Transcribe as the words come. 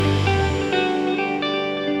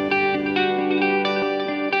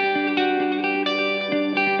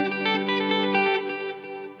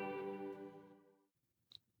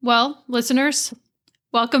Well, listeners,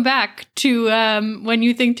 welcome back to When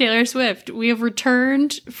You Think Taylor Swift. We have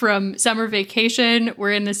returned from summer vacation.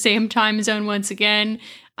 We're in the same time zone once again.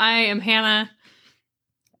 I am Hannah.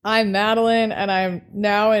 I'm Madeline, and I'm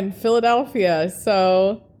now in Philadelphia.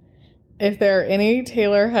 So if there are any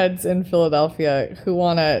Taylor heads in Philadelphia who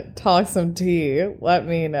want to talk some tea, let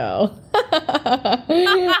me know.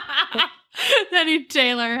 Any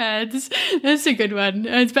Taylor heads. That's a good one.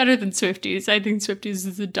 It's better than Swifties. I think Swifties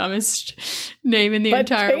is the dumbest name in the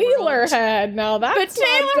entire world. But Taylor head, now that's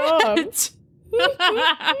not dumb.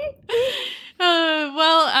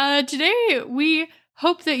 Today we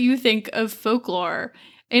hope that you think of Folklore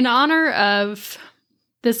in honor of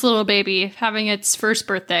this little baby having its first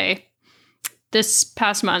birthday this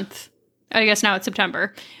past month. I guess now it's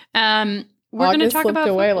September. We're going to talk about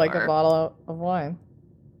away Folklore. Like a bottle of wine.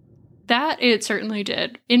 That it certainly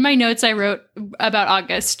did. In my notes, I wrote about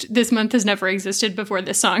August. This month has never existed before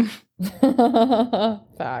this song.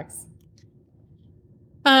 Facts.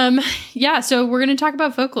 So we're going to talk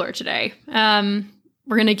about Folklore today. We're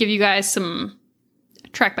going to give you guys some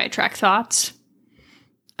track-by-track thoughts.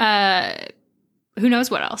 Who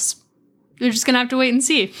knows what else? You're just going to have to wait and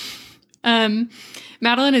see.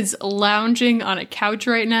 Madeline is lounging on a couch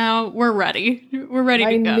right now. We're ready. We're ready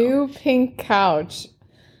to go. My new pink couch.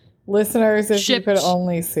 Listeners, if you could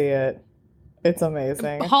only see it. It's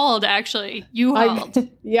amazing. Hauled, actually. You hauled.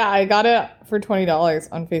 I got it for $20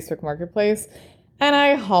 on Facebook Marketplace. And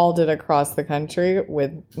I hauled it across the country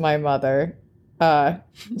with my mother.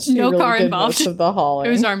 She no really car did involved. Most of the hauling.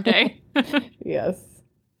 It was arm day. Yes.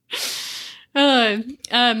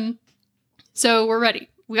 So we're ready.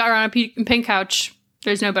 We are on a pink couch.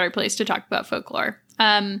 There's no better place to talk about Folklore.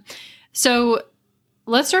 So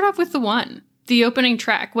let's start off with the opening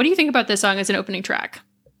track. What do you think about this song as an opening track?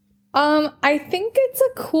 I think it's a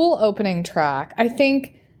cool opening track. I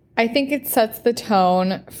think it sets the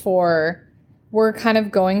tone for we're kind of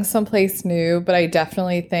going someplace new, but I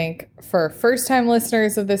definitely think for first-time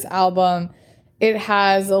listeners of this album, it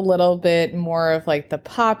has a little bit more of like the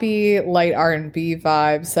poppy, light R&B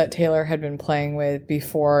vibes that Taylor had been playing with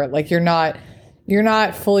before. Like you're not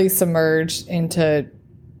fully submerged into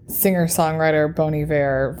singer-songwriter Bon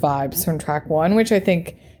Iver vibes from track one, which I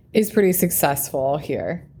think is pretty successful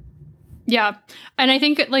here. Yeah. And I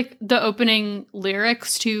think like the opening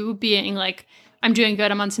lyrics too being like, I'm doing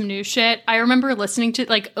good, I'm on some new shit. I remember listening to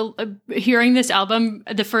like hearing this album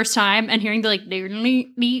the first time and hearing the like and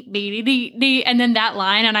then that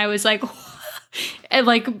line, and I was like and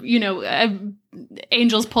like,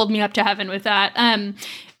 angels pulled me up to heaven with that.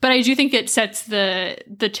 But I do think it sets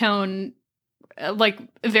the tone like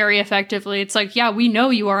very effectively. It's like, yeah, we know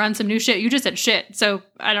you are on some new shit. You just said shit. So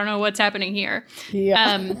I don't know what's happening here.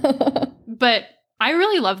 Yeah. But I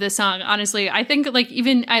really love this song, honestly. I think like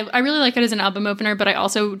even I really like it as an album opener, but I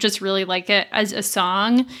also just really like it as a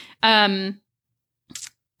song.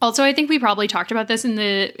 Also, I think we probably talked about this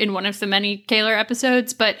in one of the many Taylor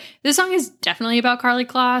episodes, but this song is definitely about Karlie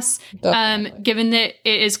Kloss. Given that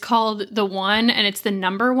it is called The One and it's the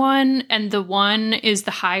number one, and the one is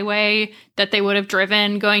the highway that they would have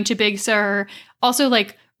driven going to Big Sur. Also,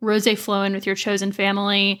 like Rosé flowing with your chosen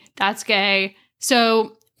family, that's gay.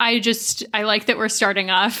 So I like that we're starting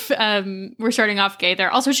off gay there.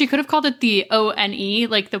 Also, she could have called it the ONE,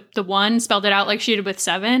 like the one, spelled it out like she did with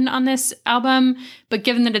Seven on this album. But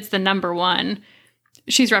given that it's the number one,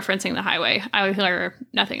 she's referencing the highway. I would hear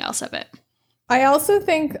nothing else of it. I also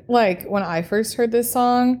think like when I first heard this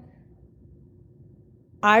song,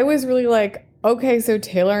 I was really like, okay, so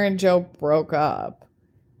Taylor and Joe broke up.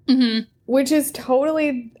 Mm-hmm. Which is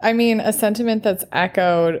totally, I mean, a sentiment that's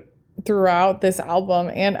echoed throughout this album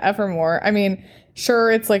and Evermore. I mean, sure,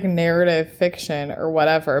 it's like narrative fiction or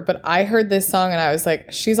whatever, but I heard this song and I was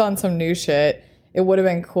like, she's on some new shit. It would have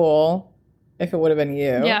been cool if it would have been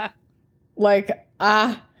you. Yeah. Like,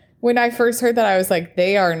 when I first heard that, I was like,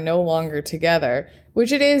 they are no longer together,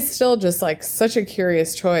 which it is still just like such a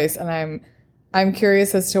curious choice. And I'm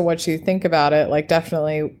curious as to what you think about it. Like,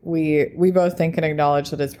 definitely we both think and acknowledge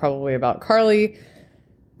that it's probably about Karlie.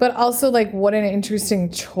 But also, like, what an interesting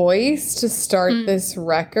choice to start this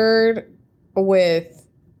record with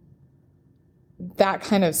that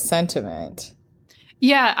kind of sentiment.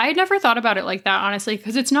 Yeah, I never thought about it like that, honestly,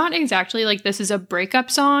 because it's not exactly like this is a breakup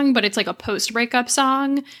song, but it's like a post-breakup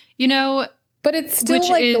song, you know? But it's still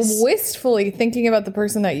like wistfully thinking about the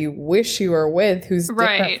person that you wish you were with, who's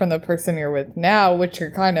different from the person you're with now, which you're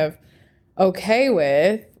kind of okay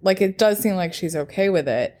with. Like, it does seem like she's okay with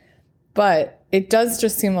it. But it does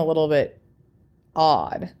just seem a little bit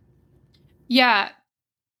odd. Yeah.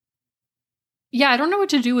 yeah, I don't know what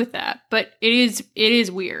to do with that, but it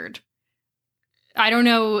is weird. I don't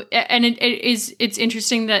know, and it's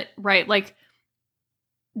interesting that, right, like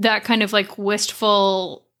that kind of like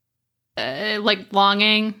wistful, like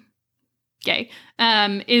longing,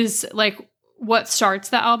 is like what starts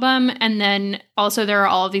the album, and then also there are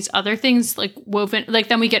all of these other things like woven, like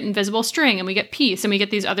then we get Invisible String and we get Peace and we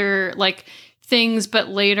get these other like things, but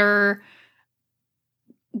later,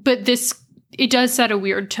 but this, it does set a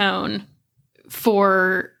weird tone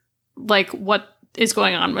for like what is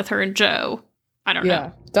going on with her and Joe. I don't know.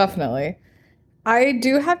 Yeah, definitely. I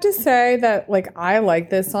do have to say that, like, I like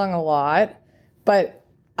this song a lot, but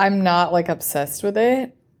I'm not, like, obsessed with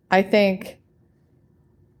it. I think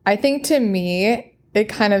to me, it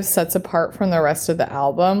kind of sets apart from the rest of the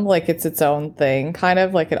album. Like, it's its own thing, kind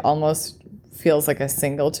of. Like, it almost feels like a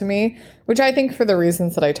single to me, which I think for the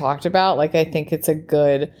reasons that I talked about, like, I think it's a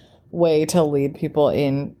good way to lead people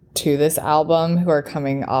into this album who are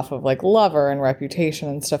coming off of, like, Lover and Reputation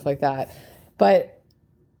and stuff like that. But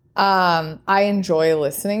I enjoy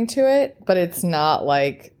listening to it, but it's not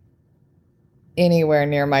like anywhere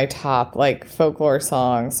near my top like Folklore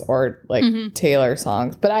songs or like Taylor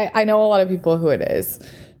songs. But I know a lot of people who it is.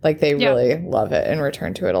 Like they really love it and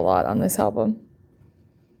return to it a lot on this album.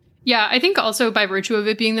 Yeah, I think also by virtue of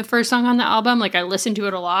it being the first song on the album, like I listen to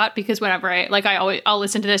it a lot because whenever I'll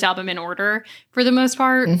listen to this album in order for the most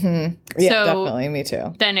part. Mm-hmm. Yeah, so definitely. Me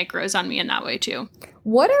too. Then it grows on me in that way too.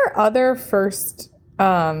 What are other first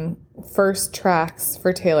tracks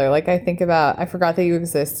for Taylor? Like I think about I Forgot That You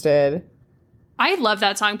Existed. I love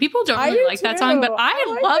that song. People don't really like that song, but I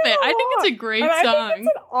love it. I think it's a great song. I think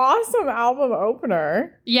it's an awesome album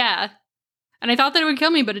opener. Yeah. And I thought that it would kill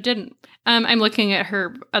me, but it didn't. I'm looking at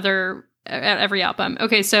at every album.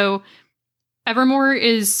 Okay, so Evermore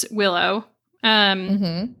is Willow.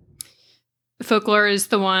 Folklore is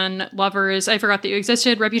The One. Lover is I Forgot That You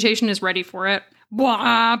Existed. Reputation is Ready for It.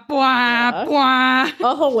 Bwah, bwah, bwah.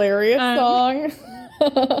 A hilarious song.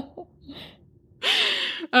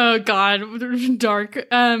 Oh God, dark.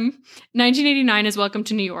 1989 is Welcome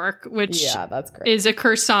to New York, which that's great. Is a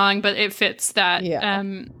curse song, but it fits that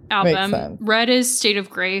album. Red is State of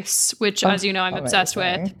Grace, which, as you know, I'm obsessed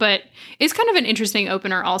with, but it's kind of an interesting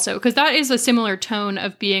opener also because that is a similar tone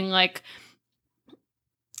of being like.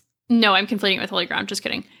 No, I'm conflating it with Holy Ground. Just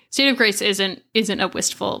kidding. State of Grace isn't a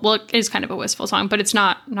wistful. Well, it is kind of a wistful song, but it's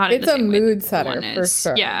not. It's a mood setter for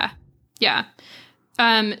sure. Yeah.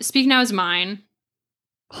 Speak Now Is Mine.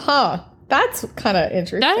 Huh. That's kind of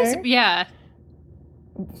interesting. That is, yeah.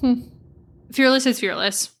 Fearless is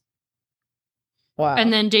Fearless. Wow.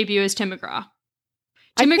 And then Debut is Tim McGraw.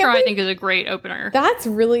 Tim McGraw, I think, is a great opener. That's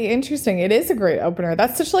really interesting. It is a great opener.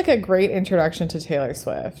 That's such like a great introduction to Taylor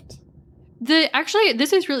Swift.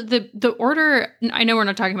 This is really the order. I know we're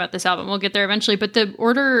not talking about this album. We'll get there eventually, but the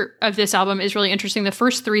order of this album is really interesting. The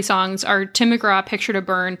first three songs are Tim McGraw, Picture to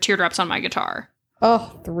Burn, Teardrops on My Guitar.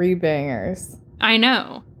 Oh, 3 bangers. I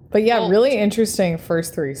know. But yeah, really interesting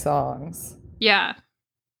first 3 songs. Yeah.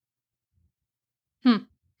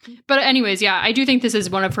 But anyways, yeah, I do think this is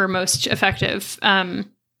one of her most effective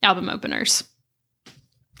album openers.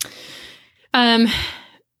 Any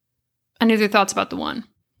other thoughts about The One?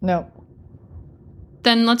 No.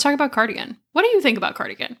 Then let's talk about Cardigan. What do you think about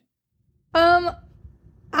Cardigan?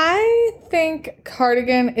 I think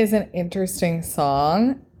Cardigan is an interesting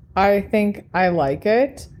song. I think I like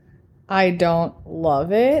it. I don't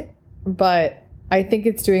love it, but I think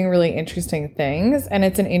it's doing really interesting things. And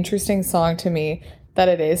it's an interesting song to me that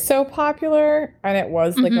it is so popular and it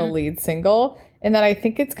was like a lead single. And that I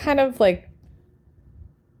think it's kind of like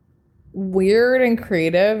weird and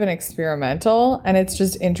creative and experimental. And it's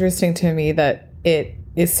just interesting to me that it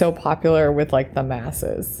is so popular with like the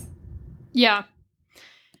masses. Yeah.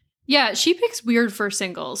 Yeah, she picks weird first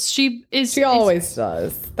singles. She always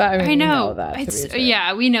does. That, I know. We know that.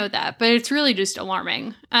 Yeah, we know that, but it's really just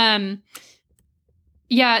alarming.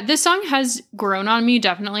 Yeah, this song has grown on me,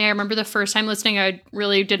 definitely. I remember the first time listening, I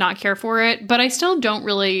really did not care for it, but I still don't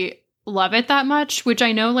really love it that much, which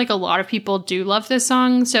I know like a lot of people do love this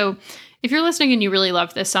song. So if you're listening and you really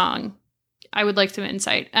love this song, I would like some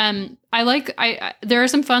insight. There are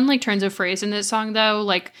some fun like turns of phrase in this song though,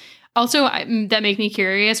 like also that make me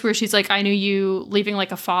curious where she's like, I knew you leaving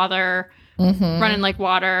like a father, running like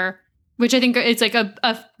water, which I think it's like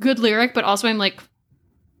a good lyric, but also I'm like,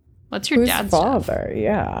 what's your dad's father? Stuff?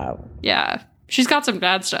 Yeah. Yeah. She's got some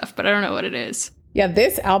dad stuff, but I don't know what it is. Yeah,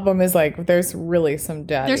 this album is like, there's really some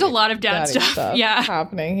dad. There's a lot of dad stuff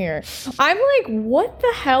happening here. I'm like, what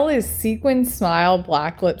the hell is sequin smile,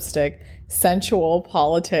 black lipstick, sensual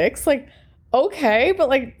politics? Like, okay, but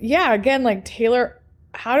like, yeah, again, like Taylor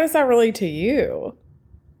how does that relate to you?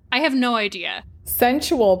 I have no idea.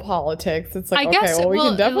 Sensual politics. It's like, I okay, guess, well, we well,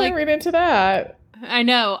 can definitely like, read into that. I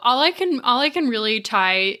know. All I can really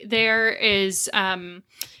tie there is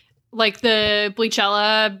like the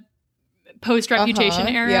Bleachella post Reputation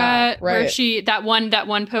era, yeah, right. where she that one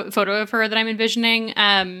photo of her that I'm envisioning.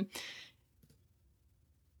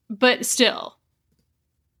 But still,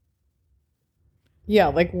 yeah,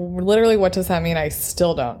 like literally, what does that mean? I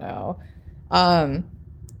still don't know.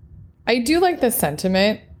 I do like the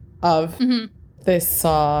sentiment of this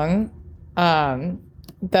song.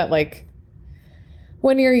 That like,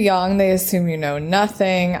 when you're young, they assume you know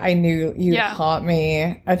nothing. I knew you'd haunt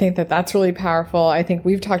me. I think that that's really powerful. I think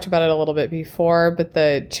we've talked about it a little bit before, but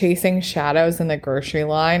the chasing shadows in the grocery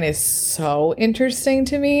line is so interesting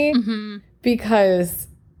to me because,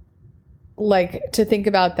 like, to think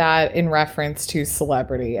about that in reference to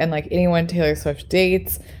celebrity and like anyone Taylor Swift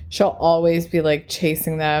dates, she'll always be like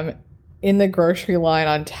chasing them in the grocery line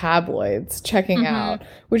on tabloids, checking out,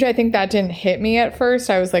 which I think that didn't hit me at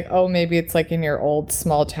first. I was like, oh, maybe it's like in your old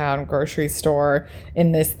small town grocery store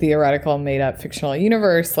in this theoretical made up fictional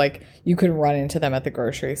universe. Like you could run into them at the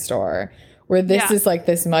grocery store, where this is like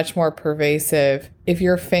this much more pervasive. If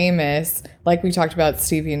you're famous, like we talked about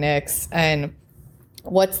Stevie Nicks, and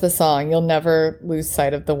what's the song? You'll never lose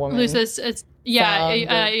sight of the woman.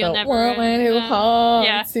 You'll never. Woman who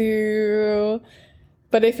haunts you.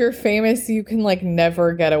 But if you're famous, you can like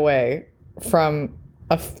never get away from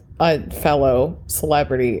a fellow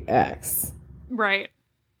celebrity ex. Right.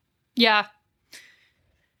 Yeah.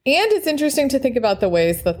 And it's interesting to think about the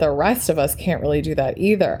ways that the rest of us can't really do that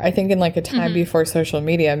either. I think in like a time before social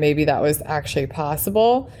media, maybe that was actually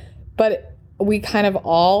possible. But we kind of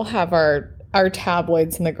all have our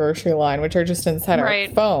tabloids in the grocery line, which are just inside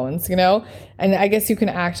our phones, you know? And I guess you can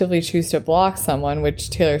actively choose to block someone, which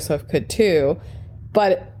Taylor Swift could too.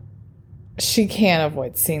 But she can't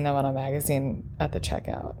avoid seeing them on a magazine at the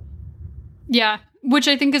checkout. Yeah, which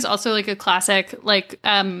I think is also like a classic, like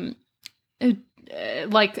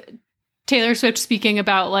Taylor Swift speaking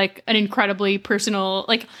about like an incredibly personal,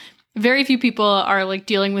 like very few people are like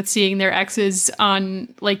dealing with seeing their exes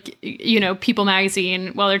on like, you know, People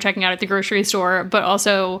magazine while they're checking out at the grocery store, but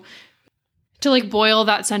also to like boil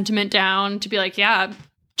that sentiment down to be like, yeah,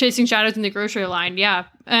 chasing shadows in the grocery line. Yeah.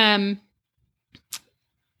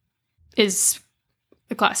 Is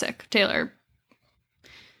a classic Taylor.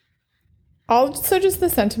 Also just the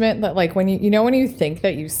sentiment that like when when you think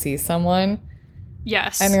that you see someone,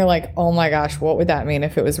 yes, and you're like, oh my gosh, what would that mean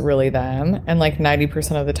if it was really them? And like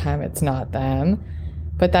 90% of the time it's not them.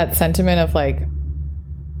 But that sentiment of like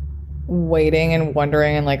waiting and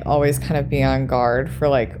wondering and like always kind of be on guard for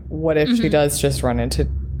like, what if she does just run into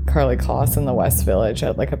Karlie Kloss in the West Village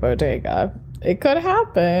at like a bodega? It could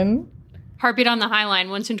happen. Heartbeat on the High Line,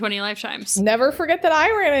 once in 20 lifetimes. Never forget that I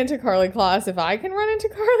ran into Karlie Kloss. If I can run into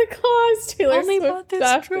Karlie Kloss, Taylor Swift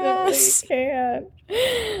definitely can.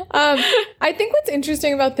 I think what's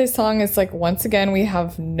interesting about this song is like, once again, we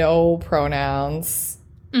have no pronouns.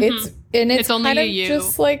 It's only kind of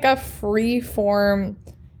just like a free form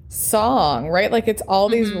song, right? Like it's all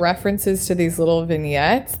these references to these little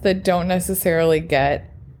vignettes that don't necessarily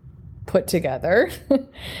get put together.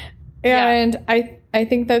 And I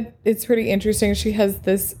think that it's pretty interesting. She has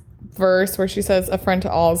this verse where she says, a friend to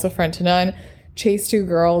all is a friend to none. Chase two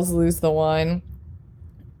girls, lose the one.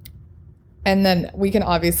 And then we can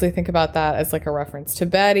obviously think about that as like a reference to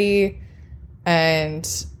Betty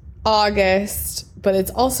and August. But it's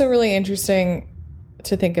also really interesting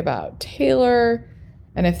to think about Taylor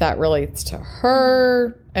and if that relates to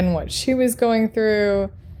her and what she was going through.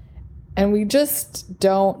 And we just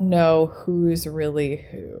don't know who's really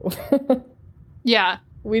who. Yeah.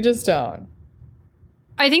 We just don't.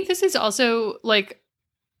 I think this is also like,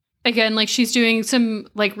 again, like she's doing some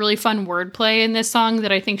like really fun wordplay in this song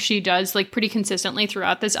that I think she does like pretty consistently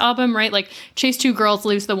throughout this album, right? Like chase two girls,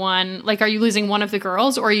 lose the one. Like, are you losing one of the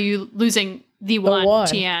girls or are you losing the one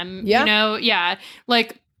TM? Yeah. You know? Yeah.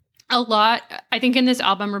 Like a lot, I think in this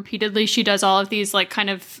album repeatedly, she does all of these like kind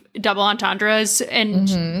of double entendres and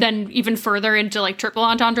then even further into like triple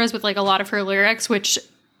entendres with like a lot of her lyrics, which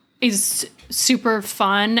is super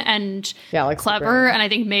fun and like clever. And I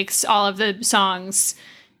think makes all of the songs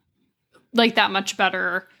like that much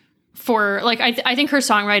better for like, I think her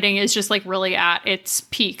songwriting is just like really at its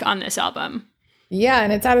peak on this album. Yeah.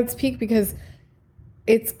 And it's at its peak because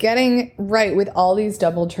it's getting right with all these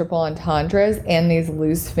double, triple entendres and these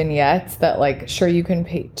loose vignettes that like, sure, you can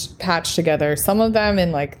patch together some of them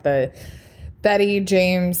in like the Betty,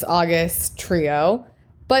 James, August trio.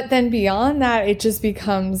 But then beyond that, it just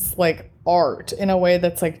becomes like art in a way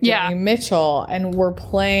that's like Joni Mitchell, and we're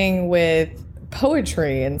playing with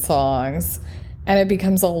poetry in songs, and it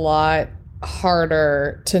becomes a lot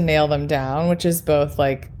harder to nail them down, which is both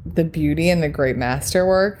like the beauty and the great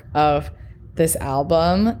masterwork of this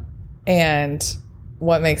album and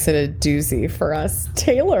what makes it a doozy for us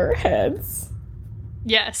Taylor heads.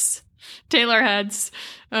 Yes. Taylor heads.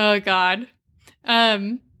 Oh God.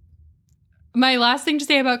 My last thing to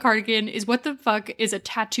say about Cardigan is, what the fuck is a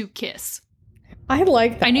tattoo kiss? I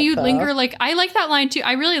like that. I knew you'd linger like, I like that line too.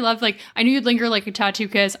 I really loved, like, I knew you'd linger like a tattoo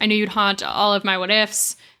kiss. I knew you'd haunt all of my what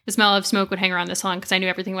ifs. The smell of smoke would hang around the song because I knew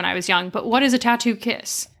everything when I was young. But what is a tattoo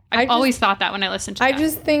kiss? I've always thought that when I listened to I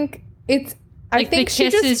just think it's, I think she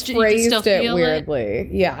just phrased it weirdly.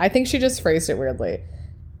 Yeah, I think she just phrased it weirdly.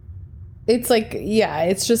 It's like, yeah,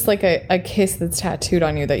 it's just like a kiss that's tattooed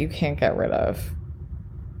on you that you can't get rid of.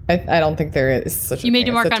 I don't think there is such a thing. You made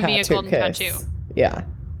your mark on me, a golden tattoo. Yeah.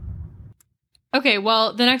 Okay,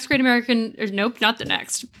 well, the next Great American... Nope, not the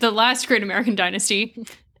next. The last Great American Dynasty.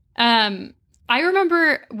 I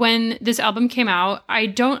remember when this album came out, I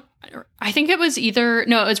think it was it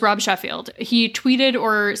was Rob Sheffield. He tweeted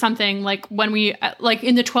or something, like, when we... Like,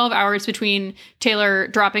 in the 12 hours between Taylor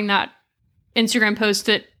dropping that Instagram post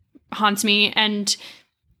that haunts me and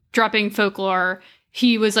dropping Folklore...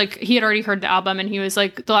 He was like, he had already heard the album, and he was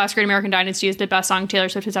like, The Last Great American Dynasty is the best song Taylor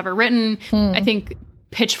Swift has ever written. I think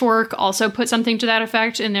Pitchfork also put something to that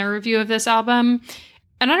effect in their review of this album.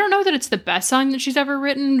 And I don't know that it's the best song that she's ever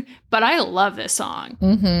written, but I love this song.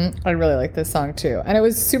 I really like this song too. And it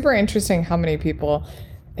was super interesting how many people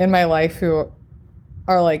in my life who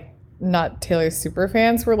are like not Taylor super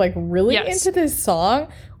fans were like really into this song,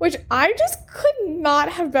 which I just could not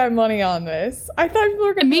have bet money on this. I thought people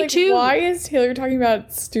were going to be like, too. Why is Taylor talking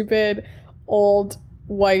about stupid old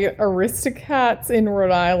white aristocrats in Rhode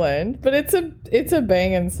Island? But it's a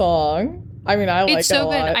banging song. I mean, I like it a lot. It's so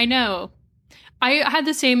good. I know. I had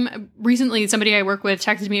the same recently. Somebody I work with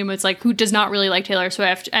texted me and was like, who does not really like Taylor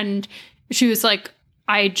Swift, and she was like,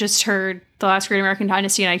 I just heard The Last Great American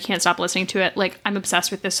Dynasty and I can't stop listening to it. Like, I'm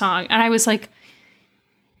obsessed with this song. And I was like,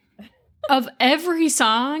 of every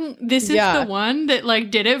song, this is the one that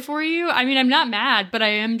like did it for you? I mean, I'm not mad, but I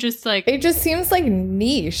am just like... It just seems like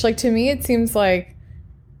niche. Like, to me, it seems like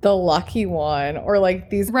the lucky one, or like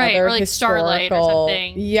these other or like Starlight or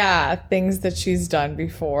something. Yeah, things that she's done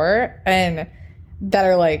before and that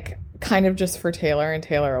are like kind of just for Taylor and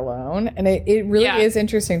Taylor alone. And it really is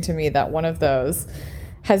interesting to me that one of those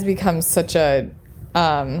has become such a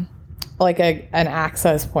like an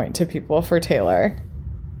access point to people for Taylor.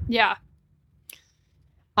 Yeah.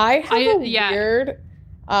 I have a weird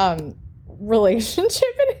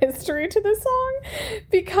relationship and history to this song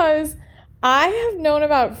because I have known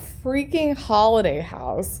about freaking Holiday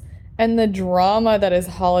House and the drama that is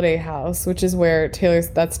Holiday House, which is where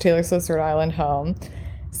that's Taylor Swift's Rhode Island home,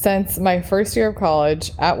 since my first year of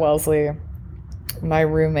college at Wellesley. My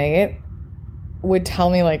roommate would tell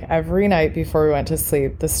me like every night before we went to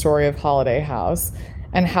sleep the story of Holiday House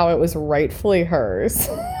and how it was rightfully hers.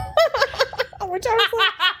 Which I was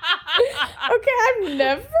like, okay, I've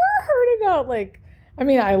never heard about like, I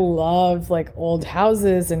mean, I love like old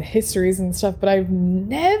houses and histories and stuff, but I've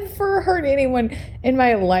never heard anyone in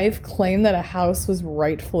my life claim that a house was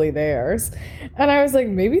rightfully theirs. And I was like,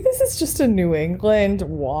 maybe this is just a New England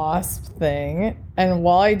WASP thing. And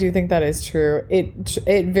while I do think that is true, it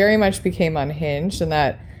very much became unhinged, and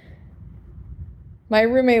that my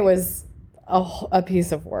roommate was a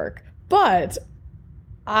piece of work. But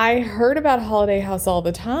I heard about Holiday House all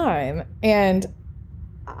the time, and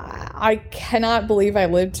I cannot believe I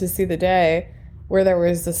lived to see the day where there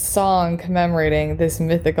was a song commemorating this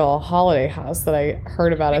mythical holiday house that I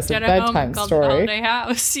heard about as a bedtime story. Holiday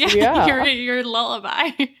House. Yeah. your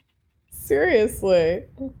lullaby. Seriously.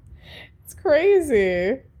 It's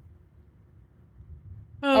crazy.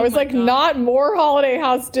 I was like, God. Not more Holiday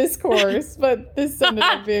House discourse, but this ended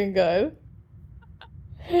up being good.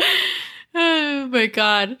 Oh my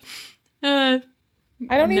God.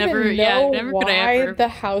 I don't even know why the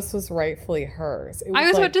house was rightfully hers. I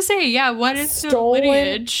was about to say, what is the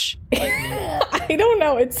lineage? I don't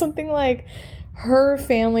know. It's something like her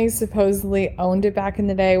family supposedly owned it back in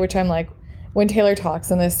the day, which I'm like, when Taylor talks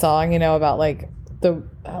in this song, about like the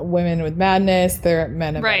women with madness, their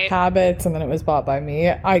men of bad habits, and then it was bought by me.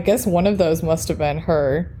 I guess one of those must have been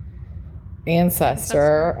her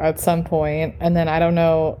ancestor at some point. And then I don't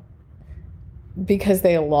know, because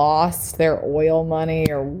they lost their oil money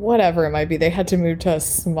or whatever it might be, they had to move to a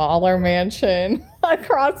smaller mansion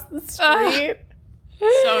across the street.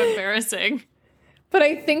 So embarrassing. But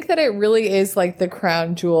I think that it really is like the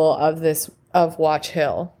crown jewel of Watch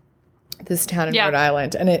Hill. this town in Rhode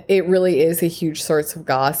Island. And it really is a huge source of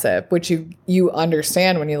gossip, which you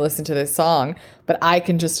understand when you listen to this song. But I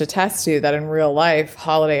can just attest to that in real life,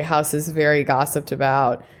 Holiday House is very gossiped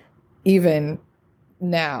about, even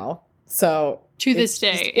now. So to this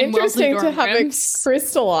day, interesting to have it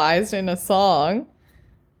crystallized in a song.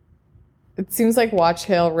 It seems like Watch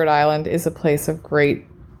Hill, Rhode Island is a place of great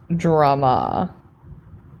drama.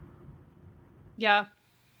 Yeah.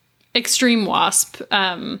 Extreme Wasp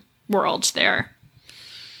world there.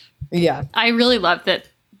 Yeah. I really love that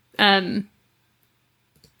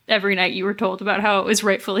every night you were told about how it was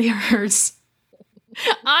rightfully hers.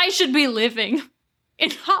 I should be living in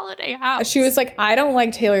Holiday House. She was like, I don't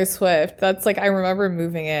like Taylor Swift. That's like, I remember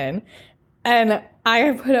moving in and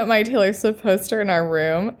I put up my Taylor Swift poster in our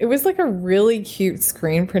room. It was like a really cute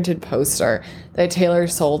screen printed poster that Taylor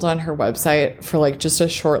sold on her website for like just a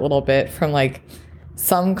short little bit from like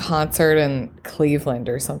some concert in Cleveland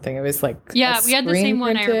or something. It was like, we had the same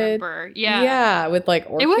one, I remember. Yeah, with like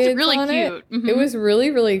orchids. It was really on cute. It. It was really,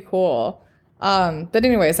 really cool. But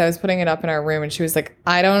anyways, I was putting it up in our room and she was like,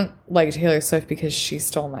 I don't like Taylor Swift because she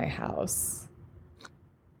stole my house.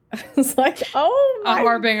 I was like, oh my, a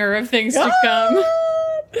harbinger of things to come.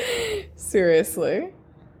 Seriously.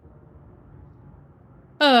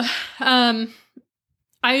 I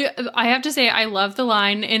have to say I love the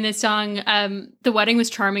line in this song. The wedding was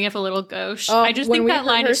charming if a little gauche. I just think that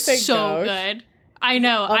line is so gauche. Good. I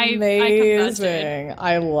know. Amazing.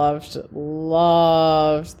 I loved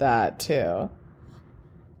that too.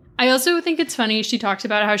 I also think it's funny. She talks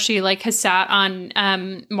about how she like has sat on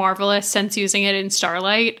Marvelous since using it in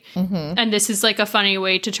Starlight, and this is like a funny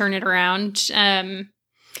way to turn it around.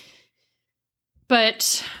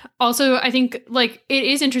 But also, I think like it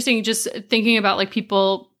is interesting just thinking about like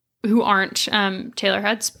people who aren't Taylor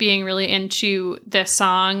heads being really into this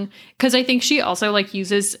song, because I think she also like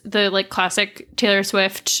uses the like classic Taylor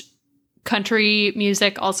Swift country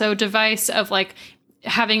music also device of like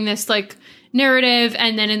having this like narrative,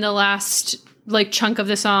 and then in the last like chunk of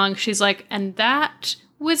the song she's like, and that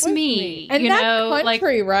was me. And you that know,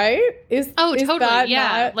 country, like, right? Is totally, that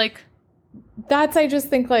yeah, not, like that's, I just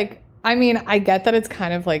think like, I mean, I get that it's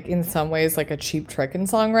kind of like in some ways like a cheap trick in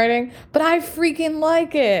songwriting, but I freaking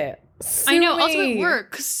like it. I know. Also, it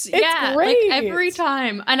works. It's great. Like every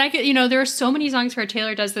time. And I get, you know, there are so many songs where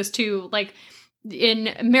Taylor does this too, like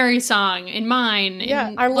in Mary's song, in Mine,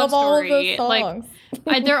 in I love all of those songs.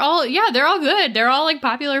 Like, they're all good. They're all like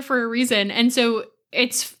popular for a reason. And so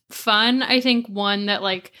it's fun. I think one that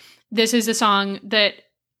like this is a song that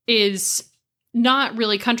is not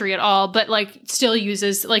really country at all, but like still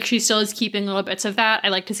uses, like she still is keeping little bits of that. I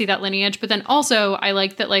like to see that lineage. But then also I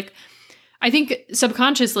like that, like, I think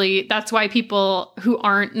subconsciously that's why people who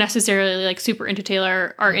aren't necessarily like super into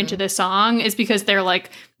Taylor are into this song, is because they're like,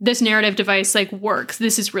 this narrative device like works.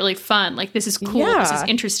 This is really fun. Like, this is cool. Yeah. This is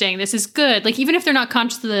interesting. This is good. Like, even if they're not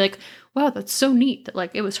consciously like, wow, that's so neat that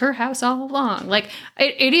like it was her house all along. Like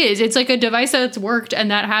it is. It's like a device that's worked, and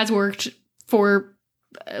that has worked for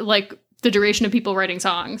like the duration of people writing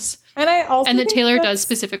songs. And I also and that Taylor does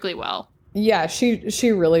specifically well. Yeah,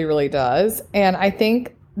 she really, really does. And I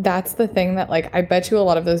think that's the thing that like, I bet you a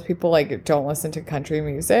lot of those people like don't listen to country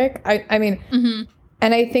music. I mean,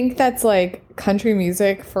 and I think that's like country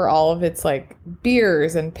music for all of its like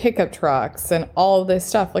beers and pickup trucks and all of this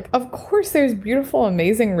stuff. Like, of course there's beautiful,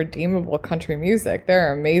 amazing, redeemable country music. There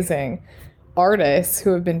are amazing artists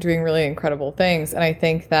who have been doing really incredible things. And I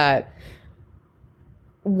think that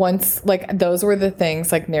once, like, those were the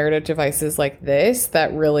things, like narrative devices like this,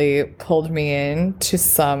 that really pulled me in to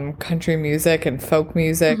some country music and folk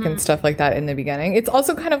music and stuff like that in the beginning. It's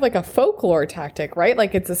also kind of like a folklore tactic, right?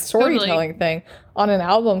 Like, it's a storytelling thing on an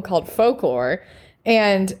album called Folklore.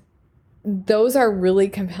 And those are really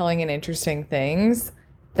compelling and interesting things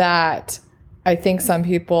that I think some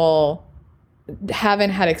people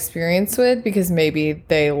haven't had experience with, because maybe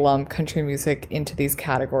they lump country music into these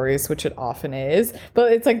categories, which it often is.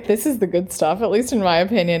 But it's like, this is the good stuff, at least in my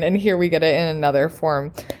opinion. And here we get it in another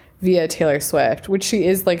form via Taylor Swift, which she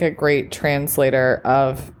is like a great translator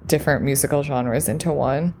of different musical genres into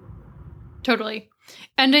one. Totally.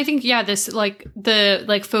 And I think, yeah, this like the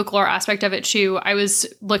like folklore aspect of it too. I was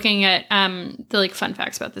looking at the like fun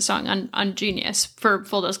facts about the song on Genius, for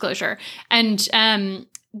full disclosure. And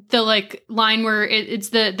the like line where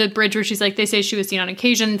it's the bridge where she's like, they say she was seen on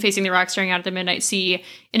occasion facing the rock staring out at the midnight sea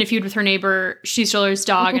in a feud with her neighbor. She stole her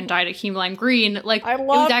dog and died at Key Lime Green. Like, I it love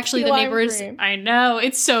was actually the neighbor's. Green. I know,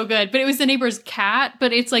 it's so good, but it was the neighbor's cat.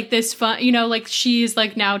 But it's like this fun, you know, like she's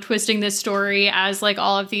like now twisting this story as like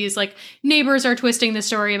all of these like neighbors are twisting the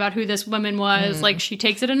story about who this woman was. Like she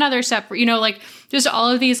takes it another step, you know, like just all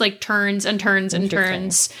of these like turns and turns and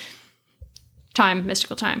turns.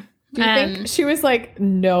 Mystical time. Do you think she was like,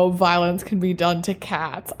 no violence can be done to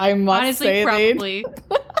cats? I must honestly, say probably.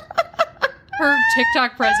 Her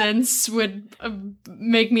TikTok presence would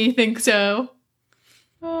make me think so.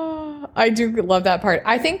 I do love that part.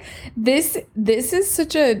 I think this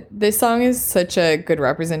song is such a good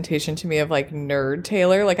representation to me of like nerd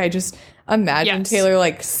Taylor. Like I just imagine Taylor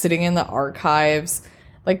like sitting in the archives,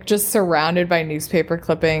 like just surrounded by newspaper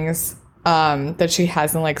clippings that she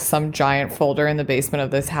has in like some giant folder in the basement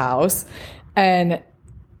of this house. And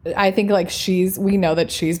I think like we know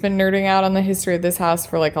that she's been nerding out on the history of this house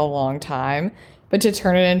for like a long time, but to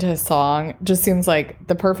turn it into a song just seems like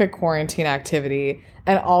the perfect quarantine activity.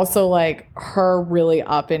 And also like her really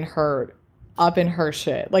up in her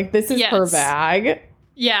shit. Like this is her bag.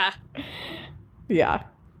 Yeah. Yeah.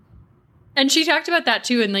 And she talked about that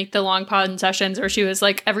too in like the long pod sessions where she was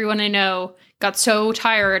like, everyone I know got so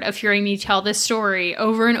tired of hearing me tell this story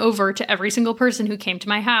over and over to every single person who came to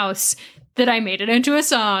my house that I made it into a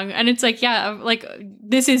song. And it's like, yeah, like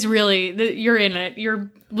this is really, you're in it.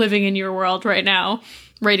 You're living in your world right now,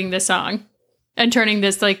 writing this song and turning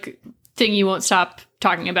this like thing you won't stop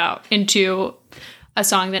talking about into a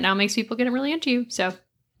song that now makes people get really into you. So,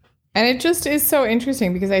 and it just is so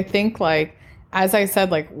interesting because I think like, as I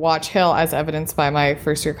said, like Watch Hill, as evidenced by my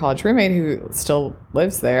first year college roommate who still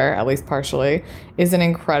lives there, at least partially, is an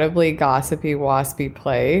incredibly gossipy, waspy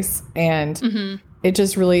place. And it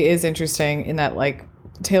just really is interesting in that like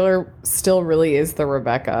Taylor still really is the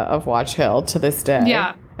Rebecca of Watch Hill to this day.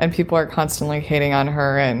 Yeah. And people are constantly hating on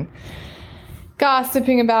her and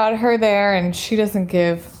gossiping about her there. And she doesn't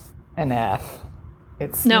give an F.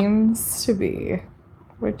 It seems to be,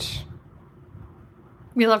 which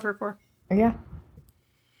we love her for. Yeah.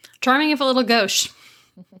 Charming if a little gauche.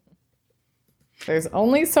 There's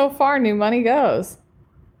only so far new money goes.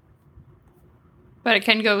 But it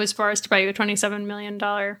can go as far as to buy you a $27 million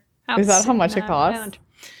house. Is that how much it costs? Island.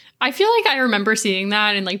 I feel like I remember seeing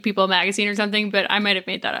that in like People magazine or something, but I might have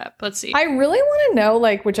made that up. Let's see. I really want to know,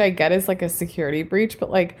 like, which I get is like a security breach, but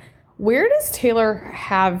like, where does Taylor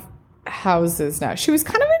have houses now? She was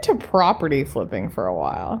kind of into property flipping for a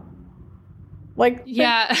while. Like,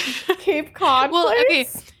 yeah, Cape Cod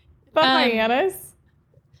place? Okay. The Hyannis?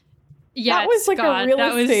 Yeah, that was like Scott. A real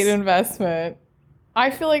estate investment.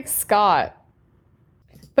 I feel like Scott.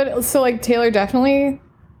 But so like Taylor definitely,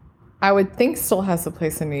 I would think, still has a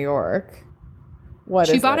place in New York.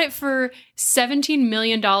 She bought it for $17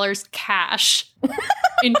 million cash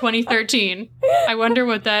in 2013. I wonder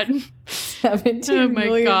what that... $17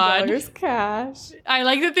 million cash. I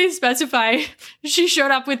like that they specify she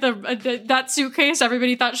showed up with that suitcase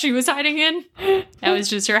everybody thought she was hiding in. That was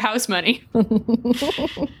just her house money.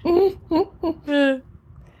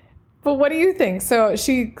 But what do you think? So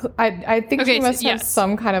I think she must have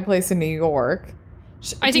some kind of place in New York.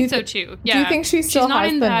 I think so too. Yeah. Do you think she still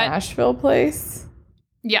has the Nashville place?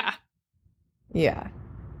 Yeah. Yeah.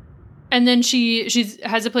 And then she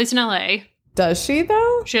has a place in LA. Does she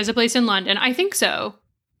though? She has a place in London. I think so.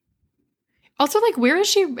 Also, like, where is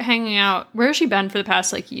she hanging out? Where has she been for the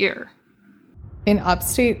past like year? In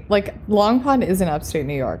upstate, like Long Pond is in upstate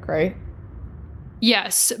New York, right?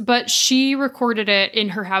 Yes, but she recorded it in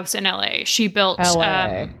her house in LA. She built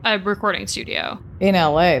a recording studio. In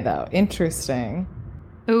LA, though. Interesting.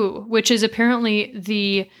 Ooh, which is apparently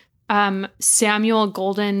the Samuel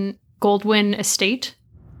Goldwyn estate.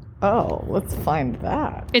 Oh, let's find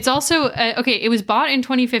that. It's also, it was bought in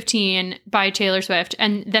 2015 by Taylor Swift,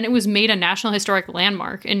 and then it was made a National Historic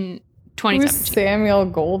Landmark in 2017. Who's Samuel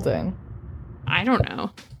Goldwyn? I don't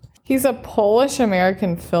know. He's a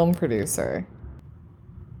Polish-American film producer.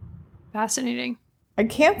 Fascinating. I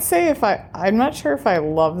can't say I'm not sure if I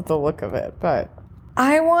love the look of it, but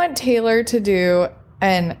I want Taylor to do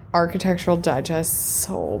an architectural digest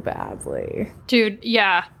so badly. Dude,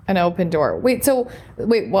 yeah. An open door. Wait,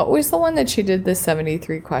 what was the one that she did the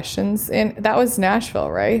 73 questions in? That was Nashville,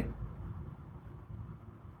 right?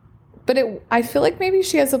 But I feel like maybe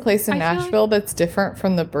she has a place in Nashville that's different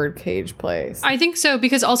from the Birdcage place. I think so,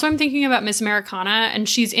 because also I'm thinking about Miss Americana, and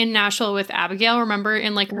she's in Nashville with Abigail, remember,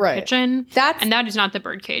 in like her kitchen. And that is not the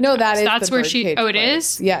Birdcage. No, that is that's the where Birdcage she. Oh, it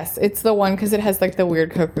place. is? Yes, it's the one because it has like the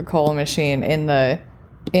weird Coca-Cola machine in the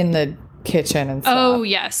kitchen and stuff. Oh,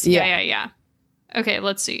 yes. Yeah. Okay,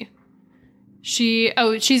 let's see. She's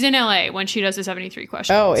in LA when she does the 73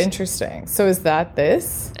 questions. Oh, interesting. So is that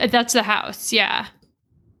this? That's the house, yeah.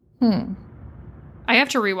 I have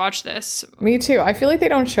to rewatch this. Me too. I feel like they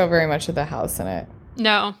don't show very much of the house in it.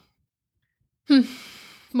 No.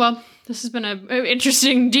 Well, this has been an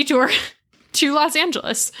interesting detour to Los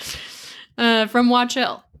Angeles from Watch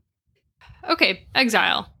Hill. Okay,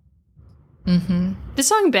 Exile. Mm-hmm. This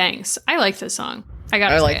song bangs. I like this song.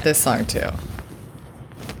 I like this song too.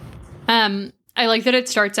 I like that it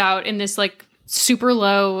starts out in this like super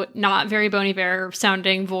low, not very Bon Iver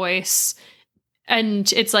sounding voice,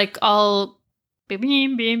 and it's like all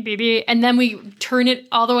baby, and then we turn it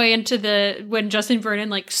all the way into when Justin Vernon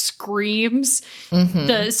like screams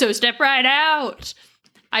so step right out.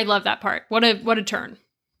 I love that part. What a turn.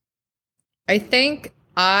 I think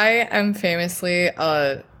I am famously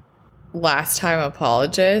a last time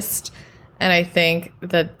apologist, and I think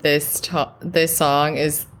that this song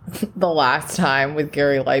is the last time with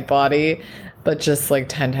Gary Lightbody, but just like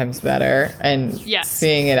 10 times better and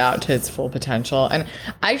seeing it out to its full potential. And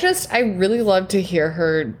I really love to hear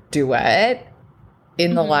her duet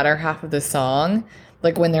in the latter half of the song,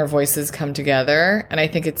 like when their voices come together. And I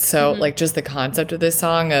think it's so like just the concept of this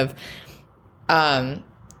song of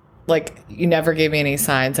like, you never gave me any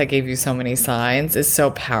signs, I gave you so many signs is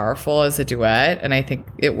so powerful as a duet. And I think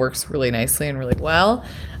it works really nicely and really well.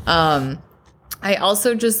 I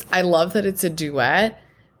also I love that it's a duet,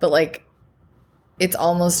 but like it's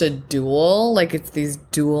almost a duel. Like it's these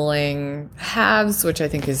dueling halves, which I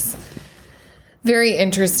think is very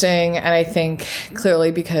interesting. And I think clearly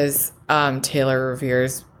because Taylor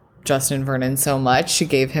reveres Justin Vernon so much, she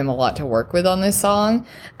gave him a lot to work with on this song.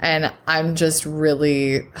 And I'm just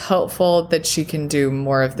really hopeful that she can do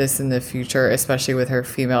more of this in the future, especially with her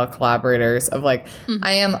female collaborators of like,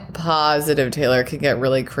 I am positive Taylor can get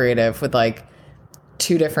really creative with like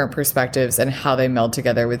two different perspectives and how they meld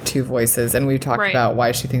together with two voices. And we've talked about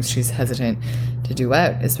why she thinks she's hesitant to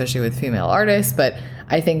duet, especially with female artists. But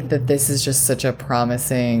I think that this is just such a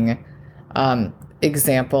promising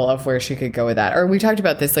example of where she could go with that. Or we talked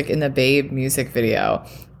about this like in the Babe music video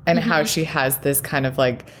and how she has this kind of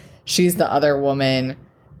like, she's the other woman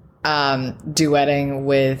duetting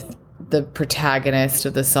with the protagonist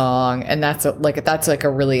of the song, and that's a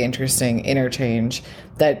really interesting interchange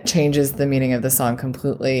that changes the meaning of the song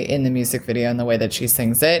completely in the music video and the way that she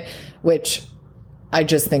sings it, which I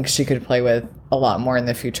just think she could play with a lot more in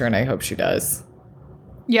the future, and I hope she does.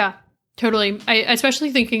 Yeah, totally. I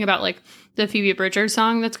especially thinking about like the Phoebe Bridgers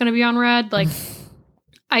song that's going to be on Red. Like,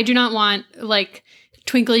 I do not want like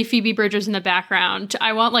twinkly Phoebe Bridgers in the background.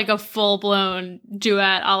 I want like a full blown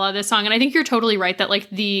duet a la this song. And I think you're totally right that like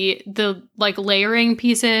the like layering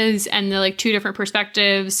pieces and the like two different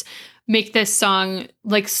perspectives make this song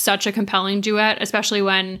like such a compelling duet, especially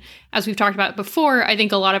when, as we've talked about before, I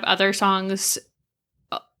think a lot of other songs,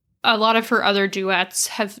 a lot of her other duets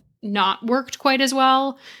have not worked quite as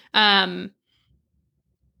well. And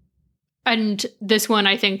this one,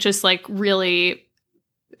 I think, just like really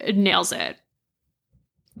nails it.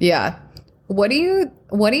 Yeah. What do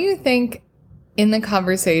you think in the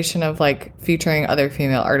conversation of like featuring other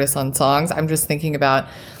female artists on songs? I'm just thinking about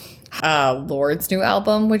Lord's new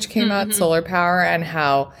album, which came out, Solar Power, and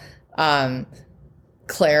how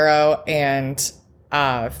Clairo and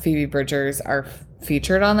Phoebe Bridgers are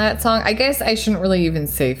featured on that song. I guess I shouldn't really even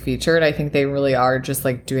say featured. I think they really are just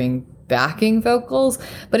like doing backing vocals,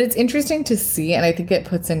 but it's interesting to see, and I think it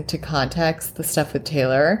puts into context the stuff with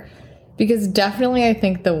Taylor, because definitely I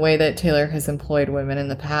think the way that Taylor has employed women in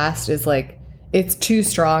the past is like, it's too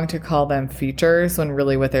strong to call them features when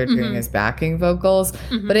really what they're doing is backing vocals.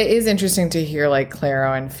 But it is interesting to hear like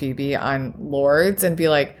Clairo and Phoebe on Lords and be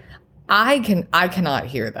like, I cannot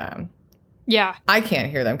hear them. Yeah. I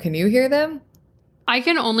can't hear them. Can you hear them? I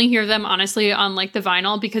can only hear them, honestly, on, like, the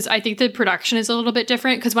vinyl, because I think the production is a little bit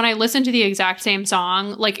different. Because when I listen to the exact same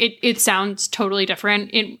song, like, it sounds totally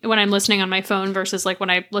different when I'm listening on my phone versus, like, when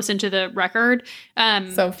I listen to the record.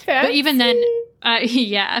 So fancy. But even then,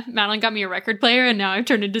 yeah, Madeline got me a record player, and now I've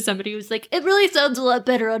turned into somebody who's like, it really sounds a lot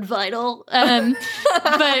better on vinyl.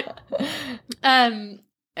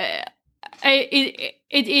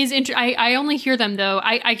 It is interesting. I only hear them, though.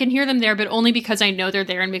 I can hear them there, but only because I know they're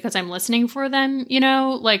there and because I'm listening for them, you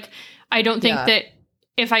know? Like, I don't think that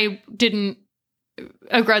if I didn't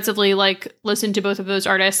aggressively, like, listen to both of those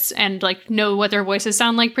artists and, like, know what their voices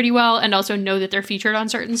sound like pretty well and also know that they're featured on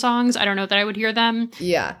certain songs, I don't know that I would hear them.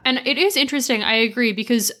 Yeah. And it is interesting. I agree,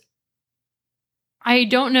 because I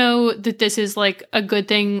don't know that this is, like, a good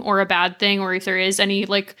thing or a bad thing, or if there is any,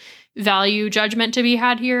 like, value judgment to be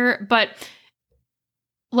had here. But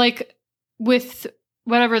like with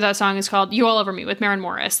whatever that song is called, You All Over Me with Maren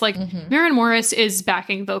Morris, like Maren Morris is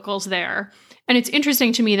backing vocals there. And it's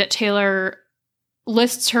interesting to me that Taylor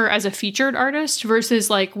lists her as a featured artist versus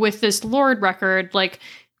like with this Lorde record, like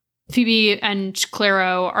Phoebe and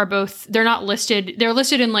Clairo are both, they're not listed. They're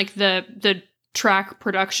listed in like the track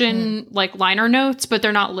production, like liner notes, but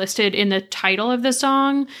they're not listed in the title of the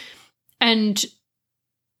song. And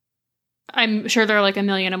I'm sure there are like a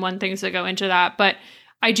million and one things that go into that. But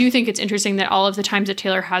I do think it's interesting that all of the times that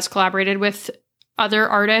Taylor has collaborated with other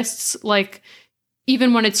artists, like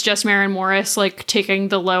even when it's just Maren Morris, like taking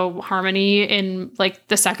the low harmony in like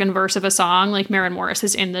the second verse of a song, like Maren Morris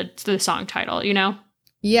is in the song title, you know?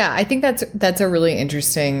 Yeah, I think that's a really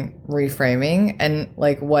interesting reframing. And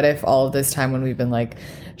like, what if all of this time when we've been like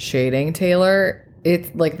shading Taylor,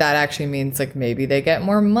 it's like that actually means like maybe they get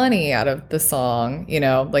more money out of the song, you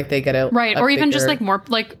know, like they get a right, or even just like more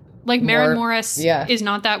like Maren more, Morris yeah. is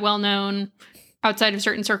not that well known outside of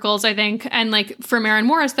certain circles, I think. And like for Maren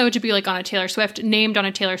Morris, though, to be like on a Taylor Swift, named on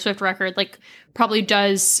a Taylor Swift record, like probably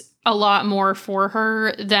does a lot more for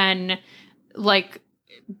her than like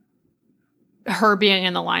her being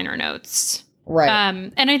in the liner notes. Right.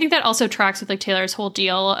 And I think that also tracks with like Taylor's whole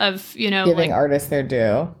deal of, you know, giving like, artists their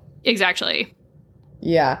due. Exactly.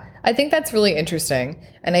 Yeah. I think that's really interesting.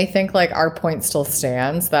 And I think like our point still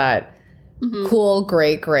stands that cool,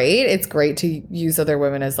 great. It's great to use other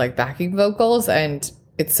women as like backing vocals. And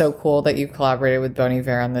it's so cool that you collaborated with Bon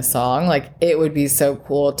Iver on this song. Like it would be so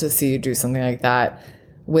cool to see you do something like that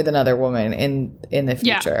with another woman in the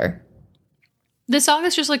future. Yeah. The song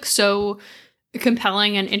is just like so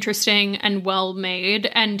compelling and interesting and well made,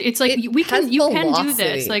 and it's like you can do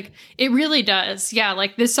this. Like it really does. Yeah,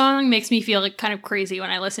 like this song makes me feel like kind of crazy when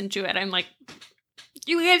I listen to it. I'm like,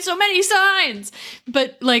 you gave so many signs,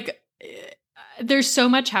 but like there's so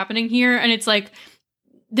much happening here, and it's like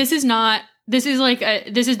this is not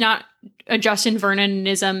a Justin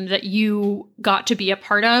Vernonism that you got to be a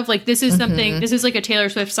part of. Like this is something, this is like a Taylor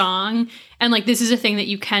Swift song. And like, this is a thing that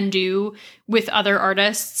you can do with other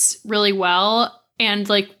artists really well. And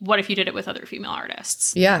like, what if you did it with other female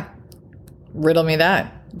artists? Yeah. Riddle me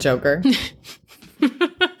that, Joker.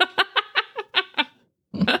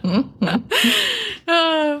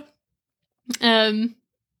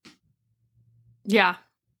 Yeah.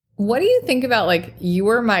 What do you think about like You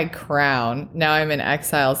Were My Crown, Now I'm in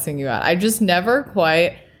Exile, Sing You Out? I just never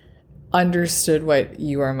quite understood what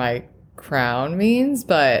You Are My Crown means,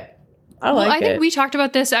 but I think we talked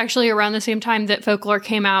about this actually around the same time that Folklore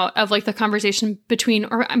came out, of like the conversation between,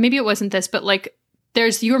 or maybe it wasn't this, but like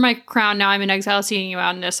there's You Are My Crown, Now I'm in Exile, Seeing You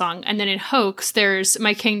Out in this song. And then in Hoax, there's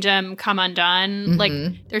My Kingdom, Come Undone. Like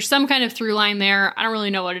there's some kind of through line there. I don't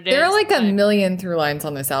really know what it is. There are like a million through lines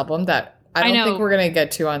on this album that I don't think we're going to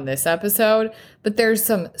get to on this episode, but there's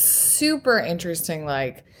some super interesting,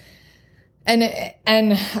 like,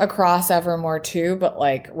 and across Evermore too, but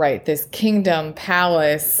like, right, this kingdom,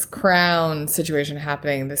 palace, crown situation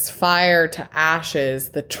happening, this fire to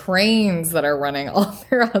ashes, the trains that are running all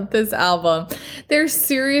throughout this album. There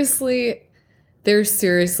seriously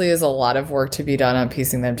is a lot of work to be done on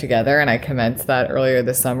piecing them together. And I commenced that earlier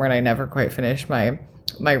this summer and I never quite finished my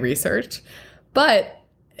research, but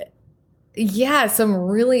yeah, some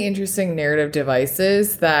really interesting narrative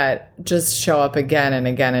devices that just show up again and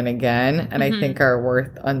again and again, and I think are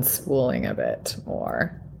worth unspooling a bit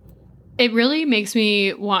more. It really makes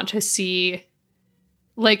me want to see,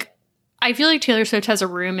 like, I feel like Taylor Swift has a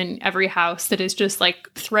room in every house that is just like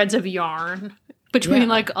threads of yarn between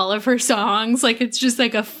like all of her songs. Like it's just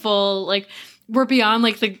like a full, like, we're beyond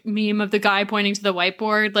like the meme of the guy pointing to the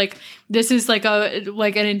whiteboard. Like this is like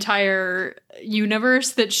an entire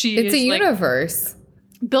universe that it's a universe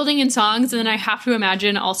building in songs. And then I have to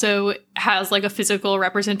imagine also has like a physical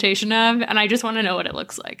representation of, and I just want to know what it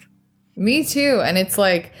looks like. Me too. And it's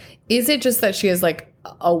like, is it just that she has like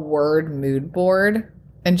a word mood board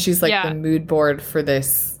and she's like the mood board for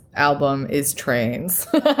this album is trains?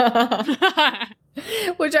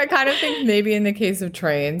 Which I kind of think maybe in the case of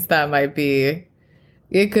Trains, that might be,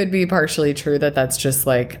 it could be partially true that that's just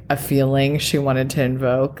like a feeling she wanted to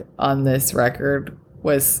invoke on this record,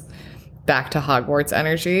 was back to Hogwarts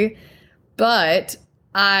energy. But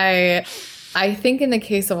I think in the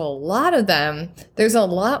case of a lot of them, there's a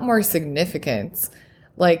lot more significance.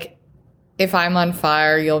 Like, if I'm on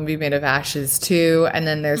fire, you'll be made of ashes too. And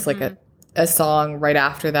then there's like a song right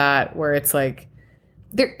after that where it's like,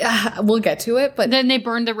 we'll get to it, but then they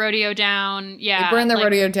burned the rodeo down. Yeah, they burned the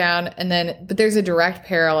rodeo down, and then but there's a direct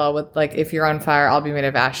parallel with like, if you're on fire, I'll be made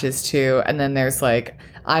of ashes too. And then there's like,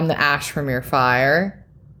 I'm the ash from your fire.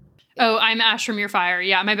 Oh, I'm ash from your fire.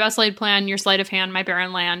 Yeah, my best laid plan, your sleight of hand, my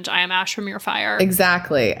barren land. I am ash from your fire.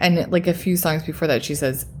 Exactly. And like a few songs before that, she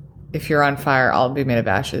says, if you're on fire, I'll be made of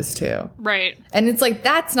ashes too. Right. And it's like,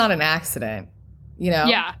 that's not an accident, you know?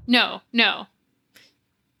 Yeah. No.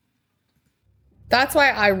 That's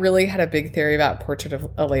why I really had a big theory about Portrait of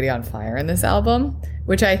a Lady on Fire in this album,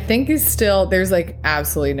 which I think is still, there's like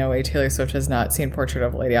absolutely no way Taylor Swift has not seen Portrait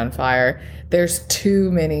of a Lady on Fire. There's too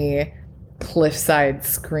many cliffside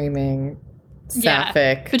screaming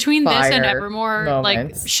sapphic between fire this and Evermore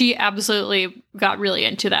moments. Like she absolutely got really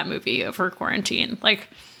into that movie over quarantine. Like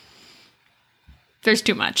there's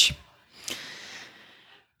too much.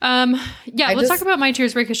 Let's talk about My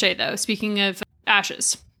Tears Ricochet though, speaking of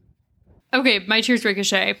ashes. Okay, My Tears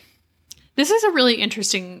Ricochet, this is a really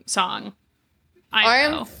interesting song. I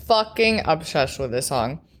am fucking obsessed with this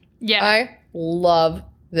song. Yeah, I love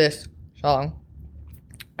this song.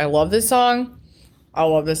 I love this song. I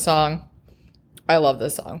love this song. I love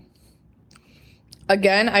this song.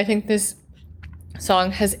 Again, I think this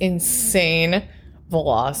song has insane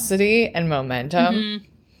velocity and momentum. Mm-hmm.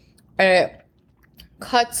 And it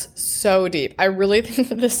cuts so deep. I really think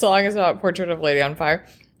that this song is about Portrait of a Lady on Fire.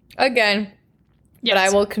 Again, yes. But I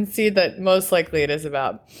will concede that most likely it is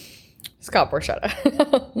about Scott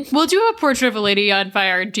Borchetta. We'll do a Portrait of a Lady on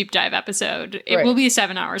Fire deep dive episode. It will be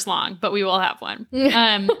 7 hours long, but we will have one.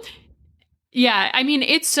 Yeah, I mean,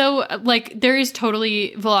 it's so, like, there is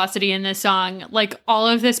totally velocity in this song. Like, all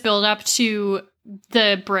of this build up to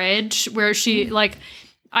the bridge where she, like,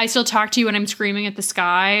 I still talk to you when I'm screaming at the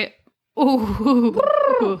sky. Ooh.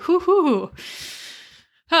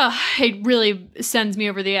 Oh, it really sends me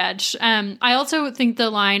over the edge. I also think the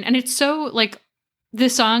line, and it's so, like, the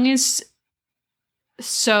song is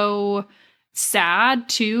so sad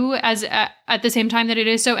too, as at the same time that it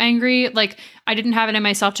is so angry. Like, I didn't have it in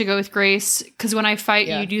myself to go with grace, because when I fight,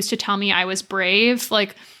 you used to tell me I was brave.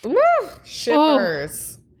 Like,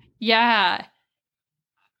 shivers. Yeah.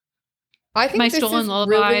 I think My this stolen is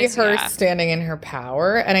lullabies, really her standing in her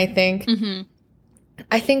power, and I think,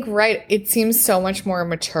 it seems so much more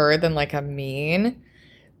mature than like a mean,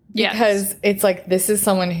 because it's like, this is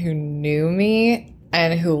someone who knew me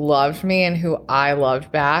and who loved me and who I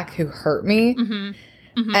loved back, who hurt me.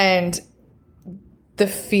 And the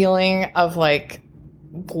feeling of like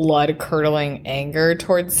blood curdling anger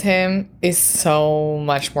towards him is so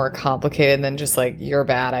much more complicated than just like, you're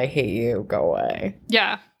bad, I hate you, go away.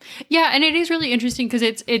 Yeah. And it is really interesting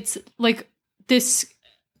because it's like this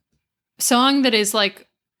song that is like,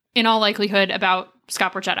 in all likelihood, about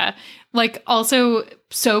Scott Borchetta, like also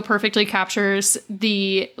so perfectly captures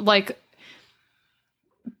the like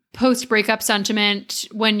post breakup sentiment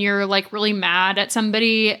when you're like really mad at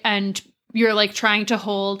somebody and you're like trying to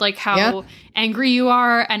hold like how angry you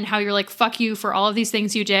are and how you're like, fuck you for all of these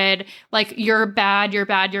things you did. Like, you're bad.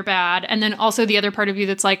 And then also the other part of you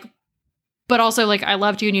that's like, but also like, I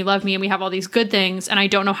loved you and you love me and we have all these good things. And I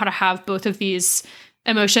don't know how to have both of these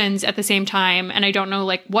emotions at the same time. And I don't know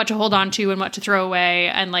like what to hold on to and what to throw away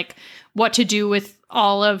and like what to do with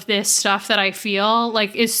all of this stuff that I feel,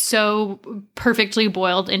 like, is so perfectly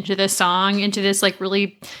boiled into this song, into this like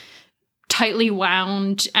really tightly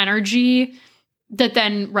wound energy that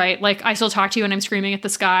then, like, I still talk to you and I'm screaming at the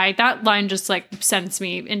sky. That line just like sends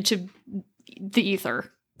me into the ether.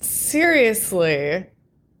 Seriously.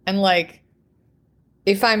 And like,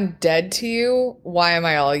 if I'm dead to you, why am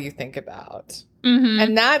I all you think about?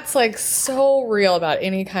 And that's like so real about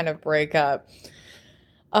any kind of breakup,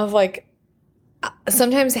 of like,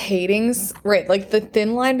 sometimes hating's right. Like, the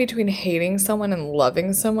thin line between hating someone and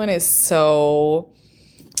loving someone is so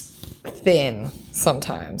thin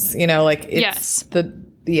sometimes, you know, like, it's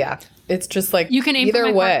it's just like, you can aim either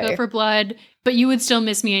for my way. heart, go for blood, but you would still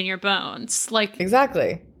miss me in your bones. Like,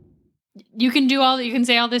 exactly. You can do all that. You can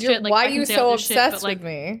say all this shit. Like, why are you so obsessed with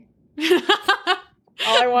me?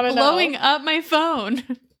 All I want to know. Blowing up my phone.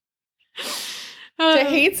 To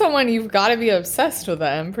hate someone, you've got to be obsessed with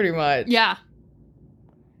them, pretty much. Yeah.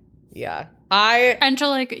 And to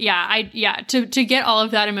like, to get all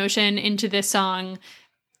of that emotion into this song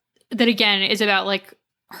that again is about like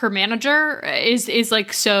her manager is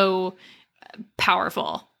like so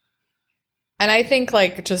powerful. And I think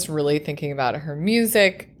like just really thinking about her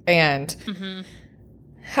music and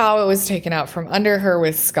how it was taken out from under her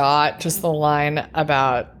with Scott, just the line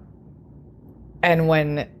about, and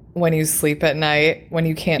when you sleep at night, when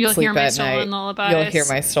you can't sleep at night, you'll hear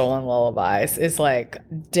my stolen lullabies, is like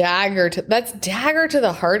dagger to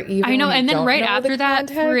the heart. Even I know, and then right after that,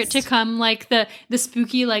 for it to come like the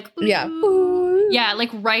spooky like ooh, like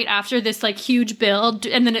right after this like huge build,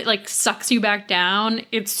 and then it like sucks you back down.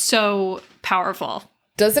 It's so powerful.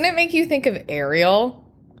 Doesn't it make you think of Ariel?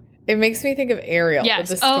 It makes me think of Ariel. Yes. With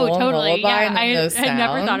the stolen totally. lullaby Yeah. and then those I had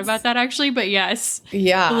never thought sounds. about that actually, but yes.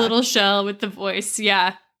 Yeah. The little shell with the voice.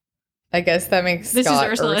 Yeah. I guess that makes This Scott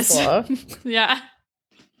is Ursula's. Ursula. Yeah.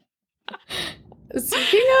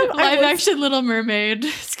 Speaking of live action Little Mermaid,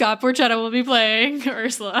 Scott Borchetta will be playing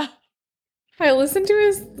Ursula. I listened to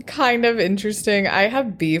his kind of interesting. I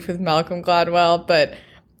have beef with Malcolm Gladwell, but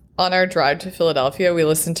on our drive to Philadelphia, we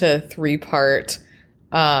listened to a 3-part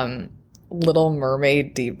Little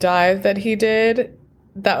Mermaid deep dive that he did.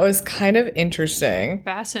 That was kind of interesting.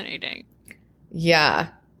 Fascinating. Yeah.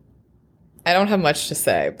 I don't have much to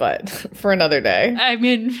say, but for another day. I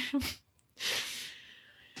mean,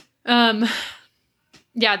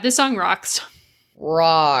 yeah, this song rocks.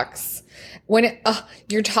 Rocks. When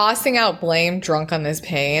you're tossing out blame, drunk on this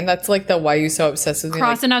pain, that's like the why you so obsessed with me.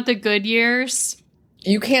 Crossing out the good years.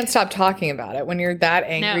 You can't stop talking about it. When you're that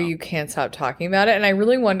angry, you can't stop talking about it. And I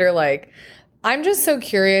really wonder, like, I'm just so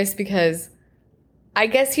curious because I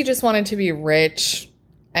guess he just wanted to be rich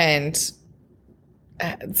and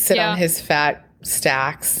sit on his fat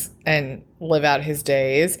stacks and live out his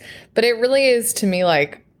days. But it really is to me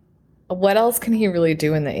like, what else can he really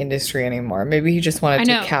do in the industry anymore? Maybe he just wanted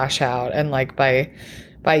to cash out and like by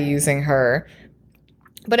using her.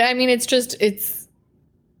 But I mean, it's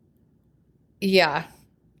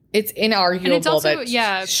inarguable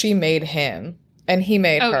that she made him and he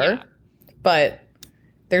made her. Yeah. But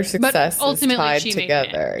their success is tied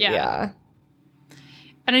together. Yeah.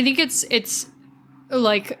 And I think it's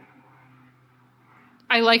like,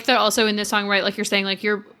 I like that also in this song, right? Like you're saying, like,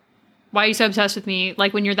 why are you so obsessed with me?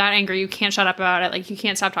 Like, when you're that angry, you can't shut up about it. Like, you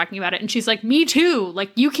can't stop talking about it. And she's like, me too.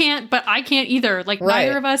 Like, you can't, but I can't either. Like,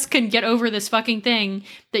 neither of us can get over this fucking thing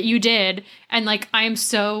that you did. And, like, I am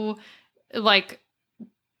so, like,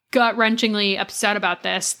 gut-wrenchingly upset about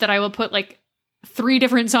this that I will put, like, 3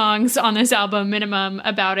 different songs on this album minimum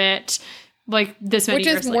about it. Like, this many years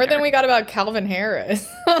later. Which is more than we got about Calvin Harris.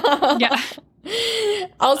 Yeah.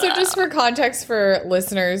 Also, just for context for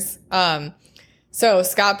listeners, so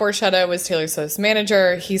Scott Borchetta was Taylor Swift's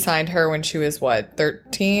manager. He signed her when she was,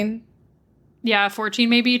 13? Yeah, 14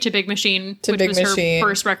 maybe, to Big Machine, which was her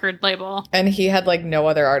first record label. And he had, like, no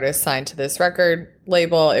other artists signed to this record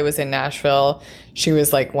label. It was in Nashville. She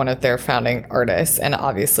was, like, one of their founding artists. And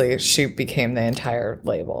obviously, she became the entire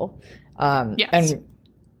label. Yes.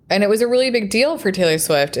 And it was a really big deal for Taylor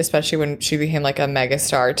Swift, especially when she became, like, a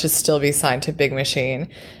megastar, to still be signed to Big Machine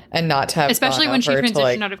and not to have especially when she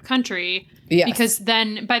transitioned out of country. Yes. Because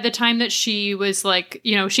then by the time that she was, like,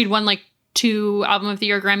 you know, she'd won, like, 2 Album of the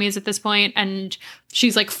Year Grammys at this point, and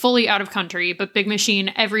she's, like, fully out of country. But Big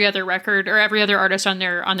Machine, every other record or every other artist on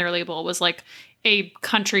their label was, like, a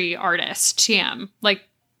country artist. Yeah. Like,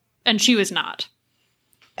 and she was not.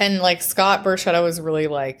 And, like, Scott Borchetta was really,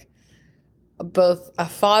 like, both a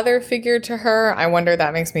father figure to her. I wonder,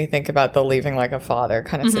 that makes me think about the Leaving Like a Father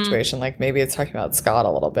kind of situation. Like, maybe it's talking about Scott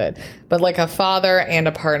a little bit, but like a father and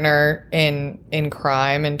a partner in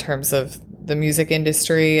crime in terms of the music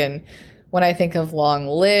industry. And when I think of Long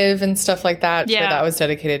Live and stuff like that, sure, that was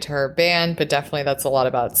dedicated to her band, but definitely that's a lot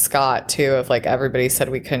about Scott too, of like, everybody said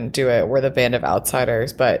we couldn't do it. We're the band of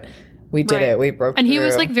outsiders, but we did it. We broke through. And he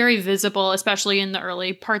was, like, very visible, especially in the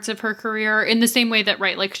early parts of her career, in the same way that,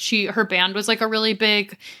 right, like, her band was, like, a really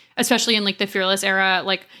big, especially in, like, the Fearless era.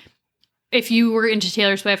 Like, if you were into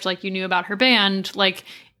Taylor Swift, like, you knew about her band. Like,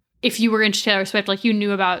 if you were into Taylor Swift, like, you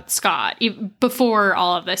knew about Scott before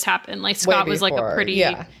all of this happened. Like, Scott was, like, a pretty,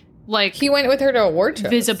 like... He went with her to award shows.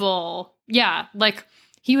 Visible. Yeah. Like,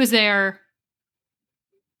 he was there.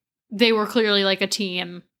 They were clearly, like, a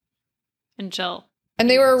team until... And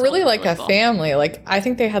they were really like a family. Like, I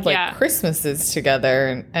think they had like Christmases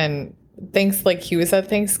together and things, like he was at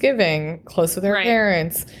Thanksgiving close with her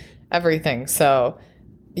parents, everything. So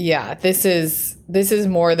yeah, this is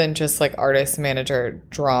more than just like artist manager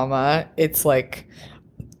drama. It's like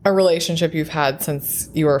a relationship you've had since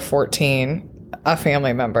you were 14, a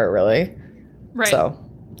family member, really. Right. So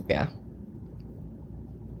yeah.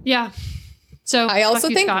 Yeah. So I also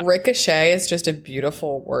think Scott. Ricochet is just a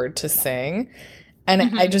beautiful word to sing.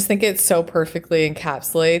 And I just think it so perfectly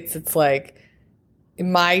encapsulates. It's like,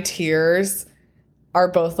 my tears are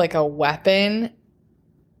both like a weapon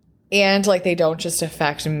and like they don't just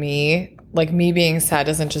affect me. Like, me being sad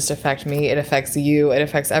doesn't just affect me. It affects you. It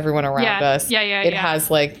affects everyone around us. It has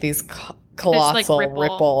like these colossal like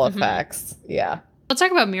ripple effects. Yeah. Let's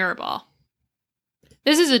talk about Mirrorball.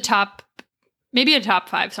 This is maybe a top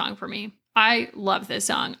 5 song for me. I love this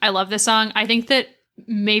song. I think that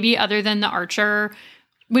maybe other than the Archer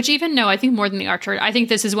Which even, no, I think more than The Archer. I think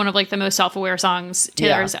this is one of like the most self-aware songs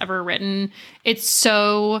Taylor's ever written. It's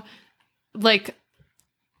so like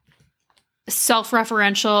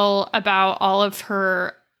self-referential about all of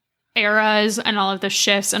her eras and all of the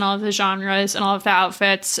shifts and all of the genres and all of the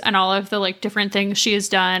outfits and all of the like different things she has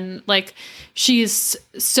done. Like she's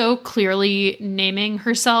so clearly naming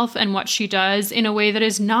herself and what she does in a way that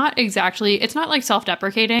is not exactly, it's not like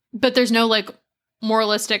self-deprecating, but there's no like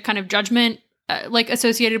moralistic kind of judgment like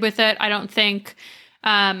associated with it. I don't think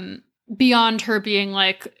beyond her being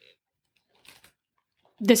like,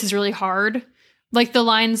 this is really hard. Like the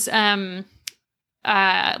lines, like,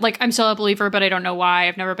 I'm still a believer, but I don't know why.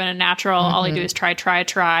 I've never been a natural. All I do is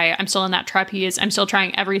try. I'm still in that trapeze. I'm still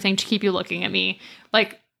trying everything to keep you looking at me.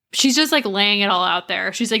 Like, she's just like laying it all out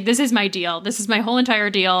there. She's like, this is my deal. This is my whole entire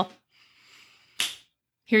deal.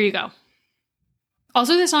 Here you go.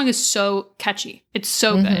 Also, this song is so catchy. It's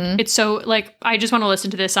so good. It's so like, I just want to listen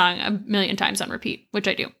to this song a million times on repeat, which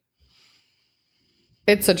I do.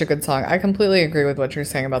 It's such a good song. I completely agree with what you're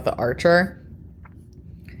saying about The Archer.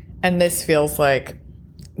 And this feels like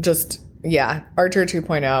just, Archer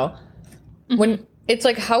 2.0. When it's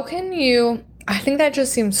like, how can you, I think that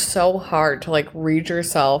just seems so hard to like read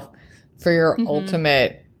yourself for your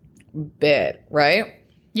ultimate bit, right?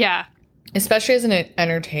 Yeah. Especially as an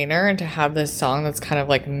entertainer, and to have this song that's kind of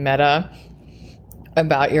like meta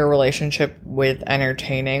about your relationship with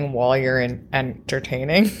entertaining while you're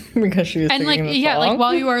entertaining because she was singing like, the song. Like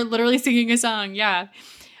while you are literally singing a song. Yeah.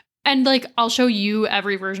 And like, I'll show you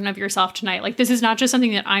every version of yourself tonight. Like, this is not just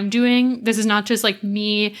something that I'm doing. This is not just like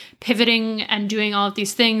me pivoting and doing all of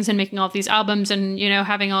these things and making all of these albums and, you know,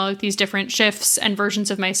 having all of these different shifts and versions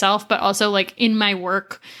of myself, but also like in my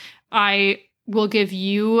work, I will give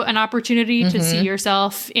you an opportunity to see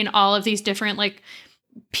yourself in all of these different like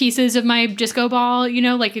pieces of my disco ball. You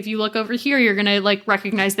know, like if you look over here, you're going to like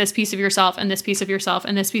recognize this piece of yourself and this piece of yourself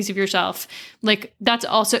and this piece of yourself. Like that's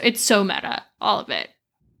also, it's so meta, all of it.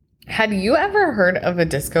 Had you ever heard of a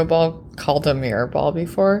disco ball called a mirror ball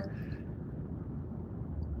before?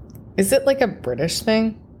 Is it like a British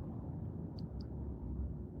thing?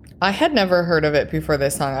 I had never heard of it before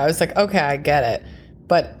this song. I was like, okay, I get it.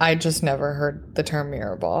 But I just never heard the term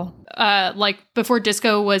mirror ball. Like before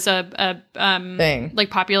disco was a thing, like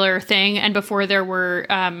popular thing, and before there were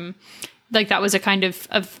like that was a kind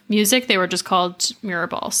of music, they were just called mirror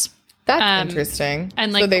balls. That's interesting.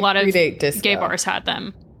 And like so a lot of disco. gay bars had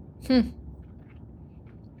them.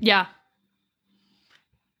 Yeah.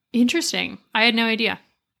 Interesting. I had no idea.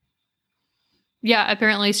 Yeah,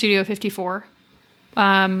 apparently Studio 54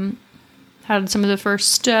 had some of the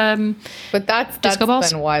first but that's disco balls.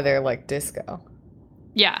 Then why they're like disco.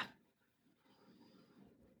 Yeah.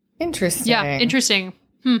 Interesting. Yeah, interesting.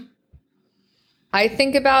 In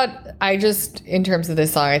terms of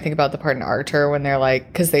this song, I think about the part in Archer when they're like,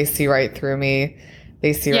 because they see right through me.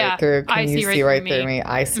 They see right through. Can you see right through me?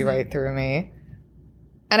 I see right through me.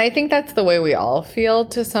 And I think that's the way we all feel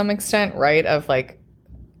to some extent, right? Of like,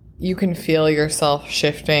 you can feel yourself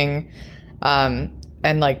shifting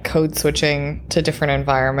and like code switching to different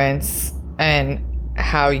environments and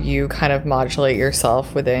how you kind of modulate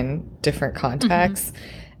yourself within different contexts.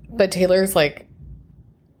 But Taylor's like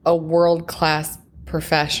a world-class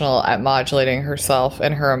professional at modulating herself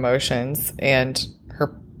and her emotions and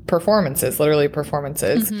her performances, literally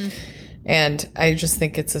performances. And I just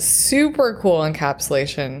think it's a super cool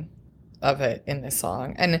encapsulation of it in this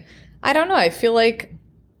song. And I don't know, I feel like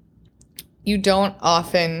you don't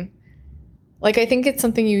often, like, I think it's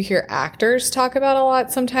something you hear actors talk about a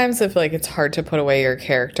lot sometimes, if like it's hard to put away your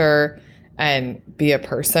character and be a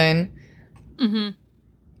person.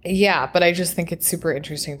 Yeah, but I just think it's super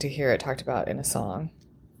interesting to hear it talked about in a song.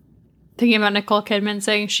 Thinking about Nicole Kidman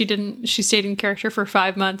saying she stayed in character for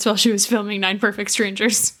 5 months while she was filming 9 Perfect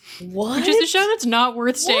Strangers. What? Which is a show that's not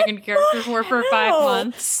worth staying in character for 5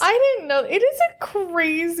 months. I didn't know. It is a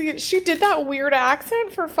crazy. She did that weird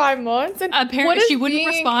accent for 5 months, and apparently she wouldn't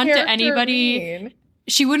respond to anybody. Mean?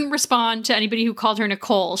 She wouldn't respond to anybody who called her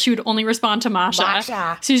Nicole. She would only respond to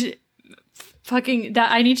Masha. She's fucking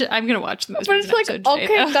that. I'm gonna watch the most. But it's like,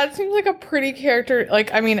 okay, that seems like a pretty character.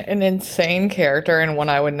 Like, I mean, an insane character and one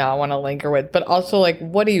I would not want to linger with. But also, like,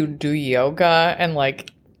 what do yoga and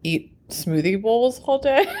like eat smoothie bowls all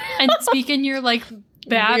day and speak in your like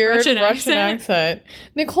bad weird Russian accent?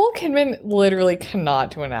 Nicole Kidman literally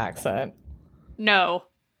cannot do an accent. No.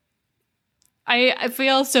 I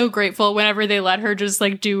feel so grateful whenever they let her just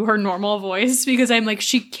like do her normal voice, because I'm like,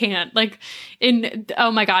 she can't. Like oh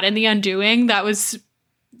my God, in The Undoing, that was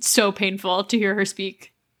so painful to hear her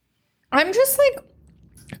speak. I'm just like,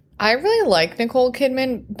 I really like Nicole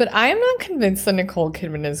Kidman, but I am not convinced that Nicole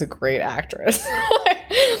Kidman is a great actress.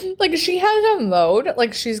 Like, she has a mode.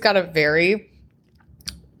 Like, she's got a very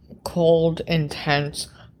cold, intense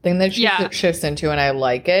thing that she shifts into, and I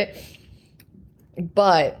like it.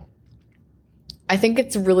 But I think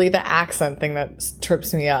it's really the accent thing that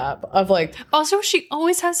trips me up. Of like, also, she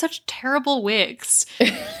always has such terrible wigs.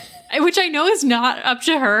 Which I know is not up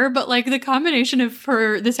to her, but like the combination of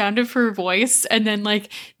the sound of her voice and then like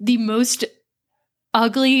the most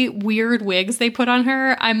ugly, weird wigs they put on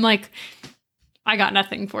her, I'm like, I got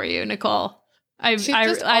nothing for you, Nicole. I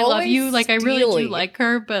love you. Like, I really do like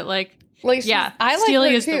her, but like yeah, I like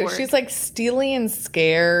steely her is too. the word. She's like steely and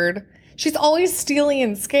scared. She's always steely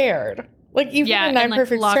and scared. Like, even in Nine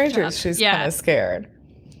Perfect Strangers, she's kind of scared.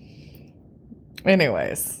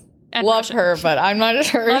 Anyways. And love Russian. Her, but I'm not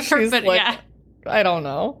sure if she's I don't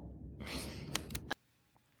know.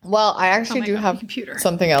 Well, I actually do have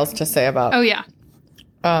something else to say about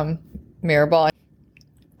Mirrorball.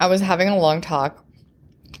 I was having a long talk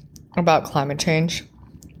about climate change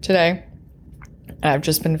today, and I've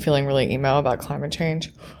just been feeling really emo about climate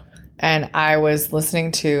change. And I was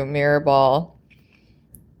listening to Mirrorball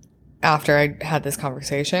after I had this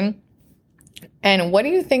conversation. And what do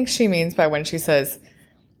you think she means by when she says,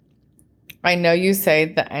 I know you say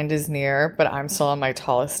the end is near, but I'm still on my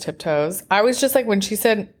tallest tiptoes? I was just like, when she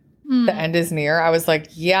said the end is near, I was like,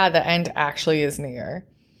 yeah, the end actually is near.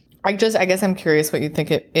 I guess I'm curious what you think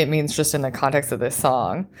it means just in the context of this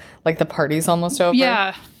song. Like, the party's almost over.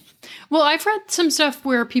 Yeah. Well, I've read some stuff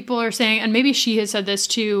where people are saying, and maybe she has said this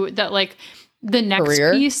too, that like the next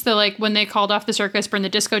piece, the like when they called off the circus, burned the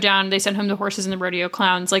disco down, they sent home the horses and the rodeo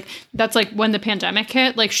clowns, like that's like when the pandemic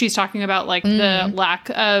hit. Like, she's talking about like the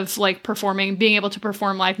lack of like being able to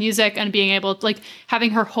perform live music and being able to like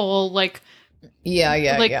having her whole like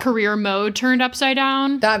career mode turned upside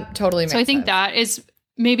down. That totally makes sense. So I think that is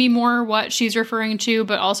maybe more what she's referring to,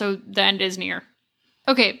 but also the end is near.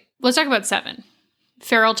 Okay, let's talk about 7.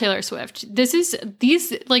 Pharrell, Taylor Swift.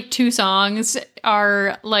 These like 2 songs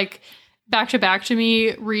are like back to back to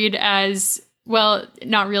me read as, well,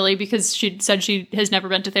 not really, because she said she has never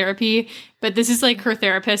been to therapy, but this is like her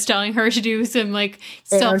therapist telling her to do some like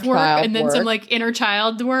self-work and then some like inner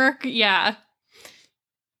child work. Yeah.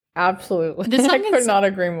 Absolutely. I could not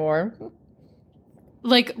agree more.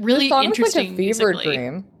 Like, really interesting. Like a fever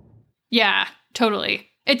dream. Yeah, totally.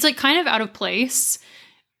 It's like kind of out of place.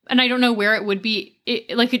 And I don't know where it would be.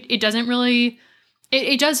 It doesn't really,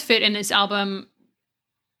 it does fit in this album,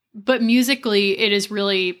 but musically it is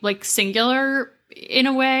really like singular in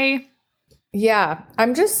a way. Yeah.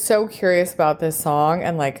 I'm just so curious about this song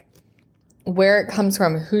and like where it comes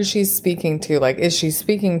from, who she's speaking to. Like, is she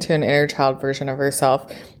speaking to an inner child version of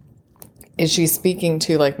herself? Is she speaking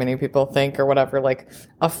to, like many people think or whatever, like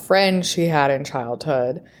a friend she had in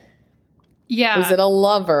childhood? Yeah. Is it a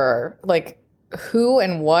lover? Like, who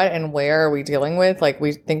and what and where are we dealing with? Like,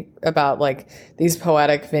 we think about like these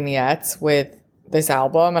poetic vignettes with this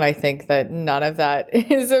album, and I think that none of that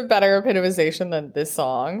is a better epitomization than this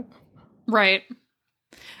song. Right.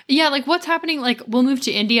 Yeah, like what's happening? Like, we'll move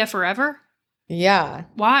to India forever? Yeah.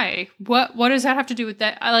 Why? What does that have to do with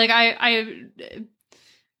that?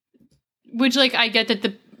 Which, like, I get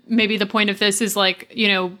that maybe the point of this is, like, you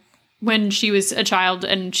know, when she was a child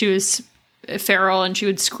and she was feral and she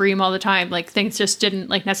would scream all the time, like, things just didn't,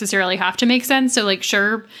 like, necessarily have to make sense. So, like,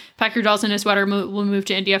 sure, pack your dolls in a sweater, we'll move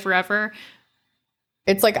to India forever.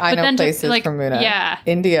 It's like, I know places like, from Muna. Yeah.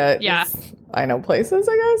 India is, I know places,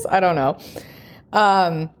 I guess. I don't know.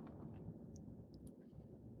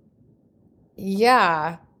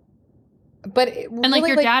 Yeah. But and, like,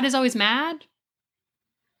 your dad is always mad?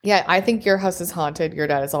 Yeah, I think your house is haunted. Your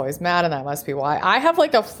dad is always mad, and that must be why. I have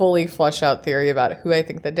like a fully fleshed out theory about who I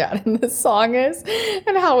think the dad in this song is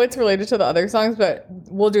and how it's related to the other songs, but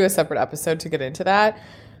we'll do a separate episode to get into that.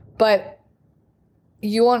 But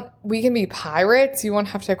we can be pirates. You won't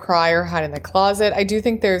have to cry or hide in the closet. I do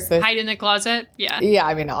think there's this... Hide in the closet? Yeah. Yeah,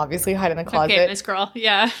 I mean, obviously hide in the closet. Okay, Miss Girl,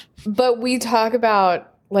 yeah. But we talk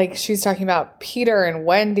about, like, she's talking about Peter and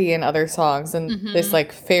Wendy and other songs and this,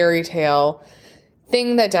 like, fairy tale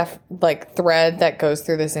thing that thread that goes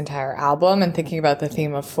through this entire album, and thinking about the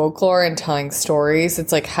theme of folklore and telling stories.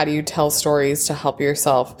 It's like, how do you tell stories to help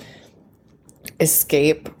yourself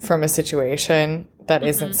escape from a situation that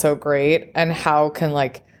isn't so great? And how can,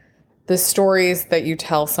 like, the stories that you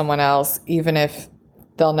tell someone else, even if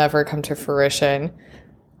they'll never come to fruition,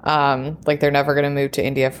 like they're never going to move to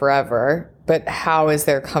India forever, but how is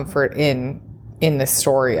there comfort in the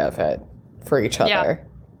story of it for each other?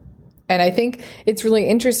 And I think it's really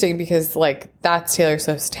interesting because like that's Taylor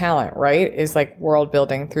Swift's talent, right? Is like world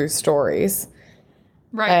building through stories.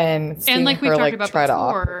 Right. And seeing like her we've talked like about try to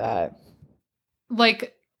before, offer that.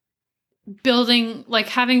 Like building, like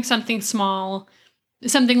having something small,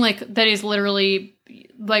 something like that is literally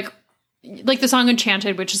like the song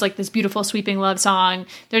Enchanted, which is like this beautiful sweeping love song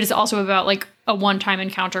that is also about like a one-time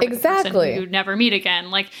encounter with Exactly. a person you'd never meet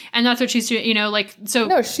again. Like, and that's what she's doing, you know, like, so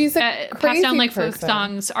no, she's a crazy passed down like person. folk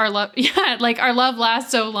songs, our love, yeah, like our love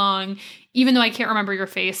lasts so long, even though I can't remember your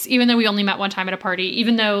face, even though we only met one time at a party,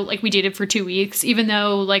 even though like we dated for 2 weeks, even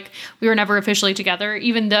though like we were never officially together,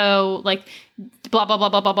 even though like blah, blah, blah,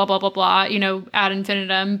 blah, blah, blah, blah, blah, blah, you know, ad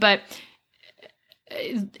infinitum. But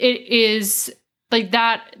it is like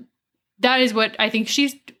that is what I think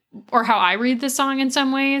she's, or how I read this song in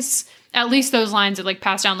some ways. At least those lines of like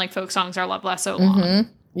passed down like folk songs, our love lasts so long.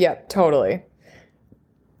 Mm-hmm. Yep, totally.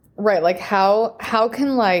 Right, like how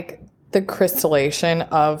can like the crystallization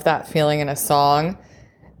of that feeling in a song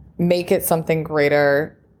make it something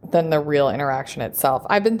greater than the real interaction itself?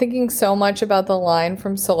 I've been thinking so much about the line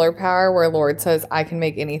from Solar Power where Lorde says, I can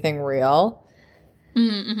make anything real.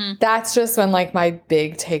 Mm-hmm. That's just been like my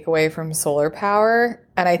big takeaway from Solar Power.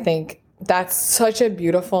 And I think that's such a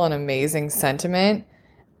beautiful and amazing sentiment.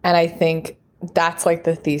 And I think that's like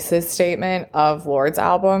the thesis statement of Lorde's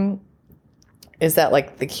album, is that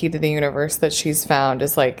like the key to the universe that she's found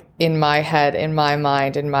is like in my head, in my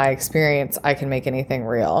mind, in my experience, I can make anything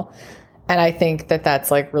real. And I think that that's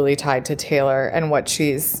like really tied to Taylor and what she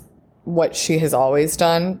has always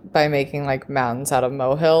done by making like mountains out of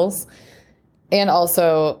molehills. And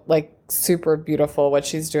also like super beautiful what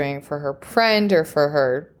she's doing for her friend or for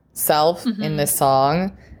herself in this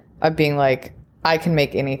song of being like, I can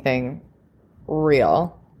make anything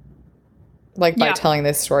real. Like by telling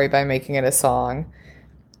this story, by making it a song,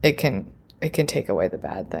 it can take away the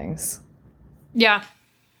bad things. Yeah.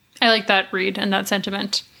 I like that read and that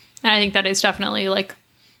sentiment. And I think that is definitely like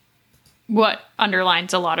what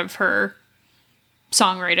underlines a lot of her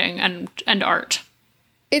songwriting and art.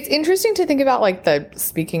 It's interesting to think about like the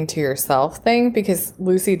speaking to yourself thing, because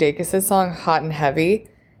Lucy Dacus's song Hot and Heavy,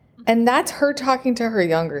 and that's her talking to her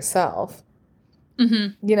younger self.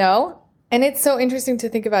 Mm-hmm. You know? And it's so interesting to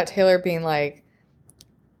think about Taylor being like,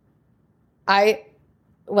 I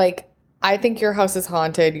think your house is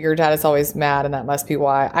haunted. Your dad is always mad, and that must be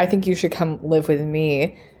why. I think you should come live with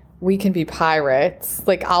me. We can be pirates.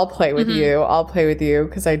 Like, I'll play with you. I'll play with you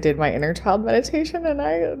because I did my inner child meditation,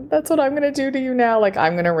 and that's what I'm going to do to you now. Like,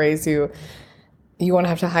 I'm going to raise you. You won't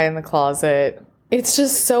have to hide in the closet. It's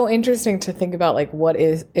just so interesting to think about, like, what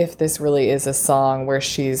is, if this really is a song where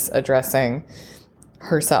she's addressing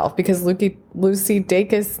herself, because Lucy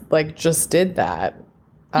Dacus, like, just did that.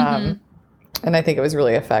 And I think it was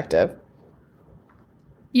really effective.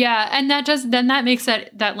 Yeah, and that makes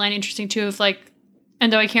that line interesting too, of like,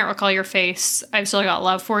 and though I can't recall your face, I've still got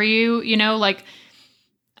love for you, you know, like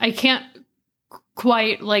I can't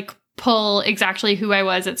quite like pull exactly who I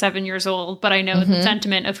was at 7 years old, but I know the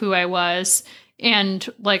sentiment of who I was, and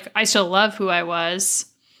like I still love who I was,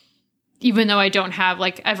 even though I don't have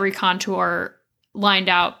like every contour lined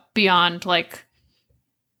out beyond like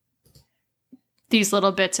these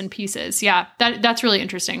little bits and pieces. Yeah, that's really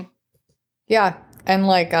interesting. Yeah, and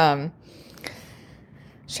like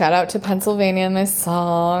shout out to Pennsylvania in this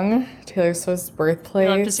song, Taylor Swift's birthplace.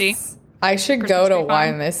 I love to see. I should Christmas go to tree Why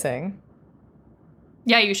farm. Missing.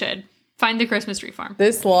 Yeah, you should. Find the Christmas tree farm.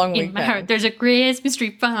 This long In weekend. my heart, there's a Christmas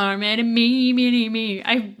tree farm and a me.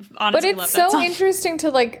 I honestly love that But it's so song. interesting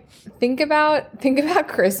to like think about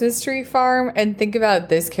Christmas Tree Farm and think about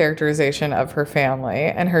this characterization of her family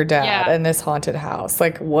and her dad and this haunted house.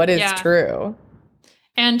 Like, what is true?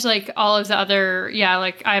 And like all of the other,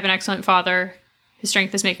 like I have an excellent father. His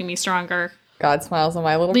strength is making me stronger. God smiles on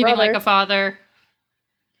my little Leaving brother. like a father.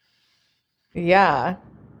 Yeah.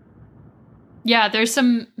 Yeah, there's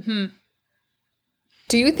some.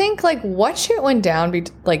 Do you think like what shit went down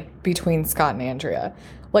between Scott and Andrea?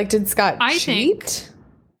 Like, did Scott cheat?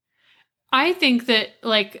 I think that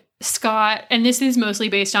like Scott, and this is mostly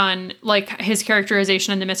based on like his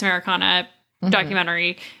characterization in the Miss Americana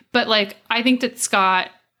documentary, but like I think that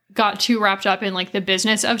Scott got too wrapped up in like the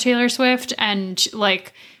business of Taylor Swift and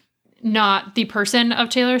like not the person of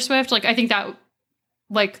Taylor Swift. Like I think that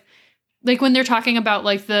like when they're talking about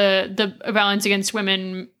like the Violence Against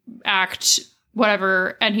Women Act,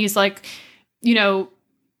 whatever, and he's like, you know,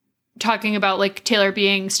 talking about like Taylor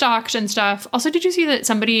being stalked and stuff. Also, did you see that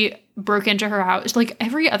somebody broke into her house? Like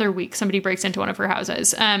every other week somebody breaks into one of her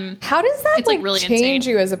houses. How does that like really change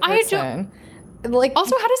you as a person? Like,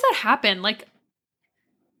 also, how does that happen? Like,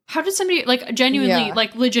 how did somebody, like, genuinely,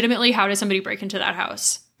 like, legitimately, how does somebody break into that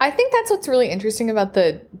house? I think that's what's really interesting about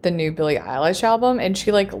the new Billie Eilish album. And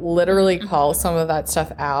she, like, literally calls some of that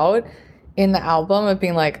stuff out in the album of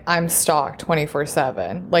being like, I'm stalked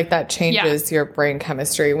 24/7. Like, that changes your brain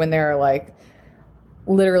chemistry when there are, like,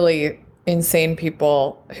 literally insane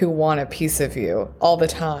people who want a piece of you all the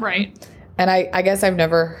time. Right. And I guess I've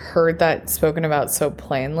never heard that spoken about so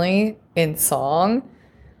plainly in song.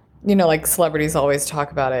 You know, like, celebrities always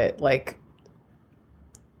talk about it, like,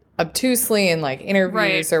 obtusely in, like,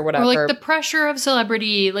 interviews or whatever. Or, like, the pressure of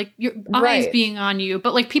celebrity, like, your eyes being on you,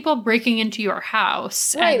 but, like, people breaking into your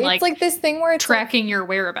house and, like, it's like this thing where it's tracking your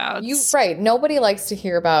whereabouts. Nobody likes to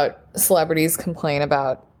hear about celebrities complain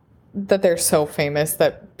about that they're so famous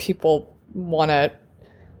that people want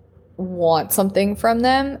something from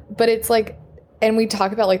them. But it's like, and we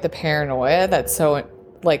talk about, like, the paranoia that's so,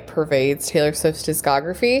 like, pervades Taylor Swift's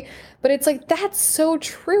discography, but it's like, that's so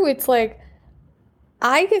true. It's like,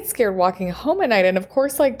 I get scared walking home at night, and of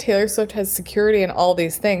course, like, Taylor Swift has security and all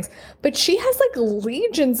these things, but she has, like,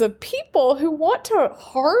 legions of people who want to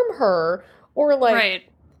harm her or, like,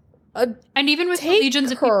 and even with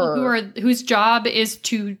legions of people whose job is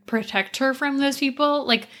to protect her from those people,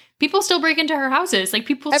 like, people still break into her houses, like,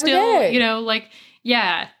 people every still day. You know, like,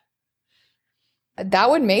 that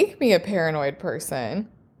would make me a paranoid person.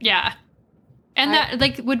 Yeah. And that,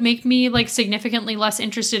 like, would make me, like, significantly less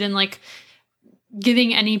interested in, like,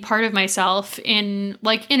 giving any part of myself in,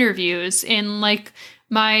 like, interviews, in, like,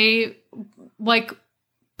 my, like,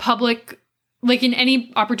 public, like, in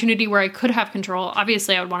any opportunity where I could have control.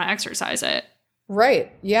 Obviously, I would want to exercise it.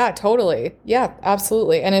 Right. Yeah, totally. Yeah,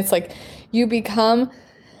 absolutely. And it's like, you become,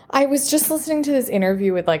 I was just listening to this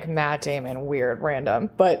interview with, like, Matt Damon, weird, random,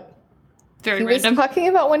 but very random. He was talking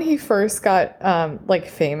about when he first got, like,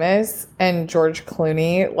 famous, and George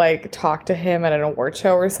Clooney, like, talked to him at an award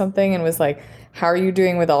show or something and was like, how are you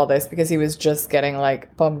doing with all this? Because he was just getting,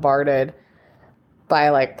 like, bombarded by,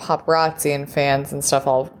 like, paparazzi and fans and stuff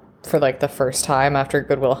all for, like, the first time after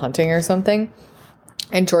Good Will Hunting or something.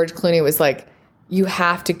 And George Clooney was like, you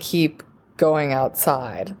have to keep going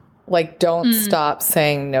outside. Like, don't stop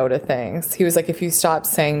saying no to things. He was like, if you stop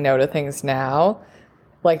saying no to things now,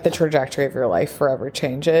 like, the trajectory of your life forever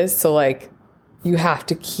changes. So, like, you have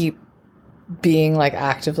to keep being, like,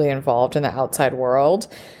 actively involved in the outside world.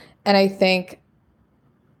 And I think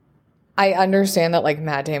I understand that, like,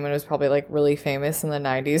 Matt Damon was probably, like, really famous in the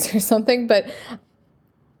 90s or something, but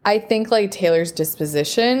I think, like, Taylor's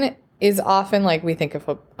disposition is often, like, we think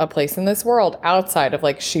of a place in this world outside of,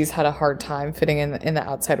 like, she's had a hard time fitting in the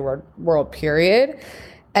outside world, period.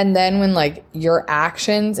 And then when, like, your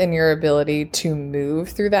actions and your ability to move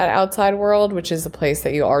through that outside world, which is a place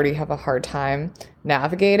that you already have a hard time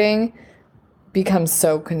navigating, becomes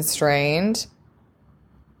so constrained,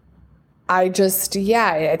 I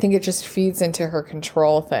think it just feeds into her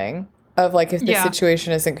control thing of, like, if the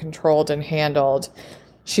situation isn't controlled and handled,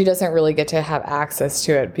 she doesn't really get to have access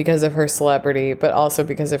to it because of her celebrity, but also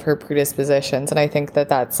because of her predispositions. And I think that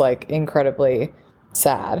that's, like, incredibly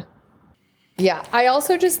sad. Yeah, I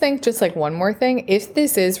also just think, just, like, one more thing, if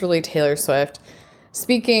this is really Taylor Swift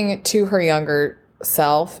speaking to her younger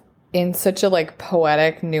self in such a, like,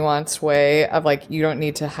 poetic, nuanced way of, like, you don't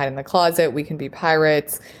need to hide in the closet, we can be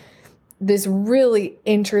pirates, this really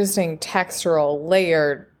interesting, textural,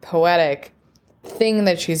 layered, poetic thing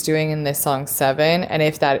that she's doing in this song 7, and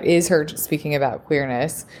if that is her speaking about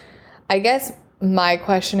queerness, I guess my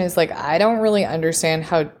question is, like, I don't really understand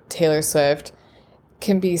how Taylor Swift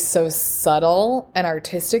can be so subtle and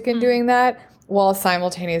artistic in doing that while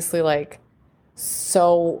simultaneously, like,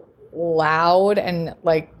 so loud and,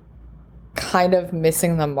 like, kind of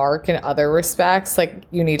missing the mark in other respects. Like,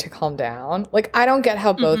 you need to calm down. Like, I don't get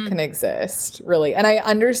how both can exist, really. And I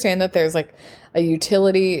understand that there's, like, a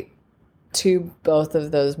utility to both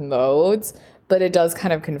of those modes, but it does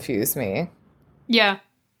kind of confuse me. Yeah.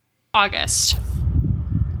 August.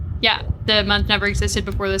 Yeah, the month never existed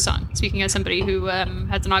before this song. Speaking as somebody who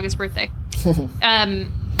has an August birthday.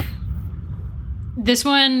 This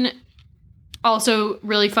one, also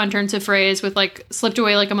really fun turns of phrase with, like, slipped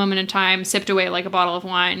away like a moment in time, sipped away like a bottle of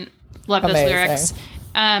wine. Love those lyrics.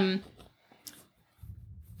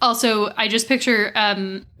 Also, I just picture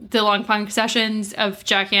the long punk sessions of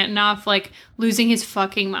Jack Antonoff, like, losing his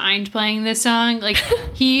fucking mind playing this song. Like,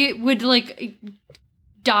 he would, like,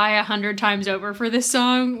 die 100 times over for this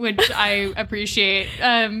song, which I appreciate.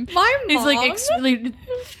 My mom. He's like,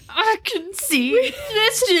 I can see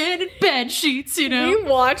this shit in bed sheets, you know? We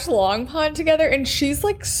watched Long Pond together, and she's,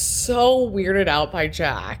 like, so weirded out by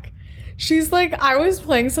Jack. She's like, I was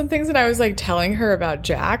playing some things and I was like telling her about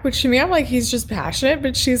Jack, which to me, I'm like, he's just passionate.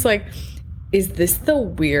 But she's like, is this the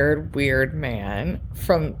weird man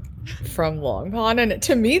from Long Pond? And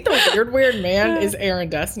to me, the weird man is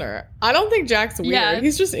Aaron Dessner. I don't think Jack's weird. Yeah.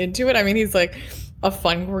 He's just into it. I mean, he's like a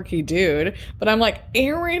fun, quirky dude. But I'm like,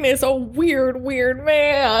 Aaron is a weird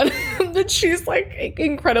man. That she's like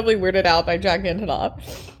incredibly weirded out by Jack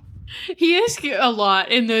Antonoff. He is a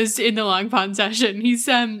lot in the Long Pond session. He's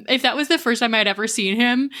if that was the first time I'd ever seen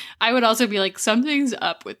him, I would also be like, something's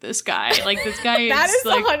up with this guy. Like, this guy that is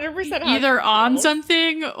like 100% either on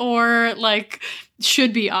something or like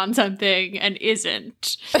should be on something and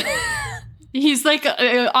isn't. He's like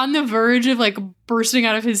on the verge of like bursting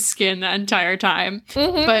out of his skin the entire time.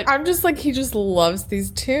 Mm-hmm. But I'm just like, he just loves these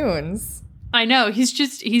tunes. I know. He's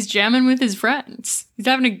jamming with his friends. He's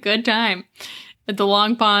having a good time at the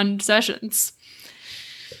Long Pond sessions.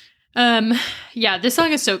 Yeah, this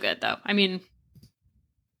song is so good though. I mean,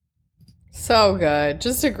 so good.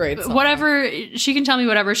 Just a great song. Whatever, she can tell me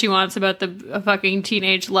whatever she wants about the fucking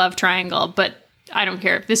teenage love triangle, but I don't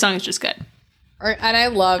care. This song is just good. And I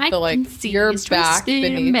love the like, you're back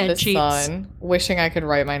beneath the sun, wishing I could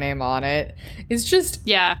write my name on it. It's just,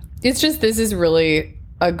 this is really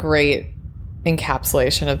a great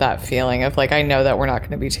encapsulation of that feeling of like, I know that we're not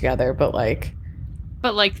going to be together, but like,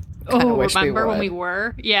 remember when we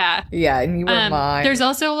were? Yeah. Yeah, and you were mine. There's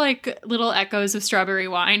also like little echoes of Strawberry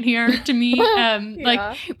Wine here to me.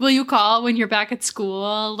 Like, will you call when you're back at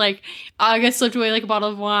school? Like, August slipped away like a bottle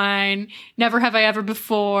of wine. Never have I ever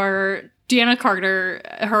before. Deanna Carter,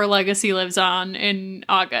 her legacy lives on in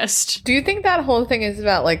August. Do you think that whole thing is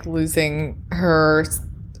about like losing her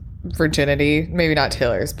virginity? Maybe not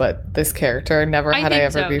Taylor's, but this character. Never had I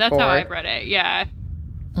ever before. That's how I've read it. Yeah.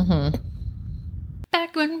 Mm-hmm.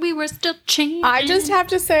 Back when we were still changing. I just have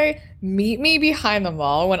to say, Meet Me Behind the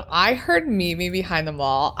Mall. When I heard Meet Me Behind the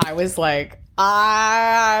Mall, I was like,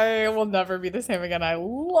 I will never be the same again. I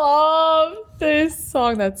love this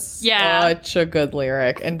song. That's such a good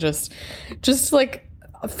lyric and just like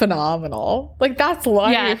phenomenal. Like, that's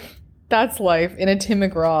life. Yeah. That's life in a Tim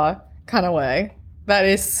McGraw kind of way. That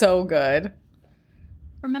is so good.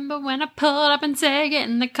 Remember when I pulled up and said, get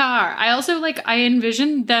in the car. I also I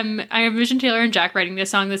envision Taylor and Jack writing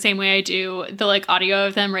this song the same way I do the like audio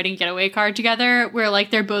of them writing Getaway Car together, where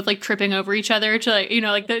like they're both like tripping over each other to like, you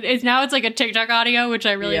know, like it's like a TikTok audio, which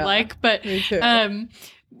I really like. But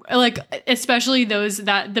like especially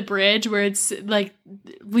the bridge where it's like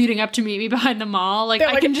leading up to Meet Me Behind the Mall. Like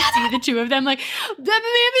I can just see the two of them like, Meet Me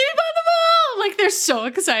Behind the Mall. Like they're so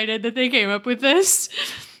excited that they came up with this.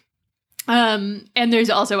 And there's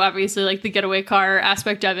also obviously like the Getaway Car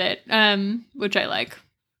aspect of it, which I like.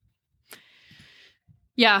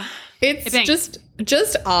 Yeah. It's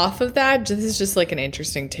just off of that. This is just like an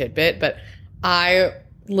interesting tidbit, but I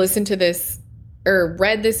listened to this or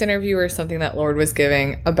read this interview or something that Lorde was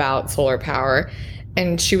giving about solar power.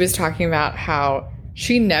 And she was talking about how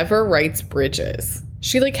she never writes bridges.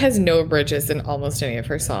 She like has no bridges in almost any of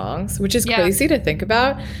her songs, which is crazy to think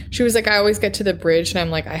about. She was like, I always get to the bridge and I'm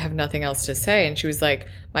like, I have nothing else to say. And she was like,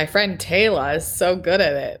 my friend Taylor is so good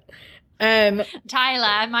at it. And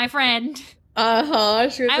Tyler, my friend. She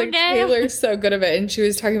was Taylor's so good at it. And she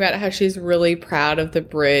was talking about how she's really proud of the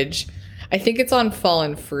bridge. I think it's on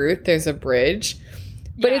Fallen Fruit. There's a bridge.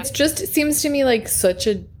 But it seems to me like such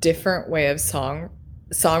a different way of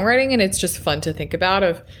songwriting. And it's just fun to think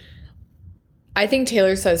about I think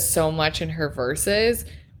Taylor says so much in her verses,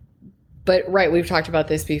 but we've talked about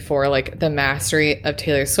this before, like the mastery of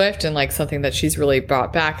Taylor Swift and like something that she's really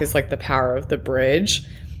brought back is like the power of the bridge.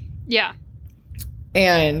 Yeah.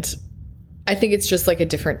 And I think it's just like a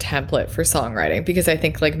different template for songwriting because I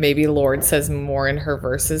think like maybe Lorde says more in her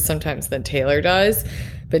verses sometimes than Taylor does,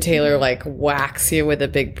 but Taylor like whacks you with a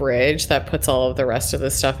big bridge that puts all of the rest of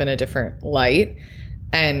the stuff in a different light.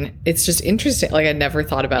 And it's just interesting. Like, I never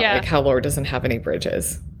thought about like how Lorde doesn't have any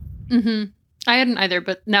bridges. Mm-hmm. I hadn't either,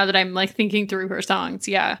 but now that I'm like thinking through her songs,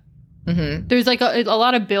 mm-hmm. There's like a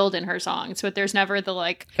lot of build in her songs, but there's never the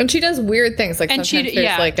like. And she does weird things. Like sometimes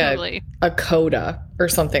there's like a coda or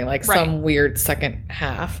something, like some weird second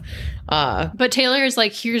half. But Taylor is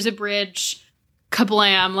like, here's a bridge,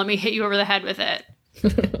 kablam, let me hit you over the head with it.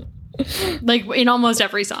 Like in almost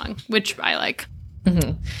every song, which I like.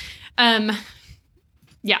 Mm-hmm.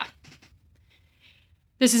 Yeah.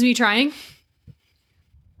 This Is Me Trying.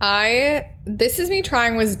 This Is Me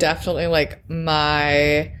Trying was definitely like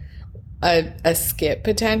my a skip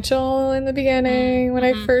potential in the beginning when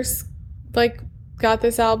I first like got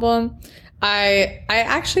this album. I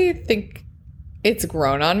actually think it's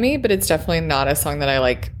grown on me, but it's definitely not a song that I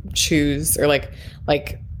like choose or like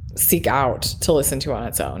seek out to listen to on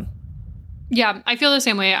its own. Yeah, I feel the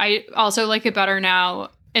same way. I also like it better now.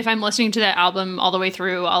 If I'm listening to that album all the way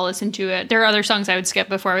through, I'll listen to it. There are other songs I would skip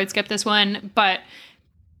before I would skip this one, but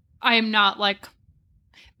I am not like...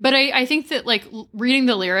 But I think that, like, reading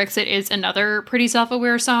the lyrics, it is another pretty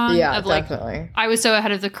self-aware song. Yeah, of, like, definitely. I was so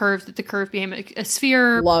ahead of the curve that the curve became a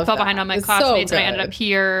sphere. Love fell that. behind all my It's classmates, so and I ended good. up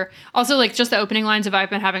here. Also, like, just the opening lines of I've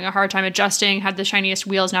been having a hard time adjusting, had the shiniest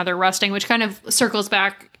wheels, now they're rusting, which kind of circles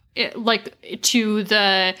back, to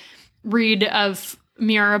the read of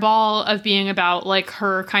Mirrorball, of being about, like,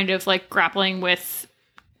 her kind of, like, grappling with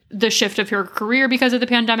the shift of her career because of the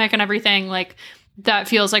pandemic and everything. Like, that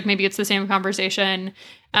feels like maybe it's the same conversation.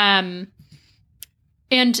 And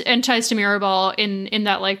ties to Mirrorball in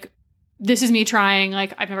that, like, this is me trying,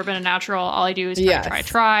 like, I've never been a natural, all I do is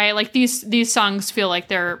try. Like, these songs feel like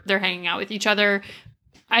they're hanging out with each other.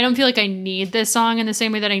 I don't feel like I need this song in the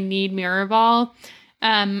same way that I need Mirrorball.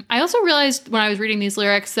 I also realized when I was reading these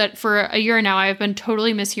lyrics that for a year now I've been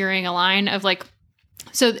totally mishearing a line of, like,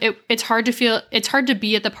 so it's hard to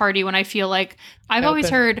be at the party when I feel like I've always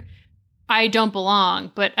heard I don't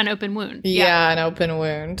belong, but an open wound. Yeah, an open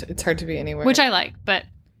wound. It's hard to be anywhere. Which I like, but...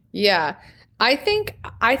 Yeah. I think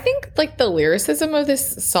like the lyricism of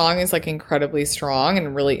this song is, like, incredibly strong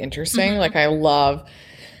and really interesting. Like, I love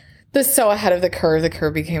the so ahead of the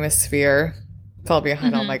curve became a sphere, fell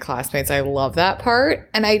behind all my classmates. I love that part.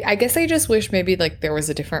 And I guess I just wish maybe, like, there was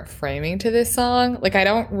a different framing to this song. Like, I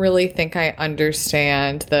don't really think I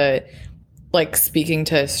understand the, like, speaking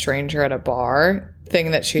to a stranger at a bar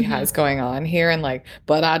thing that she has going on here, and, like,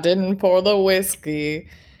 but I didn't pour the whiskey.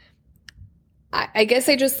 I guess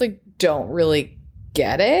I just, like, don't really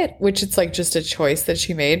get it, which it's, like, just a choice that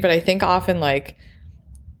she made. But I think often, like,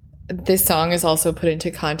 this song is also put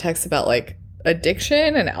into context about, like,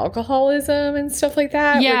 addiction and alcoholism and stuff like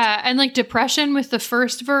that. Yeah, and, like, depression with the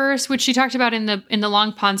first verse, which she talked about in the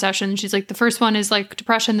Long Pond session. She's like, the first one is, like,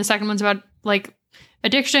 depression, the second one's about, like,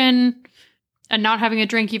 addiction and not having a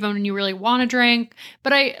drink even when you really want to drink.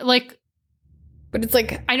 But it's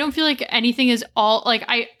like, I don't feel like anything is all, like,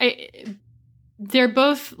 they're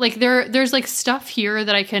both, like, there's, like, stuff here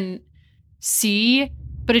that I can see,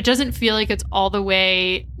 but it doesn't feel like it's all the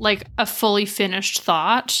way, like, a fully finished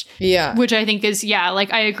thought. Yeah. Which I think is,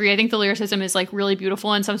 like, I agree. I think the lyricism is, like, really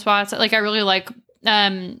beautiful in some spots. Like, I really like,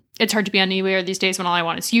 it's hard to be anywhere these days when all I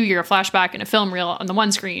want is you. You're a flashback in a film reel on the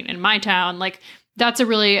one screen in my town. Like, that's a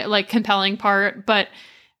really, like, compelling part, but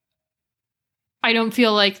I don't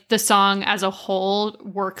feel like the song as a whole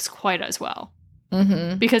works quite as well.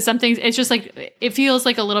 Because some things, it's just, like, it feels,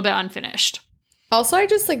 like, a little bit unfinished. Also, I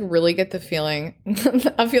just, like, really get the feeling,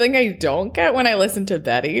 a feeling I don't get when I listen to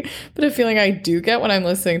Betty, but a feeling I do get when I'm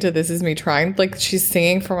listening to This Is Me Trying. Like, she's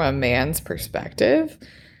singing from a man's perspective.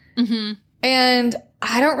 And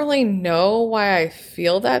I don't really know why I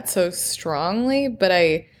feel that so strongly, but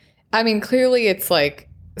I mean, clearly it's, like,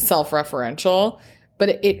 self-referential,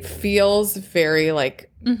 but it feels very, like,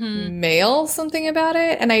 male something about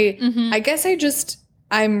it. And I guess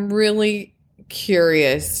I'm really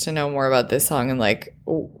curious to know more about this song and, like,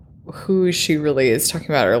 who she really is talking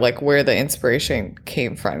about, or, like, where the inspiration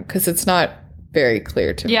came from, because it's not very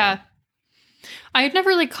clear to me. Yeah. I had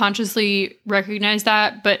never, like, consciously recognized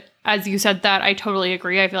that, but as you said that, I totally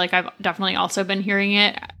agree. I feel like I've definitely also been hearing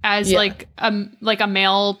it as like a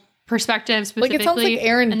male perspective specifically. Like, it sounds like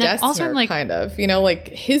Aaron and Dessner, also, like, kind of, you know, like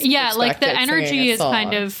his like the energy is song.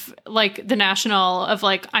 kind of like the National of,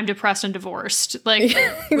 like, I'm depressed and divorced, like,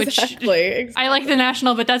 exactly. which I like the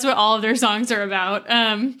National, but that's what all of their songs are about.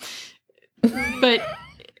 But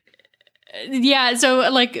yeah, so,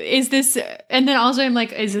 like, is this, and then also I'm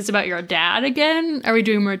like, is this about your dad again? Are we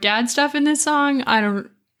doing more dad stuff in this song? I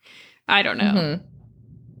don't know.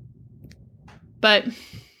 But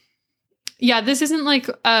yeah, this isn't, like,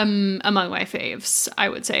 among my faves, I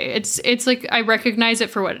would say. It's like, I recognize it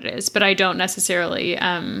for what it is, but I don't necessarily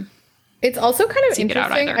it's also kind of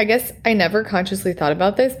interesting. I guess I never consciously thought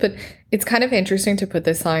about this, but it's kind of interesting to put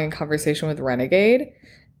this song in conversation with Renegade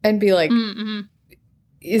and be like,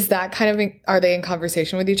 is that kind of, are they in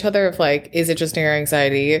conversation with each other of, like, is it just your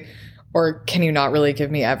anxiety, or can you not really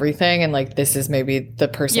give me everything? And, like, this is maybe the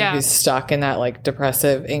person who's stuck in that, like,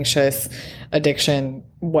 depressive, anxious addiction,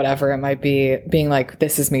 whatever it might be, being like,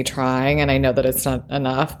 this is me trying, and I know that it's not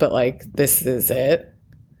enough, but, like, this is it.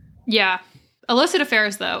 Yeah. Illicit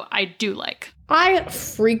Affairs, though, I do like. I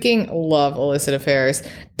freaking love Illicit Affairs.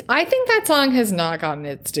 I think that song has not gotten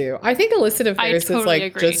its due. I think Illicit Affairs is,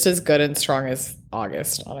 like, just as good and strong as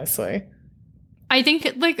August, honestly. I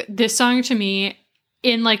think, like, this song to me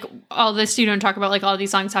in like all this, you don't talk about like all these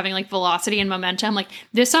songs having like velocity and momentum. Like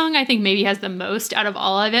this song, I think maybe has the most out of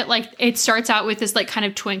all of it. Like it starts out with this like kind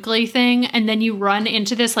of twinkly thing, and then you run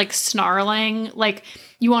into this like snarling, like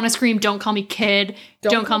you want to scream, "Don't call me kid,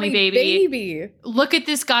 don't call me baby. Look at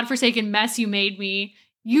this godforsaken mess you made me.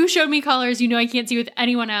 You showed me colors you know I can't see with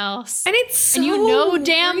anyone else." And it's so and you know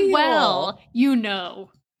damn real. well, you know.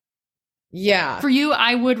 Yeah. For you,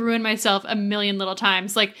 I would ruin myself a million little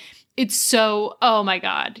times. Like, it's so, oh my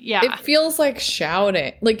God. Yeah. It feels like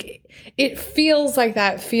shouting. Like, it feels like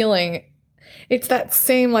that feeling. It's that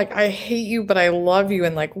same, like, I hate you, but I love you.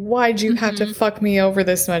 And, like, why'd you have to fuck me over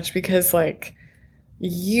this much? Because, like,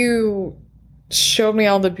 you showed me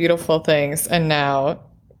all the beautiful things, and now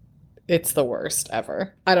it's the worst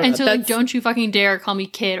ever. I don't know. And so, like, don't you fucking dare call me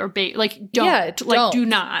kid or babe. Like, don't. Yeah, like, do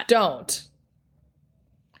not. Don't.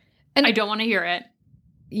 And I don't want to hear it.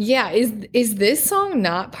 Yeah, is this song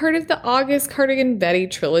not part of the August Cardigan Betty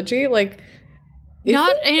trilogy? Like,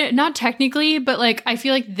 not technically, but like I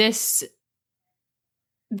feel like this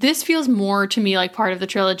feels more to me like part of the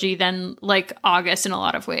trilogy than like August in a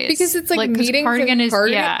lot of ways. Because it's like meetings Cardigan in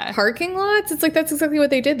yeah. parking lots. It's like that's exactly what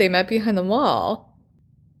they did. They met behind the wall.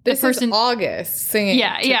 This is August singing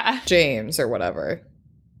to James or whatever.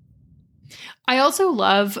 I also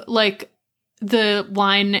love like the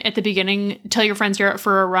line at the beginning, "Tell your friends you're out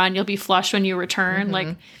for a run, you'll be flushed when you return." Mm-hmm.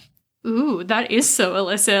 Like, ooh, that is so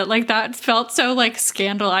illicit. Like that felt so like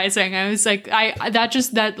scandalizing. I was like,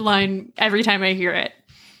 that line every time I hear it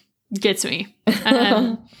gets me.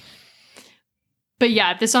 But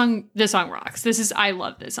yeah, this song rocks. I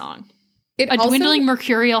love this song. Dwindling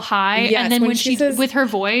mercurial high, yes, and then when she says, with her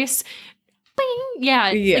voice, bing,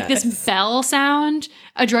 like this bell sound,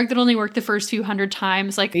 a drug that only worked the first few hundred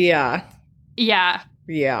times. Like, yeah,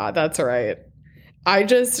 that's right.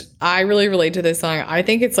 I really relate to this song. I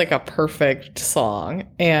think it's like a perfect song,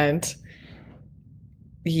 and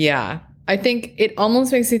yeah, I think it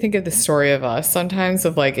almost makes me think of The Story of Us sometimes,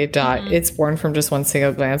 of like it's born from just one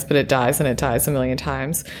single glance, but it dies and it dies a million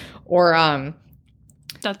times, or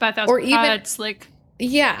Death by a Thousand Cuts, like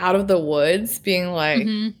Out of the Woods, being like,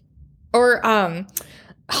 or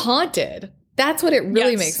Haunted. That's what it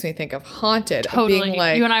really makes me think of. Haunted. Totally. Being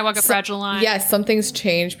like, You and I Walk a Fragile Line. Yes, something's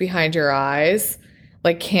changed behind your eyes.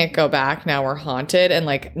 Like, can't go back. Now we're haunted. And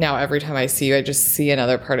like, now every time I see you, I just see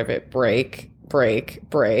another part of it break.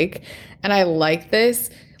 And I like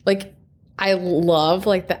this. Like, I love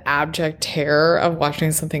like the abject terror of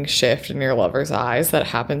watching something shift in your lover's eyes that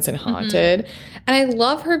happens in Haunted. And I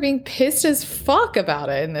love her being pissed as fuck about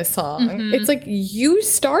it in this song. It's like, you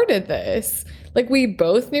started this. Like, we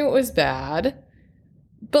both knew it was bad,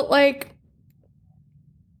 but like,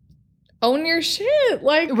 own your shit.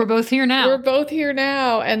 Like, we're both here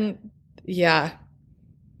now. And yeah.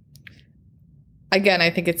 Again, I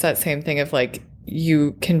think it's that same thing of like,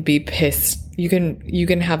 you can be pissed. You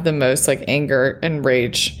can have the most like anger and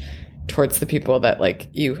rage towards the people that like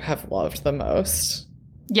you have loved the most.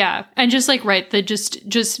 Yeah. And just like, right.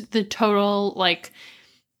 Just the total like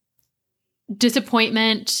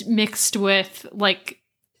disappointment mixed with like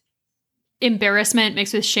embarrassment,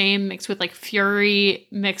 mixed with shame, mixed with like fury,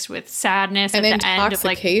 mixed with sadness and at the end of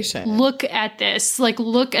like, look at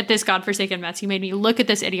this godforsaken mess you made me. Look at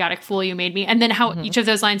this idiotic fool you made me. And then how each of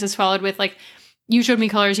those lines is followed with like, you showed me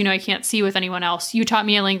colors you know I can't see with anyone else. You taught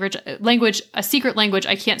me a secret language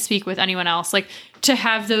I can't speak with anyone else. Like, to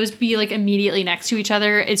have those be like immediately next to each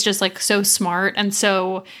other, it's just like so smart. And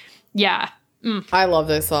so, yeah. I love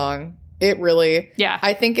this song. It really, yeah.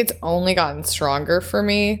 I think it's only gotten stronger for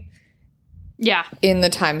me. Yeah. In the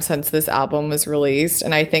time since this album was released.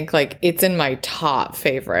 And I think like it's in my top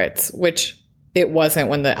favorites, which it wasn't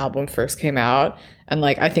when the album first came out. And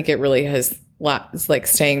like, I think it really has like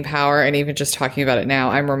staying power. And even just talking about it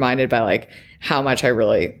now, I'm reminded by like how much I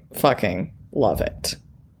really fucking love it.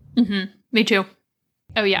 Me too.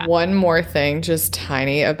 Oh yeah. One more thing, just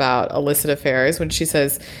tiny, about illicit affairs, when she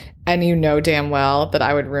says, "And you know damn well that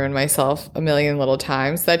I would ruin myself a million little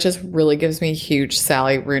times." That just really gives me huge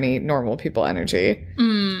Sally Rooney normal people energy.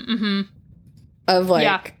 Of like,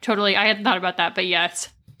 yeah, totally. I hadn't thought about that, but yes.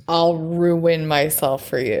 I'll ruin myself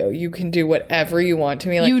for you. You can do whatever you want to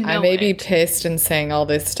me. Like, you know, I may be pissed and saying all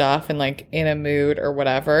this stuff and like in a mood or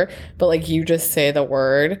whatever, but like, you just say the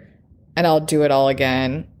word and I'll do it all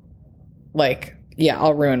again. Like, yeah,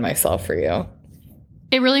 I'll ruin myself for you.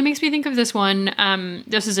 It really makes me think of this one.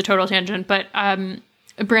 This is a total tangent, but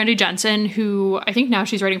Brandy Jensen, who I think now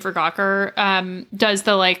she's writing for Gawker, does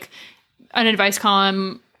the like an advice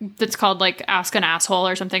column that's called like Ask an Asshole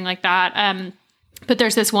or something like that. But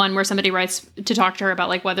there's this one where somebody writes to talk to her about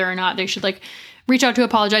like whether or not they should like reach out to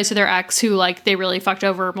apologize to their ex who like they really fucked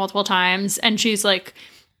over multiple times. And she's like,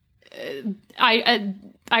 I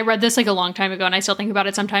read this like a long time ago and I still think about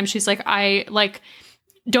it sometimes. She's like, I like,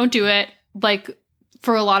 don't do it. Like,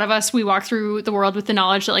 for a lot of us, we walk through the world with the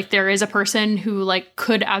knowledge that like there is a person who like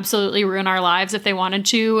could absolutely ruin our lives if they wanted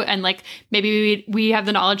to. And like maybe we have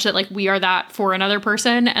the knowledge that like we are that for another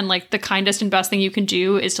person. And like the kindest and best thing you can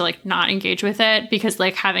do is to like not engage with it, because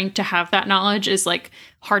like having to have that knowledge is like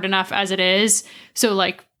hard enough as it is. So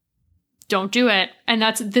like don't do it. And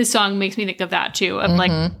this song makes me think of that too. Of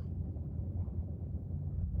like,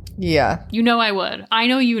 yeah. You know I would. I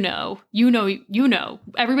know you know. You know.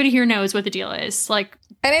 Everybody here knows what the deal is. Like,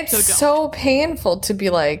 and it's so painful to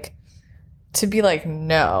be like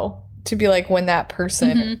no. To be like when that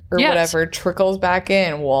person or whatever trickles back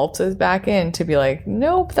in, waltzes back in, to be like,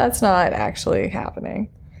 nope, that's not actually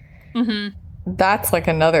happening. That's like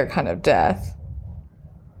another kind of death.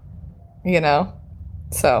 You know?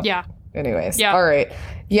 So yeah. Anyways. Yeah. All right.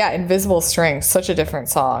 Yeah, Invisible String, such a different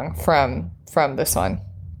song from this one.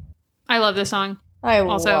 I love this song. I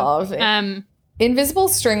love it. Invisible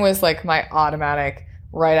String was like my automatic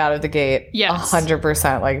right out of the gate. Yes.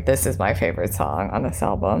 100%. Like, this is my favorite song on this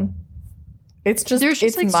album. It's just, there's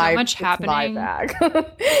just it's like so much happening. My bag.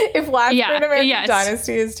 If Last Great American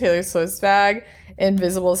Dynasty is Taylor Swift's bag,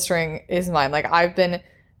 Invisible String is mine. Like, I've been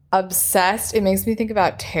obsessed. It makes me think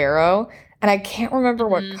about tarot. And I can't remember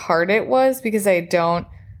what card it was because I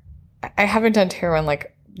haven't done tarot in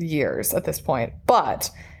like years at this point. But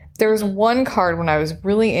there was one card when I was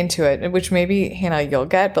really into it, which maybe, Hannah, you'll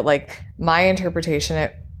get, but like my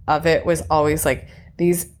interpretation of it was always like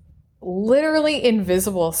these literally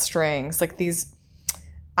invisible strings, like these,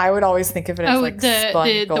 I would always think of it as like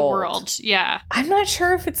spun gold. The world, yeah. I'm not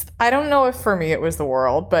sure if I don't know if for me it was the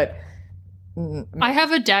world, but I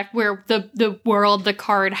have a deck where the world, the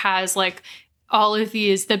card has like all of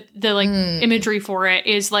these, the like imagery for it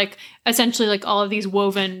is like essentially like all of these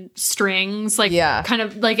woven strings, like kind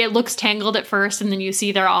of like it looks tangled at first and then you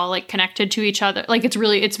see they're all like connected to each other. Like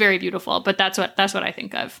it's very beautiful, but that's what I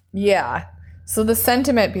think of. Yeah. So the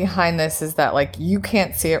sentiment behind this is that like you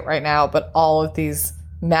can't see it right now, but all of these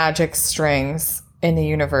magic strings in the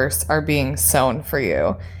universe are being sewn for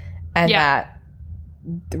you. And that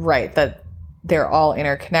they're all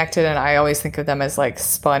interconnected. And I always think of them as like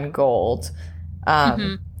spun gold.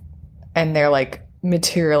 And they're like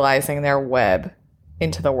materializing their web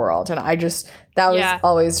into the world. And that was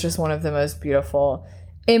always just one of the most beautiful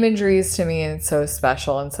imageries to me, and so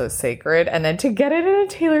special and so sacred. And then to get it in a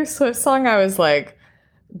Taylor Swift song, I was like,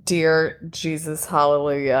 dear Jesus,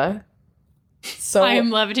 hallelujah. So I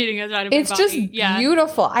am levitating out of my body. It's just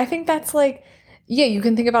beautiful. I think that's like, you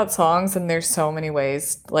can think about songs and there's so many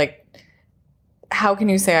ways, like, how can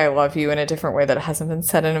you say I love you in a different way that hasn't been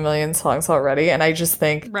said in a million songs already? And I just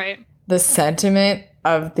think the sentiment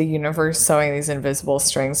of the universe sewing these invisible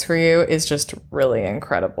strings for you is just really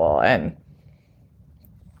incredible and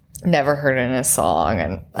never heard it in a song.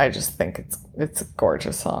 And I just think it's a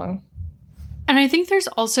gorgeous song. And I think there's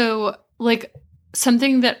also like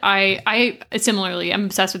something that I similarly am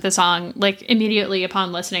obsessed with the song, like immediately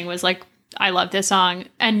upon listening was like, I love this song.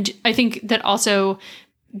 And I think that also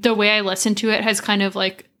the way I listen to it has kind of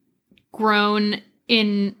like grown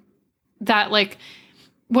in that, like,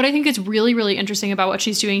 what I think is really, really interesting about what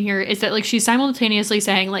she's doing here is that like she's simultaneously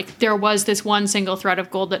saying like there was this one single thread of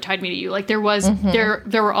gold that tied me to you. Like there was there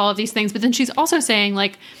were all of these things, but then she's also saying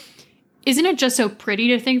like, isn't it just so pretty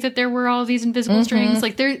to think that there were all of these invisible strings?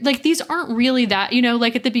 Like they're like, these aren't really that, you know,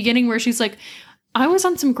 like at the beginning where she's like, I was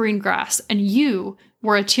on some green grass and you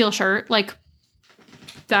wore a teal shirt. Like,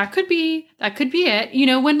 that could be it, you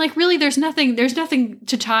know, when like really there's nothing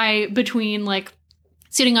to tie between like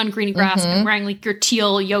sitting on green grass and wearing like your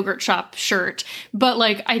teal yogurt shop shirt. But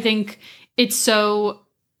like, I think it's so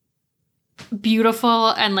beautiful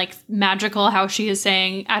and like magical how she is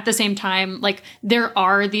saying at the same time, like there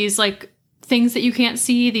are these like things that you can't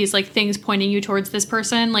see, these like things pointing you towards this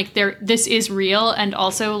person. Like this is real. And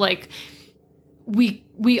also like,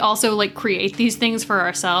 we also like create these things for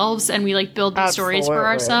ourselves and we like build these stories for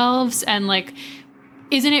ourselves. And like,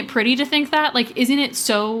 isn't it pretty to think that? Like, isn't it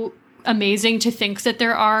so amazing to think that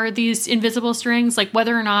there are these invisible strings? Like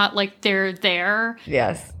whether or not like they're there.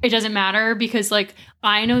 Yes. It doesn't matter because like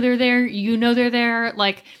I know they're there. You know they're there.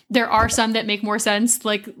 Like there are some that make more sense,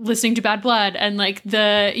 like listening to Bad Blood and like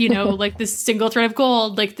the, you know, like this single thread of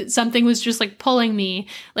gold, like something was just like pulling me.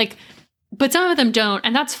 Like, but some of them don't,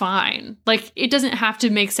 and that's fine. Like, it doesn't have to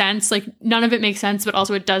make sense. Like, none of it makes sense, but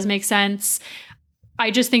also it does make sense.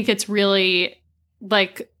 I just think it's really,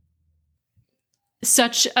 like,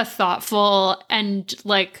 such a thoughtful and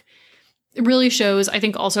like it really shows, I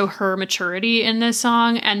think, also her maturity in this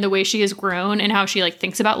song and the way she has grown and how she like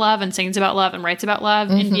thinks about love and sings about love and writes about love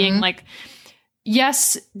and being like,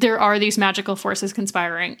 yes, there are these magical forces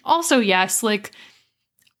conspiring. Also, yes, like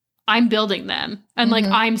I'm building them and like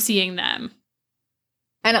I'm seeing them.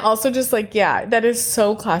 And also just like, yeah, that is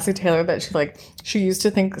so classic Taylor that she used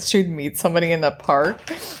to think she'd meet somebody in the park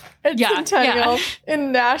at Centennial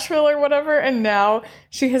in Nashville or whatever. And now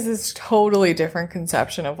she has this totally different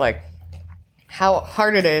conception of like how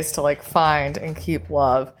hard it is to like find and keep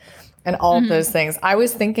love and all of those things. I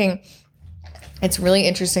was thinking it's really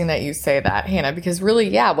interesting that you say that, Hannah, because really,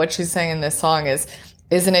 yeah, what she's saying in this song is,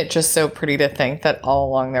 isn't it just so pretty to think that all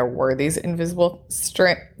along there were these invisible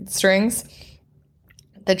strings?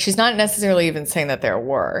 That she's not necessarily even saying that there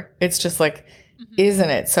were. It's just like, isn't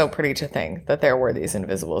it so pretty to think that there were these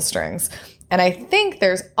invisible strings? And I think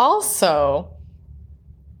there's also,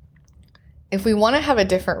 if we want to have a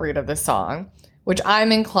different read of the song, which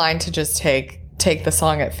I'm inclined to just take the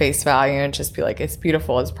song at face value and just be like, it's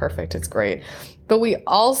beautiful, it's perfect, it's great. But we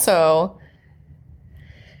also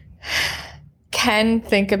can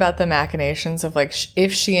think about the machinations of like,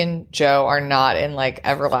 if she and Joe are not in like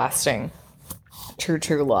everlasting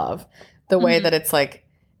true love, the way that it's like,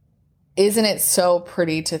 isn't it so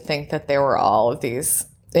pretty to think that there were all of these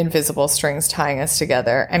invisible strings tying us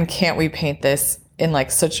together, and can't we paint this in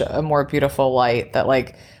like such a more beautiful light that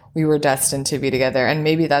like we were destined to be together? And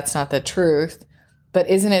maybe that's not the truth, but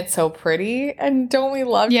isn't it so pretty? And don't we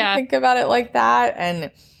love to think about it like that?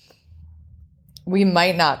 And we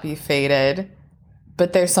might not be fated,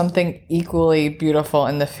 but there's something equally beautiful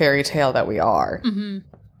in the fairy tale that we are.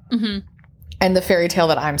 And the fairy tale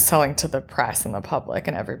that I'm selling to the press and the public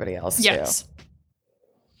and everybody else too.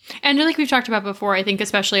 And like we've talked about before, I think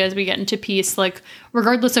especially as we get into peace, like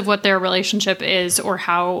regardless of what their relationship is or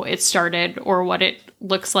how it started or what it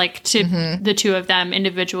looks like to the two of them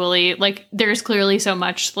individually, like there's clearly so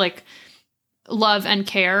much like love and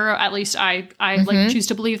care. At least I like choose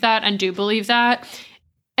to believe that and do believe that.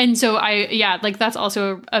 And so like that's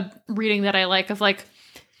also a reading that I like of like,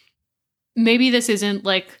 maybe this isn't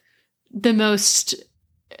like the most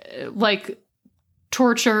like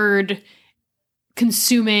tortured,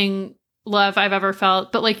 consuming love I've ever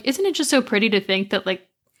felt, but like, isn't it just so pretty to think that like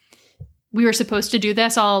we were supposed to do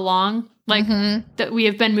this all along, like that we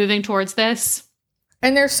have been moving towards this?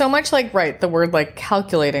 And there's so much like, the word like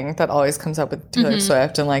calculating that always comes up with Taylor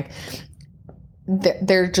Swift, and like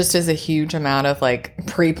there just is a huge amount of like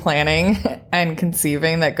pre-planning and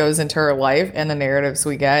conceiving that goes into her life and the narratives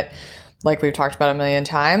we get, like we've talked about a million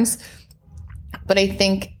times. But I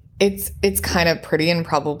think it's kind of pretty and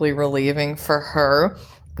probably relieving for her.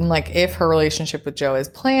 And like if her relationship with Joe is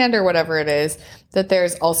planned or whatever it is, that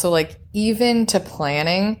there's also like, even to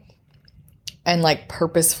planning and like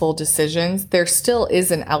purposeful decisions, there still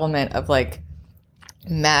is an element of like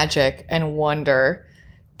magic and wonder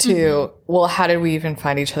to, well, how did we even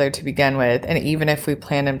find each other to begin with? And even if we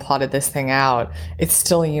planned and plotted this thing out, it's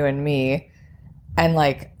still you and me. And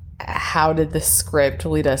like, how did the script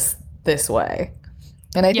lead us this way?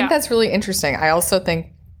 And I think that's really interesting. I also think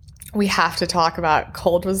we have to talk about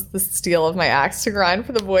 "Cold was the steel of my axe to grind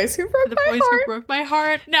for the boys who broke my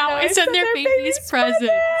heart. Now I send their babies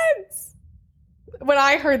presents." When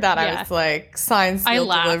I heard that, I was like, "Signed,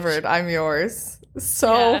 sealed, delivered. I'm yours."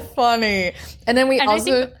 So funny. And then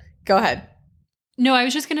go ahead. No, I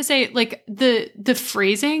was just gonna say, like the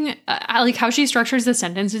phrasing, like how she structures the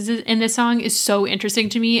sentences in this song is so interesting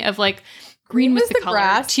to me. Of like, green was the color,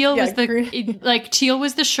 grass. Teal was teal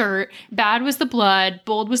was the shirt, bad was the blood,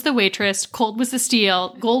 bold was the waitress, cold was the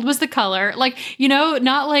steel, gold was the color. Like, you know,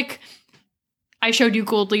 not like I showed you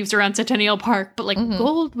gold leaves around Centennial Park, but like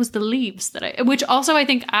gold was the leaves which also I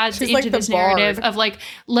think adds into like this narrative of like,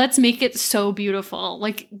 let's make it so beautiful.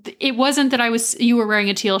 Like it wasn't that you were wearing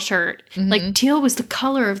a teal shirt. Like teal was the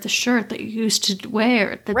color of the shirt that you used to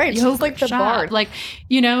wear. Right. She's like the bard. Like,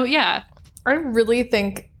 you know, yeah. I really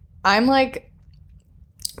think I'm like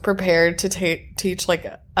prepared to teach like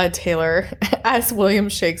a Taylor as William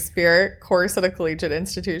Shakespeare course at a collegiate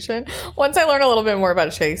institution once I learn a little bit more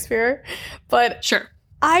about Shakespeare. But sure,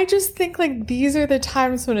 I just think like these are the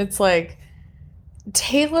times when it's like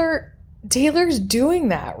Taylor's doing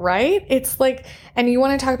that, right? It's like, and you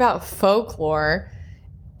want to talk about folklore.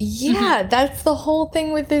 Yeah, that's the whole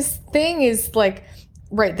thing with this thing is like,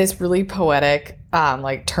 right, this really poetic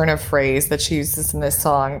like turn of phrase that she uses in this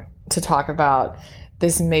song to talk about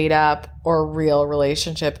this made up or real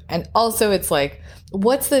relationship. And also it's like,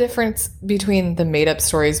 what's the difference between the made up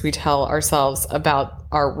stories we tell ourselves about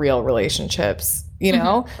our real relationships you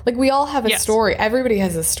know? Like, we all have a Yes. story. Everybody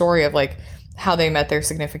has a story of, like, how they met their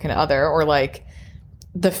significant other or, like,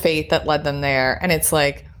 the fate that led them there. And it's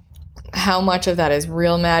like, how much of that is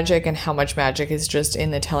real magic and how much magic is just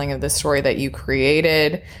in the telling of the story that you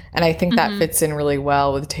created. And I think that fits in really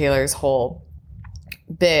well with Taylor's whole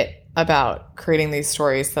bit about creating these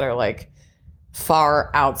stories that are, like,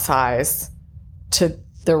 far outsized to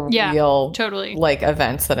the real totally, like,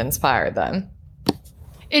 events that inspired them.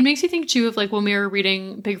 It makes you think too of, like, when we were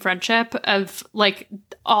reading Big Friendship, of, like,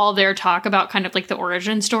 all their talk about kind of, like, the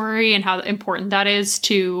origin story and how important that is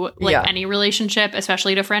to, like, any relationship,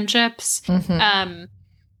 especially to friendships.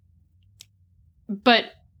 But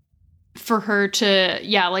for her to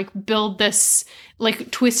like, build this, like,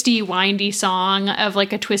 twisty windy song of,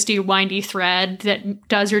 like, a twisty windy thread that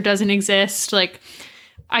does or doesn't exist, like,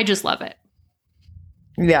 I just love it.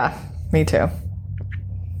 Yeah, me too.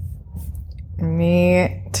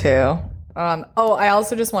 Me too. I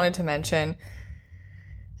also just wanted to mention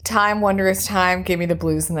Time, Wondrous Time gave me the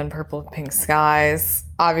blues and then Purple Pink Skies.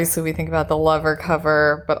 Obviously, we think about the Lover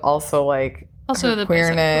cover, but also, like, also the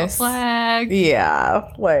queerness. Flag.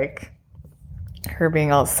 Yeah, like, her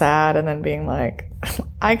being all sad and then being like,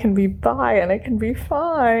 I can be bi and it can be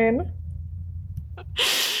fine.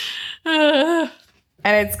 And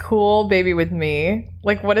it's cool, baby, with me.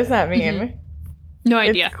 Like, what does that mean? No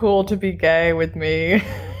idea. It's cool to be gay with me.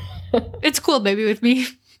 It's cool, baby, with me.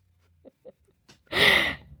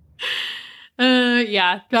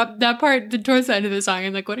 That part, towards the end of the song,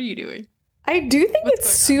 I'm like, what are you doing? I do think it's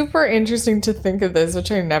super interesting to think of this,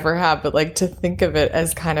 which I never have, but, like, to think of it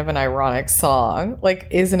as kind of an ironic song. Like,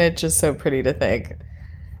 isn't it just so pretty to think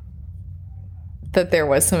that there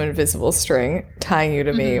was some invisible string tying you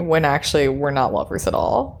to me when actually we're not lovers at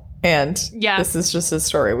all? And this is just a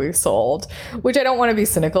story we've sold, which I don't want to be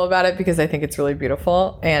cynical about it because I think it's really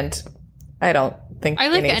beautiful. And I don't think I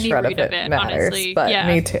like any shred of it matters. Honestly. But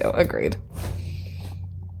me too. Agreed.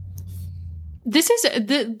 This is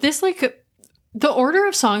the order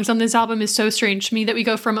of songs on this album is so strange to me that we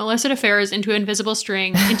go from Illicit Affairs into Invisible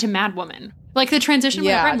String into Mad Woman. Like, the transition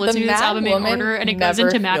whenever I'm listening to this album in order and it goes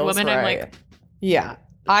into Mad Woman, right. I'm like, yeah,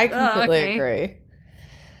 I completely agree.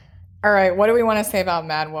 All right, what do we want to say about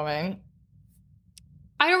Mad Woman?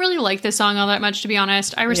 I don't really like this song all that much, to be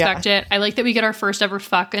honest. I respect it. I like that we get our first ever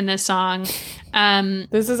fuck in this song.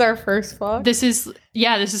 This is our first fuck? This is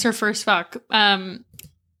her first fuck.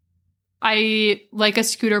 I like a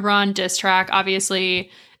Scooter Braun diss track, obviously.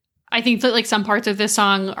 I think that, like, some parts of this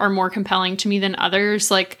song are more compelling to me than others.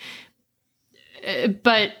 Like,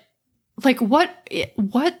 but, like, what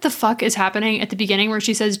the fuck is happening at the beginning where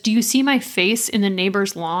she says, "Do you see my face in the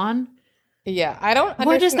neighbor's lawn?" Yeah, I don't understand.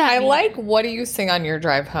 What does that mean? Like, what do you sing on your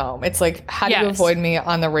drive home? It's like, how do you avoid me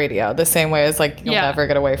on the radio? The same way as, like, you'll never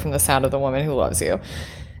get away from the sound of the woman who loves you.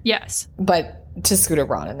 Yes. But to Scooter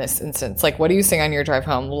Braun in this instance, like, what do you sing on your drive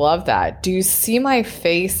home? Love that. Do you see my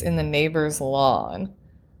face in the neighbor's lawn?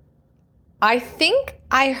 I think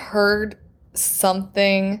I heard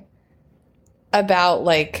something about,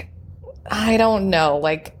 like, I don't know,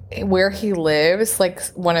 like, where he lives, like,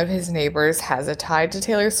 one of his neighbors has a tie to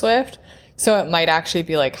Taylor Swift. So it might actually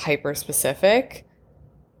be, like, hyper specific.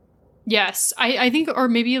 Yes. I think, or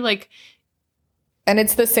maybe, like, and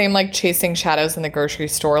it's the same, like, chasing shadows in the grocery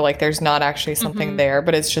store. Like, there's not actually something there,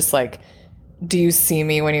 but it's just like, do you see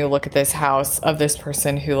me when you look at this house of this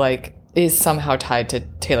person who, like, is somehow tied to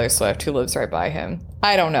Taylor Swift, who lives right by him?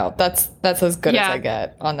 I don't know. That's as good as I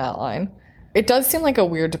get on that line. It does seem like a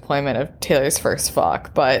weird deployment of Taylor's first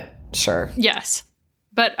fuck, but sure. Yes.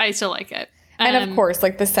 But I still like it. And of course,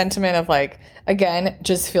 like, the sentiment of, like, again,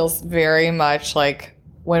 just feels very much like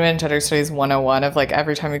Women and Gender Studies 101 of, like,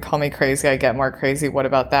 every time you call me crazy, I get more crazy. What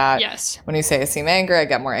about that? Yes. When you say I seem angry, I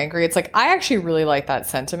get more angry. It's like, I actually really like that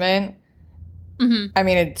sentiment. I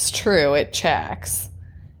mean, it's true. It checks.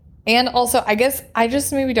 And also, I guess I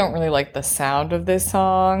just maybe don't really like the sound of this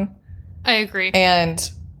song. I agree.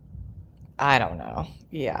 And I don't know.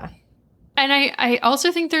 Yeah. And I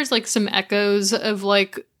also think there's, like, some echoes of,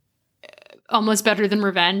 like, almost Better Than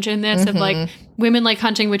Revenge in this, of, like, women like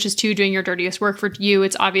hunting witches too, doing your dirtiest work for you.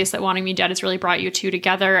 It's obvious that wanting me dead has really brought you two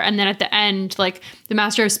together. And then at the end, like, the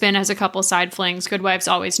Master of Spin has a couple side flings. Good wives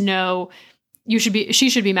always know. She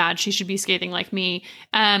should be mad. She should be scathing like me.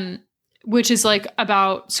 Which is, like,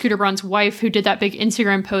 about Scooter Braun's wife, who did that big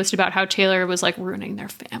Instagram post about how Taylor was, like, ruining their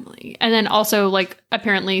family. And then also, like,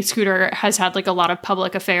 apparently Scooter has had, like, a lot of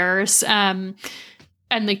public affairs and,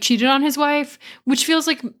 like, cheated on his wife, which feels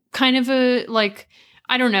like kind of a, like,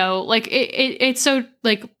 I don't know, like, it's so,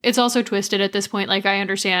 like, it's also twisted at this point. Like, I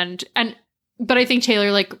understand. But I think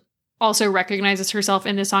Taylor, like, also recognizes herself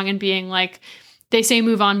in this song and being like, they say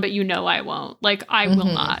move on, but you know I won't. Like, I will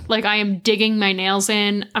not. Like, I am digging my nails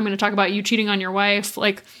in. I'm going to talk about you cheating on your wife.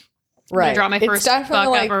 Like, I'm going to draw my first fuck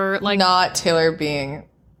ever. Like, not Taylor being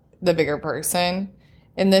the bigger person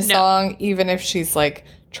in this song, even if she's, like,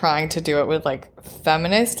 trying to do it with, like,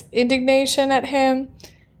 feminist indignation at him.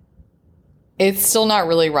 It's still not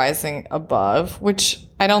really rising above, which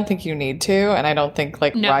I don't think you need to. And I don't think,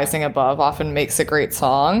 like, rising above often makes a great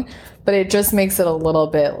song. But it just makes it a little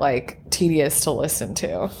bit, like, tedious to listen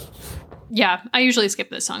to. Yeah, I usually skip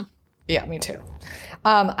this song. Yeah, me too.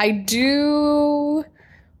 I do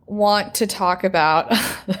want to talk about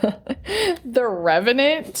the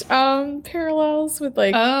Revenant parallels with,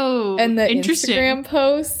 like, and the Instagram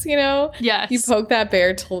posts, you know? Yes. You poke that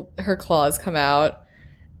bear till her claws come out.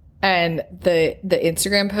 And the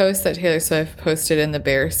Instagram post that Taylor Swift posted in the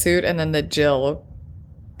bear suit, and then the Jill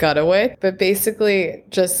Gutoway. But basically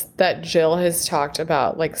just that Jill has talked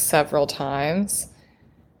about, like, several times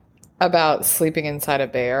about sleeping inside a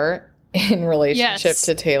bear in relationship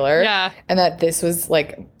to Taylor. Yeah. And that this was,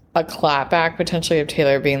 like, a clapback potentially of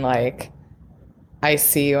Taylor being like, I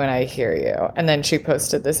see you and I hear you. And then she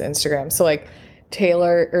posted this Instagram. So, like, Jill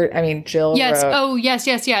wrote,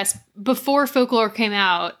 yes. Before Folklore came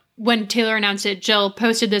out, when Taylor announced it, Jill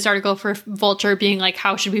posted this article for Vulture being like,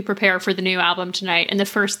 how should we prepare for the new album tonight? And the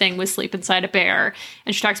first thing was sleep inside a bear.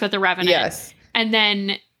 And she talks about the Revenant. Yes. And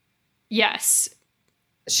then, yes.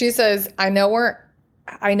 She says, I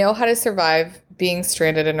know how to survive being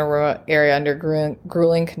stranded in a remote area under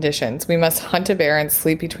grueling conditions. We must hunt a bear and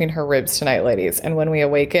sleep between her ribs tonight, ladies. And when we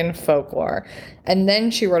awaken, Folklore. And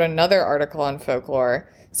then she wrote another article on Folklore.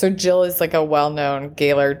 So Jill is, like, a well-known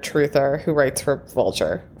Gaylord truther who writes for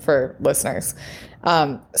Vulture, for listeners.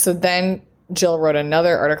 So then Jill wrote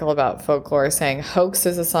another article about Folklore saying, Hoax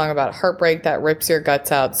is a song about heartbreak that rips your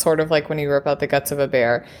guts out, sort of like when you rip out the guts of a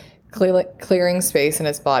bear, clearing space in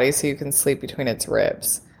its body so you can sleep between its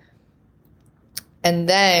ribs. And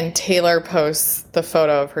then Taylor posts the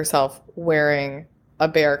photo of herself wearing a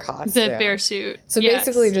bear costume. The bear suit. So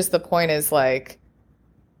basically just the point is, like,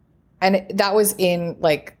 and that was in,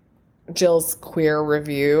 like, Jill's queer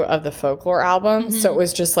review of the Folklore album. Mm-hmm. So it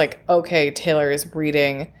was just like, okay, Taylor is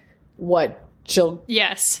reading what Jill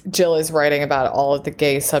is writing about all of the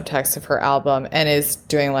gay subtext of her album and is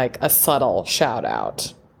doing, like, a subtle shout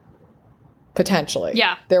out. Potentially.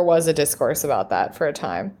 Yeah. There was a discourse about that for a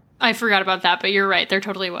time. I forgot about that, but you're right. There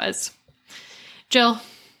totally was. Jill,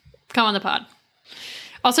 come on the pod.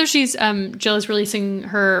 Also, Jill is releasing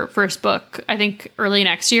her first book, I think early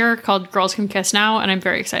next year, called Girls Can Kiss Now, and I'm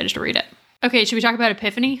very excited to read it. Okay, should we talk about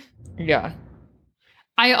Epiphany? Yeah.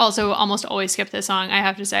 I also almost always skip this song, I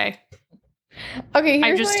have to say. Okay,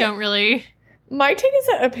 I just don't really... My take is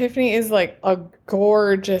that Epiphany is, like, a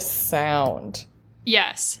gorgeous sound.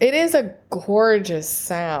 Yes. It is a gorgeous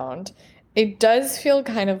sound. It does feel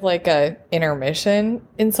kind of like a intermission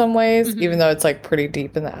in some ways, even though it's, like, pretty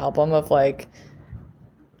deep in the album of, like...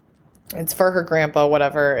 It's for her grandpa,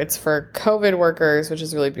 whatever. It's for COVID workers, which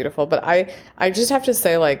is really beautiful. But I just have to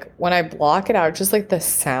say, like, when I block it out, just, like, the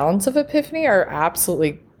sounds of Epiphany are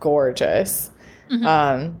absolutely gorgeous,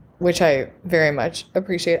 which I very much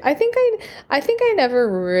appreciate. I think I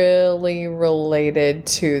never really related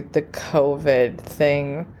to the COVID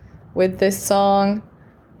thing with this song,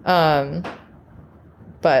 but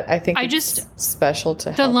I think it's special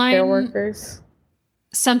to healthcare workers.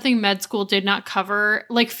 Something med school did not cover,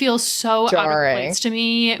 like, feels so jarring. Out of place to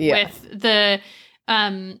me with the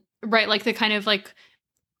like the kind of, like,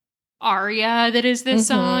 aria that is this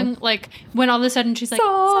song. Like, when all of a sudden she's like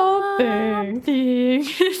something.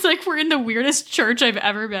 It's like we're in the weirdest church I've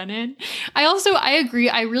ever been in. I agree.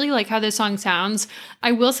 I really like how this song sounds.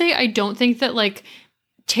 I will say I don't think that, like,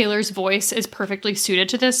 Taylor's voice is perfectly suited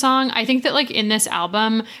to this song. I think that, like, in this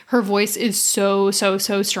album, her voice is so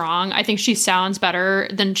strong. I think she sounds better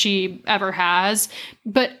than she ever has.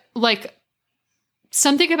 But, like,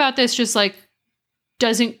 something about this just, like,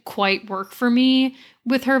 doesn't quite work for me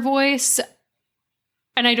with her voice.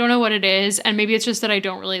 And I don't know what it is. And maybe it's just that I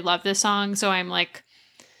don't really love this song. So I'm, like,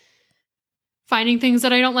 finding things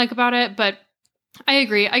that I don't like about it. But I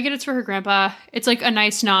agree. I get it's for her grandpa. It's, like, a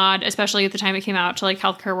nice nod, especially at the time it came out, to, like,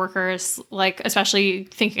 healthcare workers, like, especially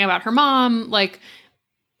thinking about her mom. Like,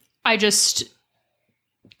 I just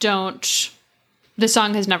don't... The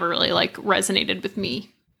song has never really, like, resonated with me.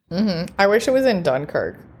 I wish it was in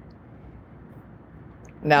Dunkirk.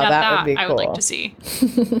 Now that would be cool. I would like to see.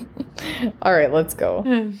 All right, let's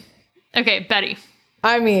go. Okay, Betty.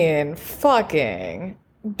 I mean, fucking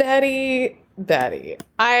Betty.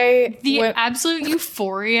 Absolute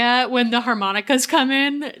euphoria when the harmonicas come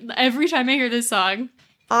in every time I hear this song.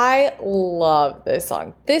 I love this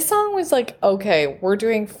song. This song was like, okay, we're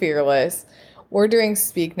doing Fearless, we're doing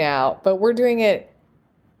Speak Now, but we're doing it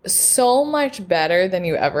so much better than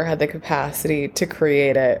you ever had the capacity to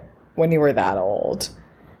create it when you were that old.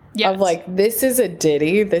 Yes. Of like, this is a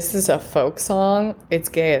ditty, this is a folk song, it's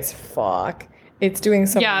gay as fuck. It's doing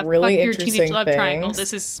some really fuck your interesting Teenage Love things. Triangle.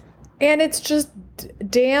 This is... And it's just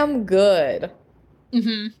damn good.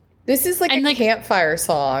 Mm-hmm. This is like a campfire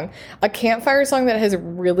song. A campfire song that has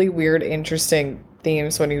really weird, interesting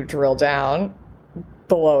themes when you drill down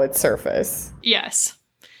below its surface. Yes.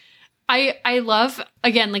 I love,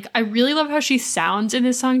 again, like, I really love how she sounds in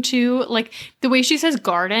this song, too. Like, the way she says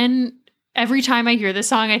garden, every time I hear this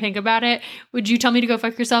song, I think about it. Would you tell me to go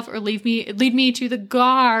fuck yourself or lead me to the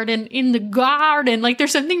garden, in the garden? Like,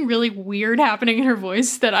 there's something really weird happening in her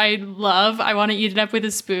voice that I love. I want to eat it up with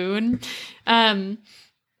a spoon.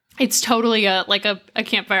 It's totally a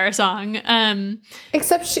campfire song.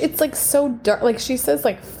 Except it's like so dark. Like, she says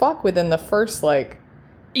like fuck within the first like...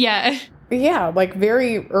 Yeah, like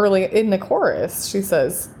very early in the chorus, she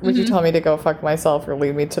says, would you tell me to go fuck myself or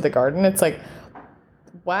lead me to the garden? It's like,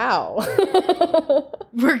 wow.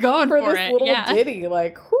 We're going for this it. Little Yeah. ditty,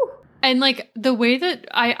 like, whew. And like the way that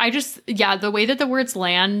the way that the words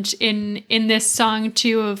land in this song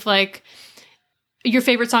too, of like, your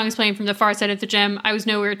favorite song is playing from the far side of the gym. I was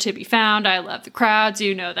nowhere to be found. I love the crowds,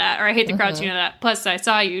 you know that. Or I hate the crowds, you know that. Plus, I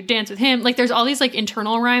saw you dance with him. Like, there's all these, like,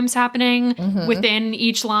 internal rhymes happening within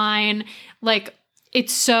each line. Like,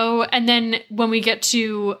 it's so... And then when we get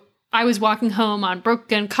to... I was walking home on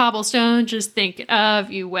broken cobblestone, just thinking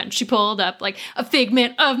of you when she pulled up, like, a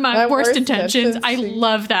figment of my worst intentions. I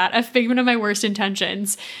love that. A figment of my worst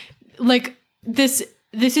intentions. Like, this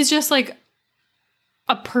is just, like,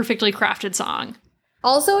 a perfectly crafted song.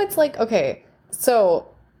 Also, it's like, okay, so,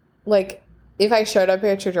 like, if I showed up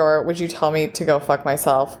at your door, would you tell me to go fuck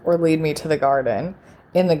myself or lead me to the garden,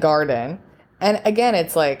 in the garden? And again,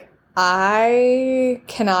 it's like, I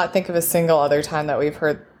cannot think of a single other time that we've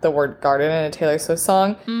heard the word garden in a Taylor Swift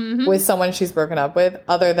song with someone she's broken up with,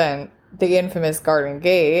 other than the infamous Garden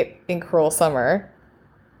Gate in Cruel Summer.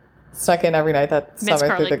 Snuck in every night that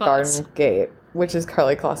summer through the Garden Gate, which is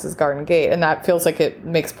Karlie Kloss's Garden Gate. And that feels like it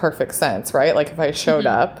makes perfect sense, right? Like, if I showed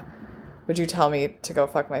up, would you tell me to go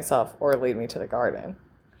fuck myself or lead me to the garden?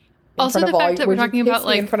 Also, the fact that we're talking about,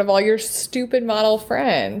 like... in front of all your stupid model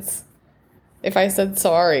friends. If I said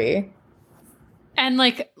sorry. And,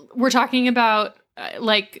 like, we're talking about,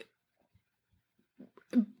 like...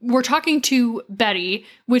 We're talking to Betty,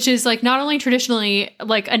 which is, like, not only traditionally,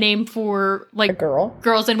 like, a name for, like,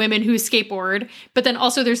 girls and women who skateboard, but then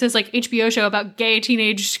also there's this, like, HBO show about gay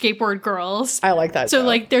teenage skateboard girls. I like that So, show.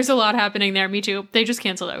 like, there's a lot happening there. Me too. They just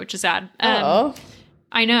canceled it, which is sad.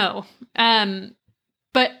 I know.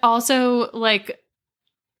 But also, like,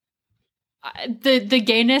 the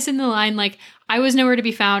gayness in the line, like, I was nowhere to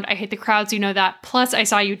be found. I hate the crowds, you know that. Plus, I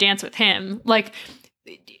saw you dance with him. Like...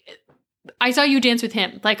 I saw you dance with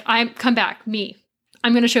him. Like, come back, me.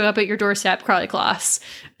 I'm going to show up at your doorstep, Karlie Kloss,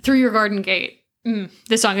 through your garden gate.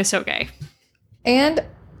 This song is so gay. And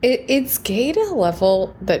it's gay to a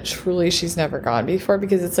level that truly she's never gone before,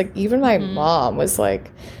 because it's like, even my mom was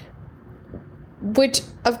like, which,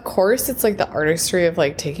 of course, it's like the artistry of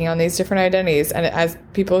like taking on these different identities. And as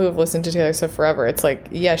people who have listened to Taylor Swift forever, it's like,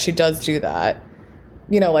 yeah, she does do that.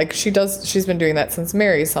 You know, like, she's been doing that since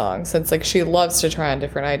Mary's song, since, like, she loves to try on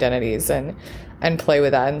different identities and play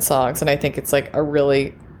with that in songs. And I think it's, like, a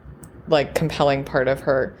really, like, compelling part of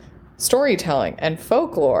her storytelling and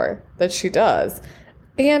folklore that she does.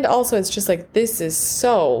 And also, it's just, like, this is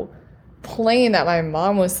so plain that my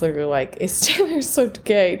mom was literally like, is Taylor Swift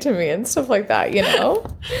gay to me and stuff like that, you know?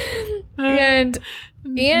 And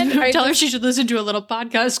I tell her she should listen to a little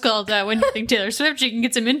podcast called When You Think Taylor Swift, she can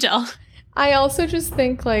get some intel. I also just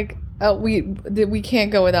think, like, we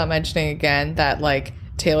can't go without mentioning again that, like,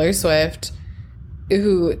 Taylor Swift,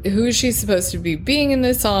 who she's supposed to be being in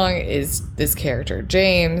this song, is this character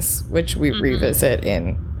James, which we revisit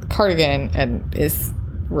in Cardigan and is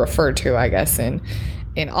referred to, I guess, in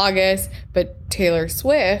August. But Taylor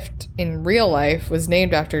Swift in real life was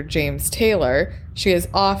named after James Taylor. She has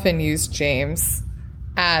often used James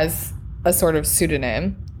as a sort of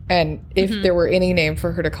pseudonym. And if there were any name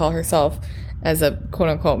for her to call herself as a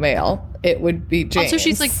quote-unquote male, it would be James. Also,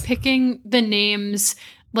 she's, like, picking the names,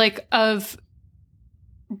 like, of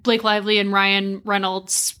Blake Lively and Ryan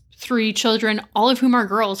Reynolds' 3 children, all of whom are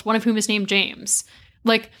girls, one of whom is named James.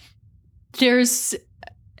 Like, there's...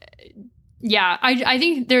 Yeah, I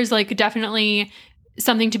think there's, like, definitely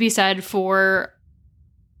something to be said for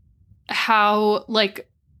how, like,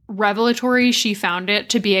 revelatory she found it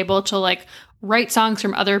to be able to, like, write songs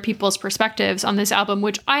from other people's perspectives on this album,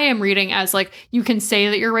 which I am reading as like, you can say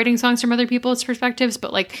that you're writing songs from other people's perspectives,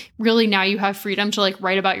 but like really now you have freedom to like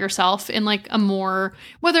write about yourself in like a more,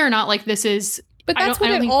 whether or not like this is, but that's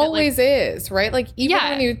what it always is, right? Like even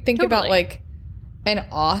when you think about like an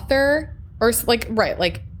author or like, right,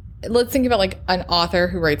 like let's think about like an author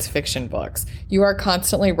who writes fiction books. You are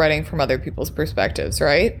constantly writing from other people's perspectives,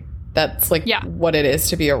 right? That's like what it is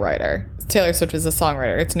to be a writer. Taylor Swift is a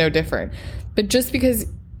songwriter. It's no different. But just because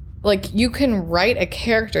like you can write a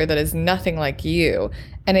character that is nothing like you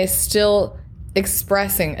and is still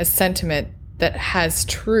expressing a sentiment that has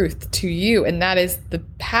truth to you, and that is the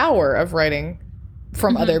power of writing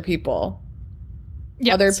from other people.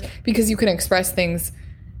 Yes. Because you can express things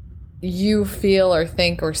you feel or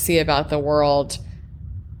think or see about the world,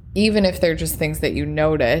 even if they're just things that you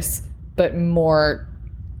notice, but more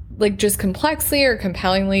like just complexly or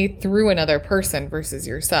compellingly through another person versus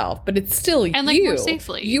yourself. But it's still and like more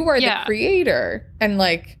safely. You are the creator, and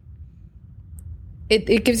like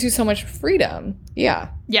it gives you so much freedom. Yeah.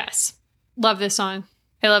 Yes. Love this song.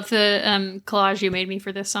 I love the collage you made me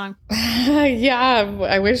for this song. Yeah,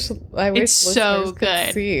 I wish it's so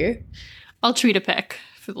good. See. I'll tweet a pic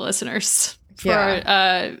for the listeners, for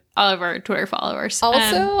all of our Twitter followers.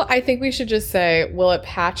 Also, I think we should just say, will it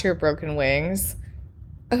patch your broken wings?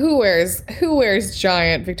 Who wears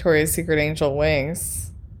giant Victoria's Secret angel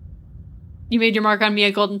wings? You made your mark on me,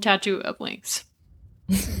 a golden tattoo of wings.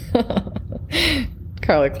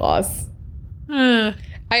 Carly Kloss.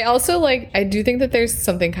 I also I do think that there's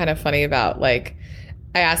something kind of funny about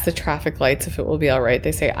I asked the traffic lights if it will be all right.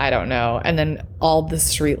 They say, I don't know. And then all the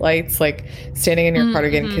street lights, standing in your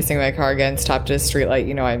cardigan, kissing my cardigan, stopped at a street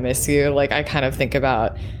light, I miss you. I kind of think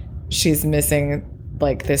about she's missing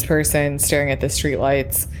this person staring at the street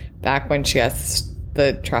lights back when she asked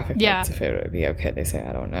the traffic lights if it would be okay. They say,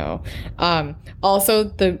 I don't know.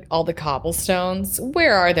 Also, all the cobblestones.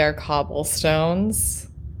 Where are their cobblestones?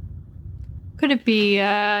 Could it be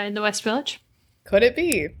in the West Village? Could it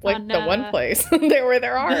be the one place where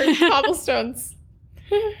there are cobblestones?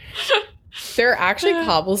 There are actually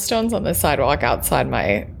cobblestones on the sidewalk outside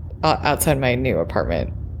my new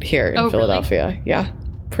apartment here in Philadelphia. Really? Yeah,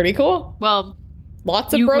 pretty cool. Well,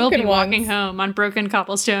 lots of broken ones. You will be walking home on broken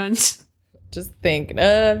cobblestones. Just thinking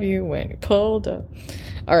of you when you pulled up.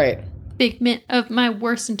 All right. Figment of my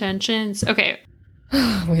worst intentions. Okay.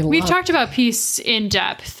 We've talked about peace in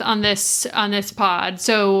depth on this pod,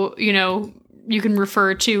 so you can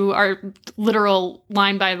refer to our literal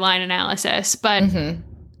line by line analysis. But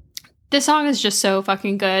this song is just so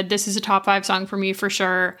fucking good. This is a top 5 song for me for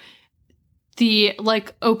sure. The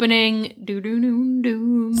opening doo doo doo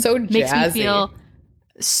doo so jazzy. Makes me feel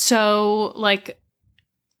so like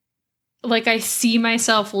I see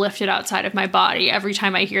myself lifted outside of my body every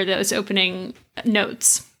time I hear those opening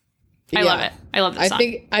notes. I love it. I love this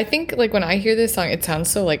song. I think when I hear this song, it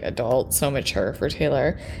sounds so adult, so mature for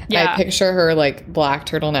Taylor. Yeah. I picture her black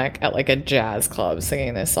turtleneck at a jazz club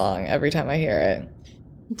singing this song every time I hear it.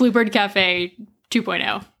 Bluebird Cafe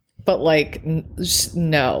 2.0. But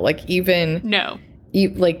no, even no.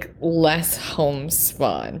 Less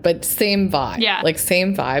homespun, but same vibe. Yeah.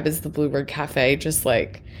 Same vibe as the Bluebird Cafe, just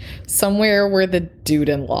somewhere where the dude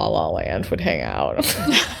in La La Land would hang out.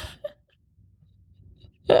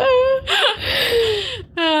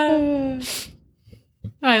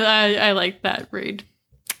 I like that read.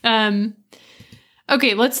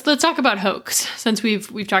 Okay, let's talk about hoax, since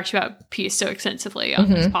we've talked about peace so extensively on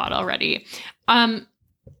this pod already.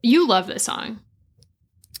 You love this song.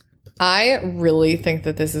 I really think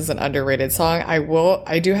that this is an underrated song.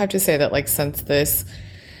 I do have to say that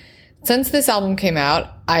since this album came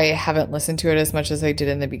out, I haven't listened to it as much as I did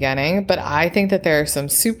in the beginning, but I think that there are some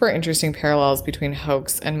super interesting parallels between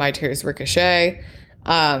Hoax and My Tears Ricochet.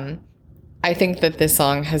 I think that this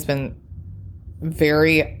song has been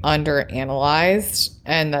very underanalyzed,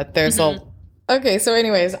 and that there's Okay, so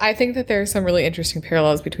anyways, I think that there are some really interesting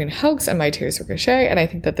parallels between Hoax and My Tears Ricochet, and I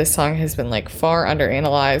think that this song has been far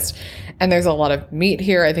underanalyzed, and there's a lot of meat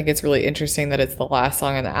here. I think it's really interesting that it's the last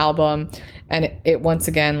song on the album, and it once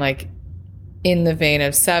again, in the vein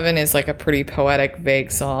of Seven, is a pretty poetic,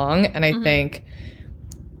 vague song, and I think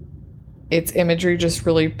its imagery just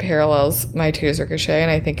really parallels My Tears Ricochet, and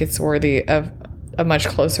I think it's worthy of a much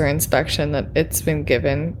closer inspection that it's been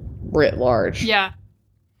given writ large. Yeah.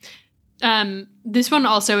 This one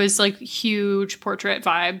also is huge portrait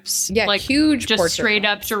vibes. Yeah, huge just straight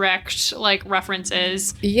up direct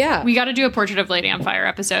references. Yeah. We got to do a Portrait of Lady on Fire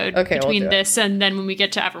episode between this and then when we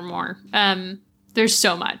get to Evermore. There's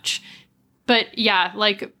so much. But yeah,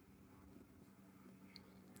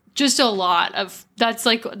 just a lot of that's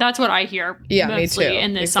what I hear mostly me too.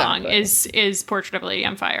 in this song is Portrait of a Lady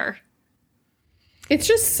on Fire. It's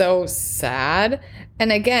just so sad.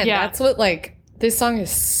 And again, that's what this song is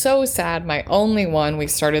so sad. My only one. We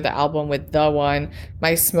started the album with the one.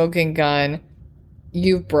 My smoking gun.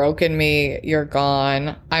 You've broken me. You're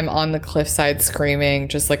gone. I'm on the cliffside screaming,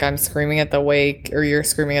 just like I'm screaming at the wake, or you're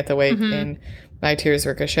screaming at the wake in My Tears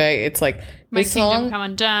Ricochet. It's like My this Kingdom song, Come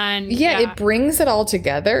Undone. Yeah, it brings it all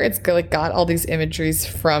together. It's got all these imageries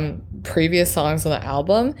from previous songs on the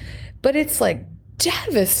album, but it's like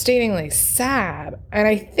devastatingly sad. And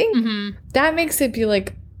I think that makes it be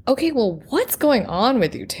like, okay, well, what's going on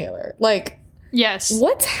with you, Taylor? Like, yes,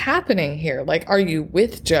 what's happening here? Like, are you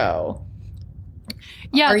with Joe?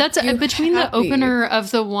 Yeah, that's between the opener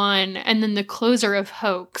of the one and then the closer of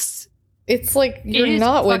Hoax. It's like you're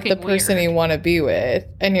not with the person you want to be with,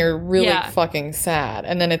 and you're really fucking sad.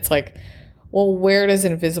 And then it's like, well, where does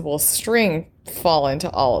Invisible String fall into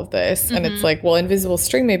all of this? And it's like, well, Invisible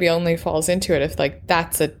String maybe only falls into it if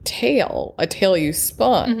that's a tail you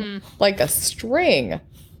spun, like a string.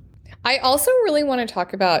 I also really want to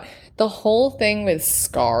talk about the whole thing with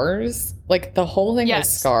scars, the whole thing with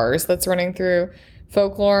scars that's running through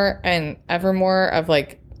Folklore and Evermore of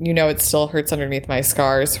it still hurts underneath my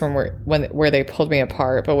scars from where they pulled me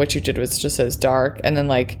apart, but what you did was just as dark. And then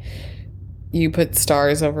you put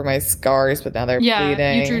stars over my scars, but now they're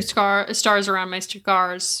bleeding. You drew stars around my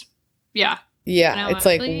scars. Yeah. It's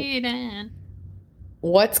like, bleeding.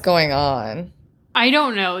 What's going on? I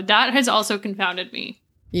don't know. That has also confounded me.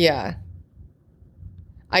 Yeah.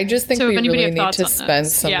 I just think we really need to spend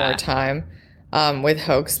some more time with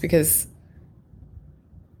Hoax because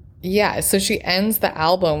so she ends the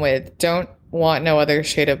album with "Don't want no other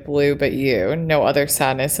shade of blue but you. No other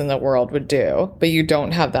sadness in the world would do." But you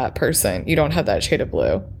don't have that person. You don't have that shade of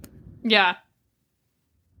blue. Yeah.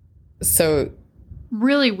 So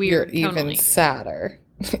really weird. You're even sadder.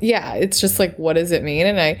 Yeah, it's just like, what does it mean?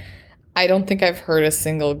 And I don't think I've heard a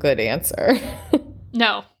single good answer.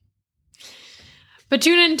 No. But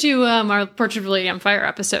tune into our Portrait of a Lady on Fire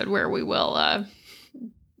episode where we will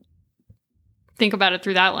think about it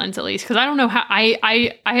through that lens, at least, because I don't know how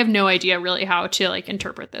I have no idea really how to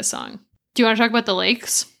interpret this song. Do you want to talk about the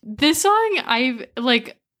lakes? This song I've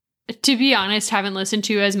to be honest haven't listened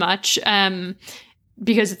to as much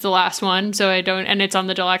because it's the last one, so I don't, and it's on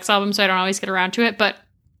the deluxe album, so I don't always get around to it. But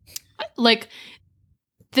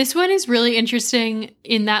this one is really interesting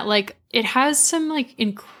in that it has some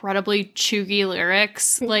incredibly chuggy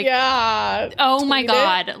lyrics. Oh my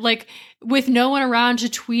god, with no one around to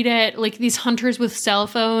tweet it, these hunters with cell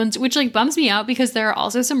phones, which bums me out because there are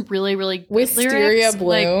also some really, really good Wisteria lyrics.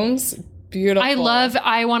 blooms. Beautiful. I love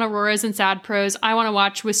I Want Auroras and Sad Prose. I want to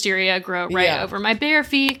watch wisteria grow right over my bare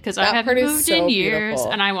feet because I haven't moved in years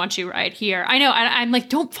and I want you right here. I know. I'm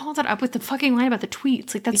don't follow that up with the fucking line about the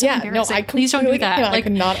tweets. That's so embarrassing. Please don't do that. I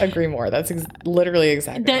could not agree more. That's literally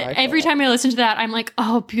exactly how I feel. Every time I listen to that, I'm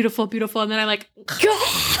oh, beautiful, beautiful. And then I'm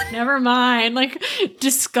God, never mind.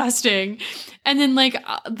 Disgusting. And then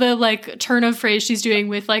the turn of phrase she's doing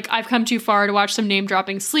with I've come too far to watch some name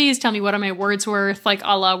dropping sleaze. Tell me what are my words worth?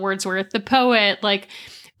 A la Wordsworth the poet.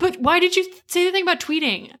 But why did you say the thing about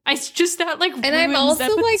tweeting? I just that and I'm also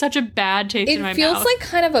such a bad taste in my mouth. It feels like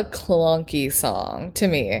kind of a clunky song to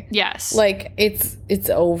me. Yes, it's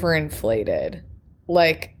overinflated.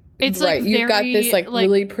 It's right. You've got this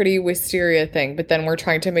really pretty wisteria thing, but then we're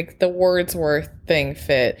trying to make the Wordsworth thing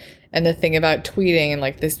fit. And the thing about tweeting and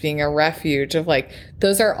this being a refuge of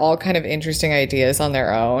those are all kind of interesting ideas on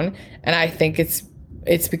their own. And I think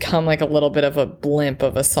it's become a little bit of a blimp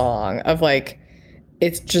of a song of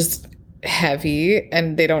it's just heavy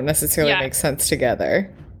and they don't necessarily make sense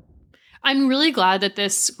together. I'm really glad that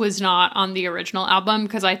this was not on the original album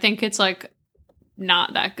because I think it's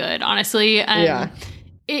not that good, honestly.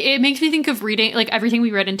 It makes me think of reading everything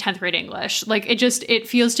we read in 10th grade English. It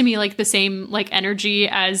feels to me the same energy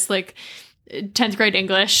as 10th grade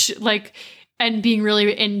English, and being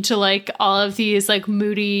really into all of these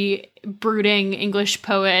moody, brooding English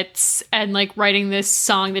poets and writing this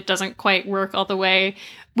song that doesn't quite work all the way,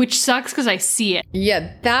 which sucks because I see it.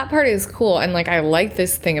 Yeah, that part is cool. And I like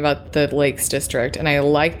this thing about the Lakes District, and I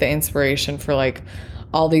like the inspiration for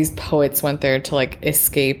all these poets went there to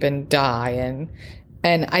escape and die,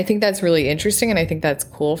 and I think that's really interesting, and I think that's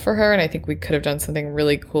cool for her, and I think we could have done something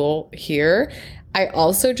really cool here. I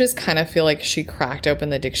also just kind of feel she cracked open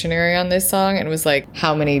the dictionary on this song and was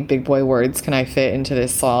how many big boy words can I fit into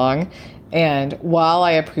this song? And while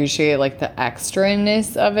I appreciate the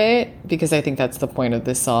extra-ness of it, because I think that's the point of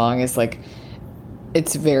this song, is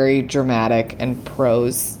it's very dramatic and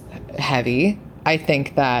prose heavy. I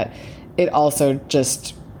think that it also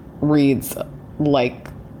just reads like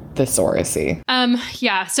thesaurussy.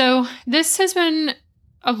 Yeah, so this has been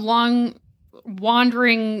a long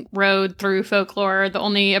wandering road through folklore, the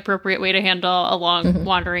only appropriate way to handle a long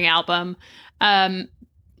wandering album.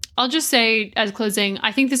 I'll just say as closing,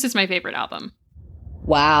 I think this is my favorite album.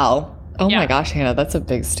 Wow. Oh my gosh, Hannah, that's a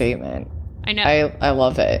big statement. I know. I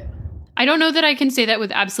love it. I don't know that I can say that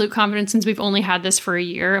with absolute confidence since we've only had this for a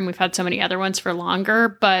year and we've had so many other ones for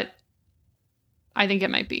longer, but I think it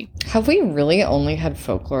might be. Have we really only had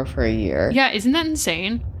Folklore for a year? Yeah, isn't that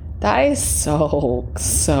insane? That is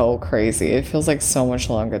so crazy. It feels like so much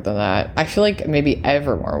longer than that. I feel like maybe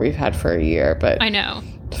Evermore we've had for a year, but I know.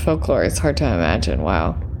 Folklore, it's hard to imagine.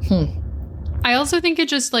 Wow. I also think it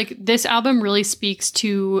just like this album really speaks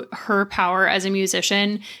to her power as a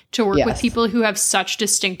musician to work with people who have such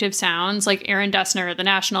distinctive sounds, like Aaron Dessner, The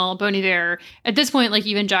National, Bon Iver. At this point, like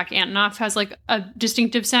even Jack Antonoff has like a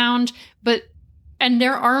distinctive sound, and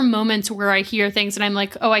there are moments where I hear things and I'm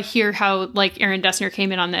like, oh, I hear how like Aaron Dessner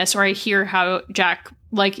came in on this, or I hear how Jack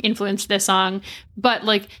like influenced this song. But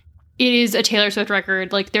like it is a Taylor Swift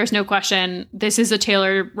record. Like there's no question. This is a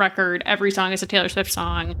Taylor record. Every song is a Taylor Swift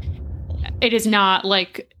song. It is not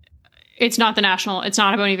like, it's not The National. It's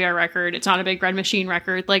not a Bon Iver record. It's not a Big Red Machine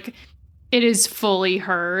record. Like it is fully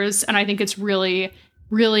hers. And I think it's really,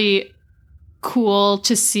 really cool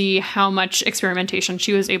to see how much experimentation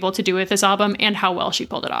she was able to do with this album and how well she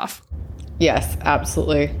pulled it off. Yes,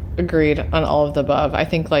 absolutely. Agreed on all of the above. I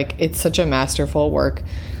think like it's such a masterful work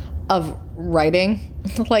of writing,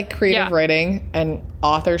 like creative writing and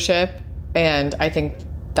authorship. And I think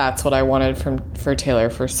that's what I wanted for Taylor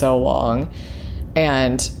for so long.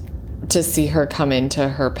 And to see her come into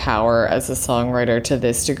her power as a songwriter to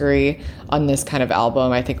this degree on this kind of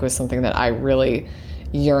album, I think was something that I really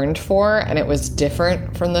yearned for, and it was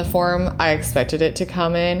different from the form I expected it to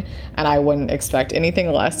come in, and I wouldn't expect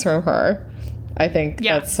anything less from her. I think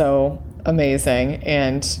that's so amazing,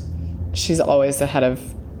 and she's always ahead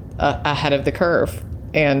of the curve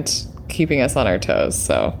and keeping us on our toes.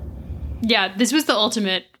 So yeah, this was the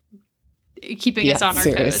ultimate keeping us on our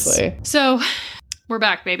toes. So we're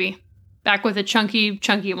back, baby. Back with a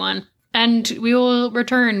chunky one. And we will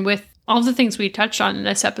return with all the things we touched on in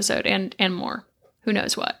this episode and more. Who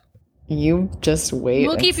knows what? You just wait.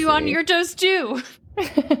 We'll keep you on your toes too. All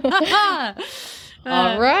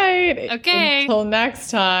right. Okay. Until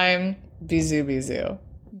next time. Bisous, bisous.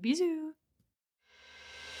 Bisous.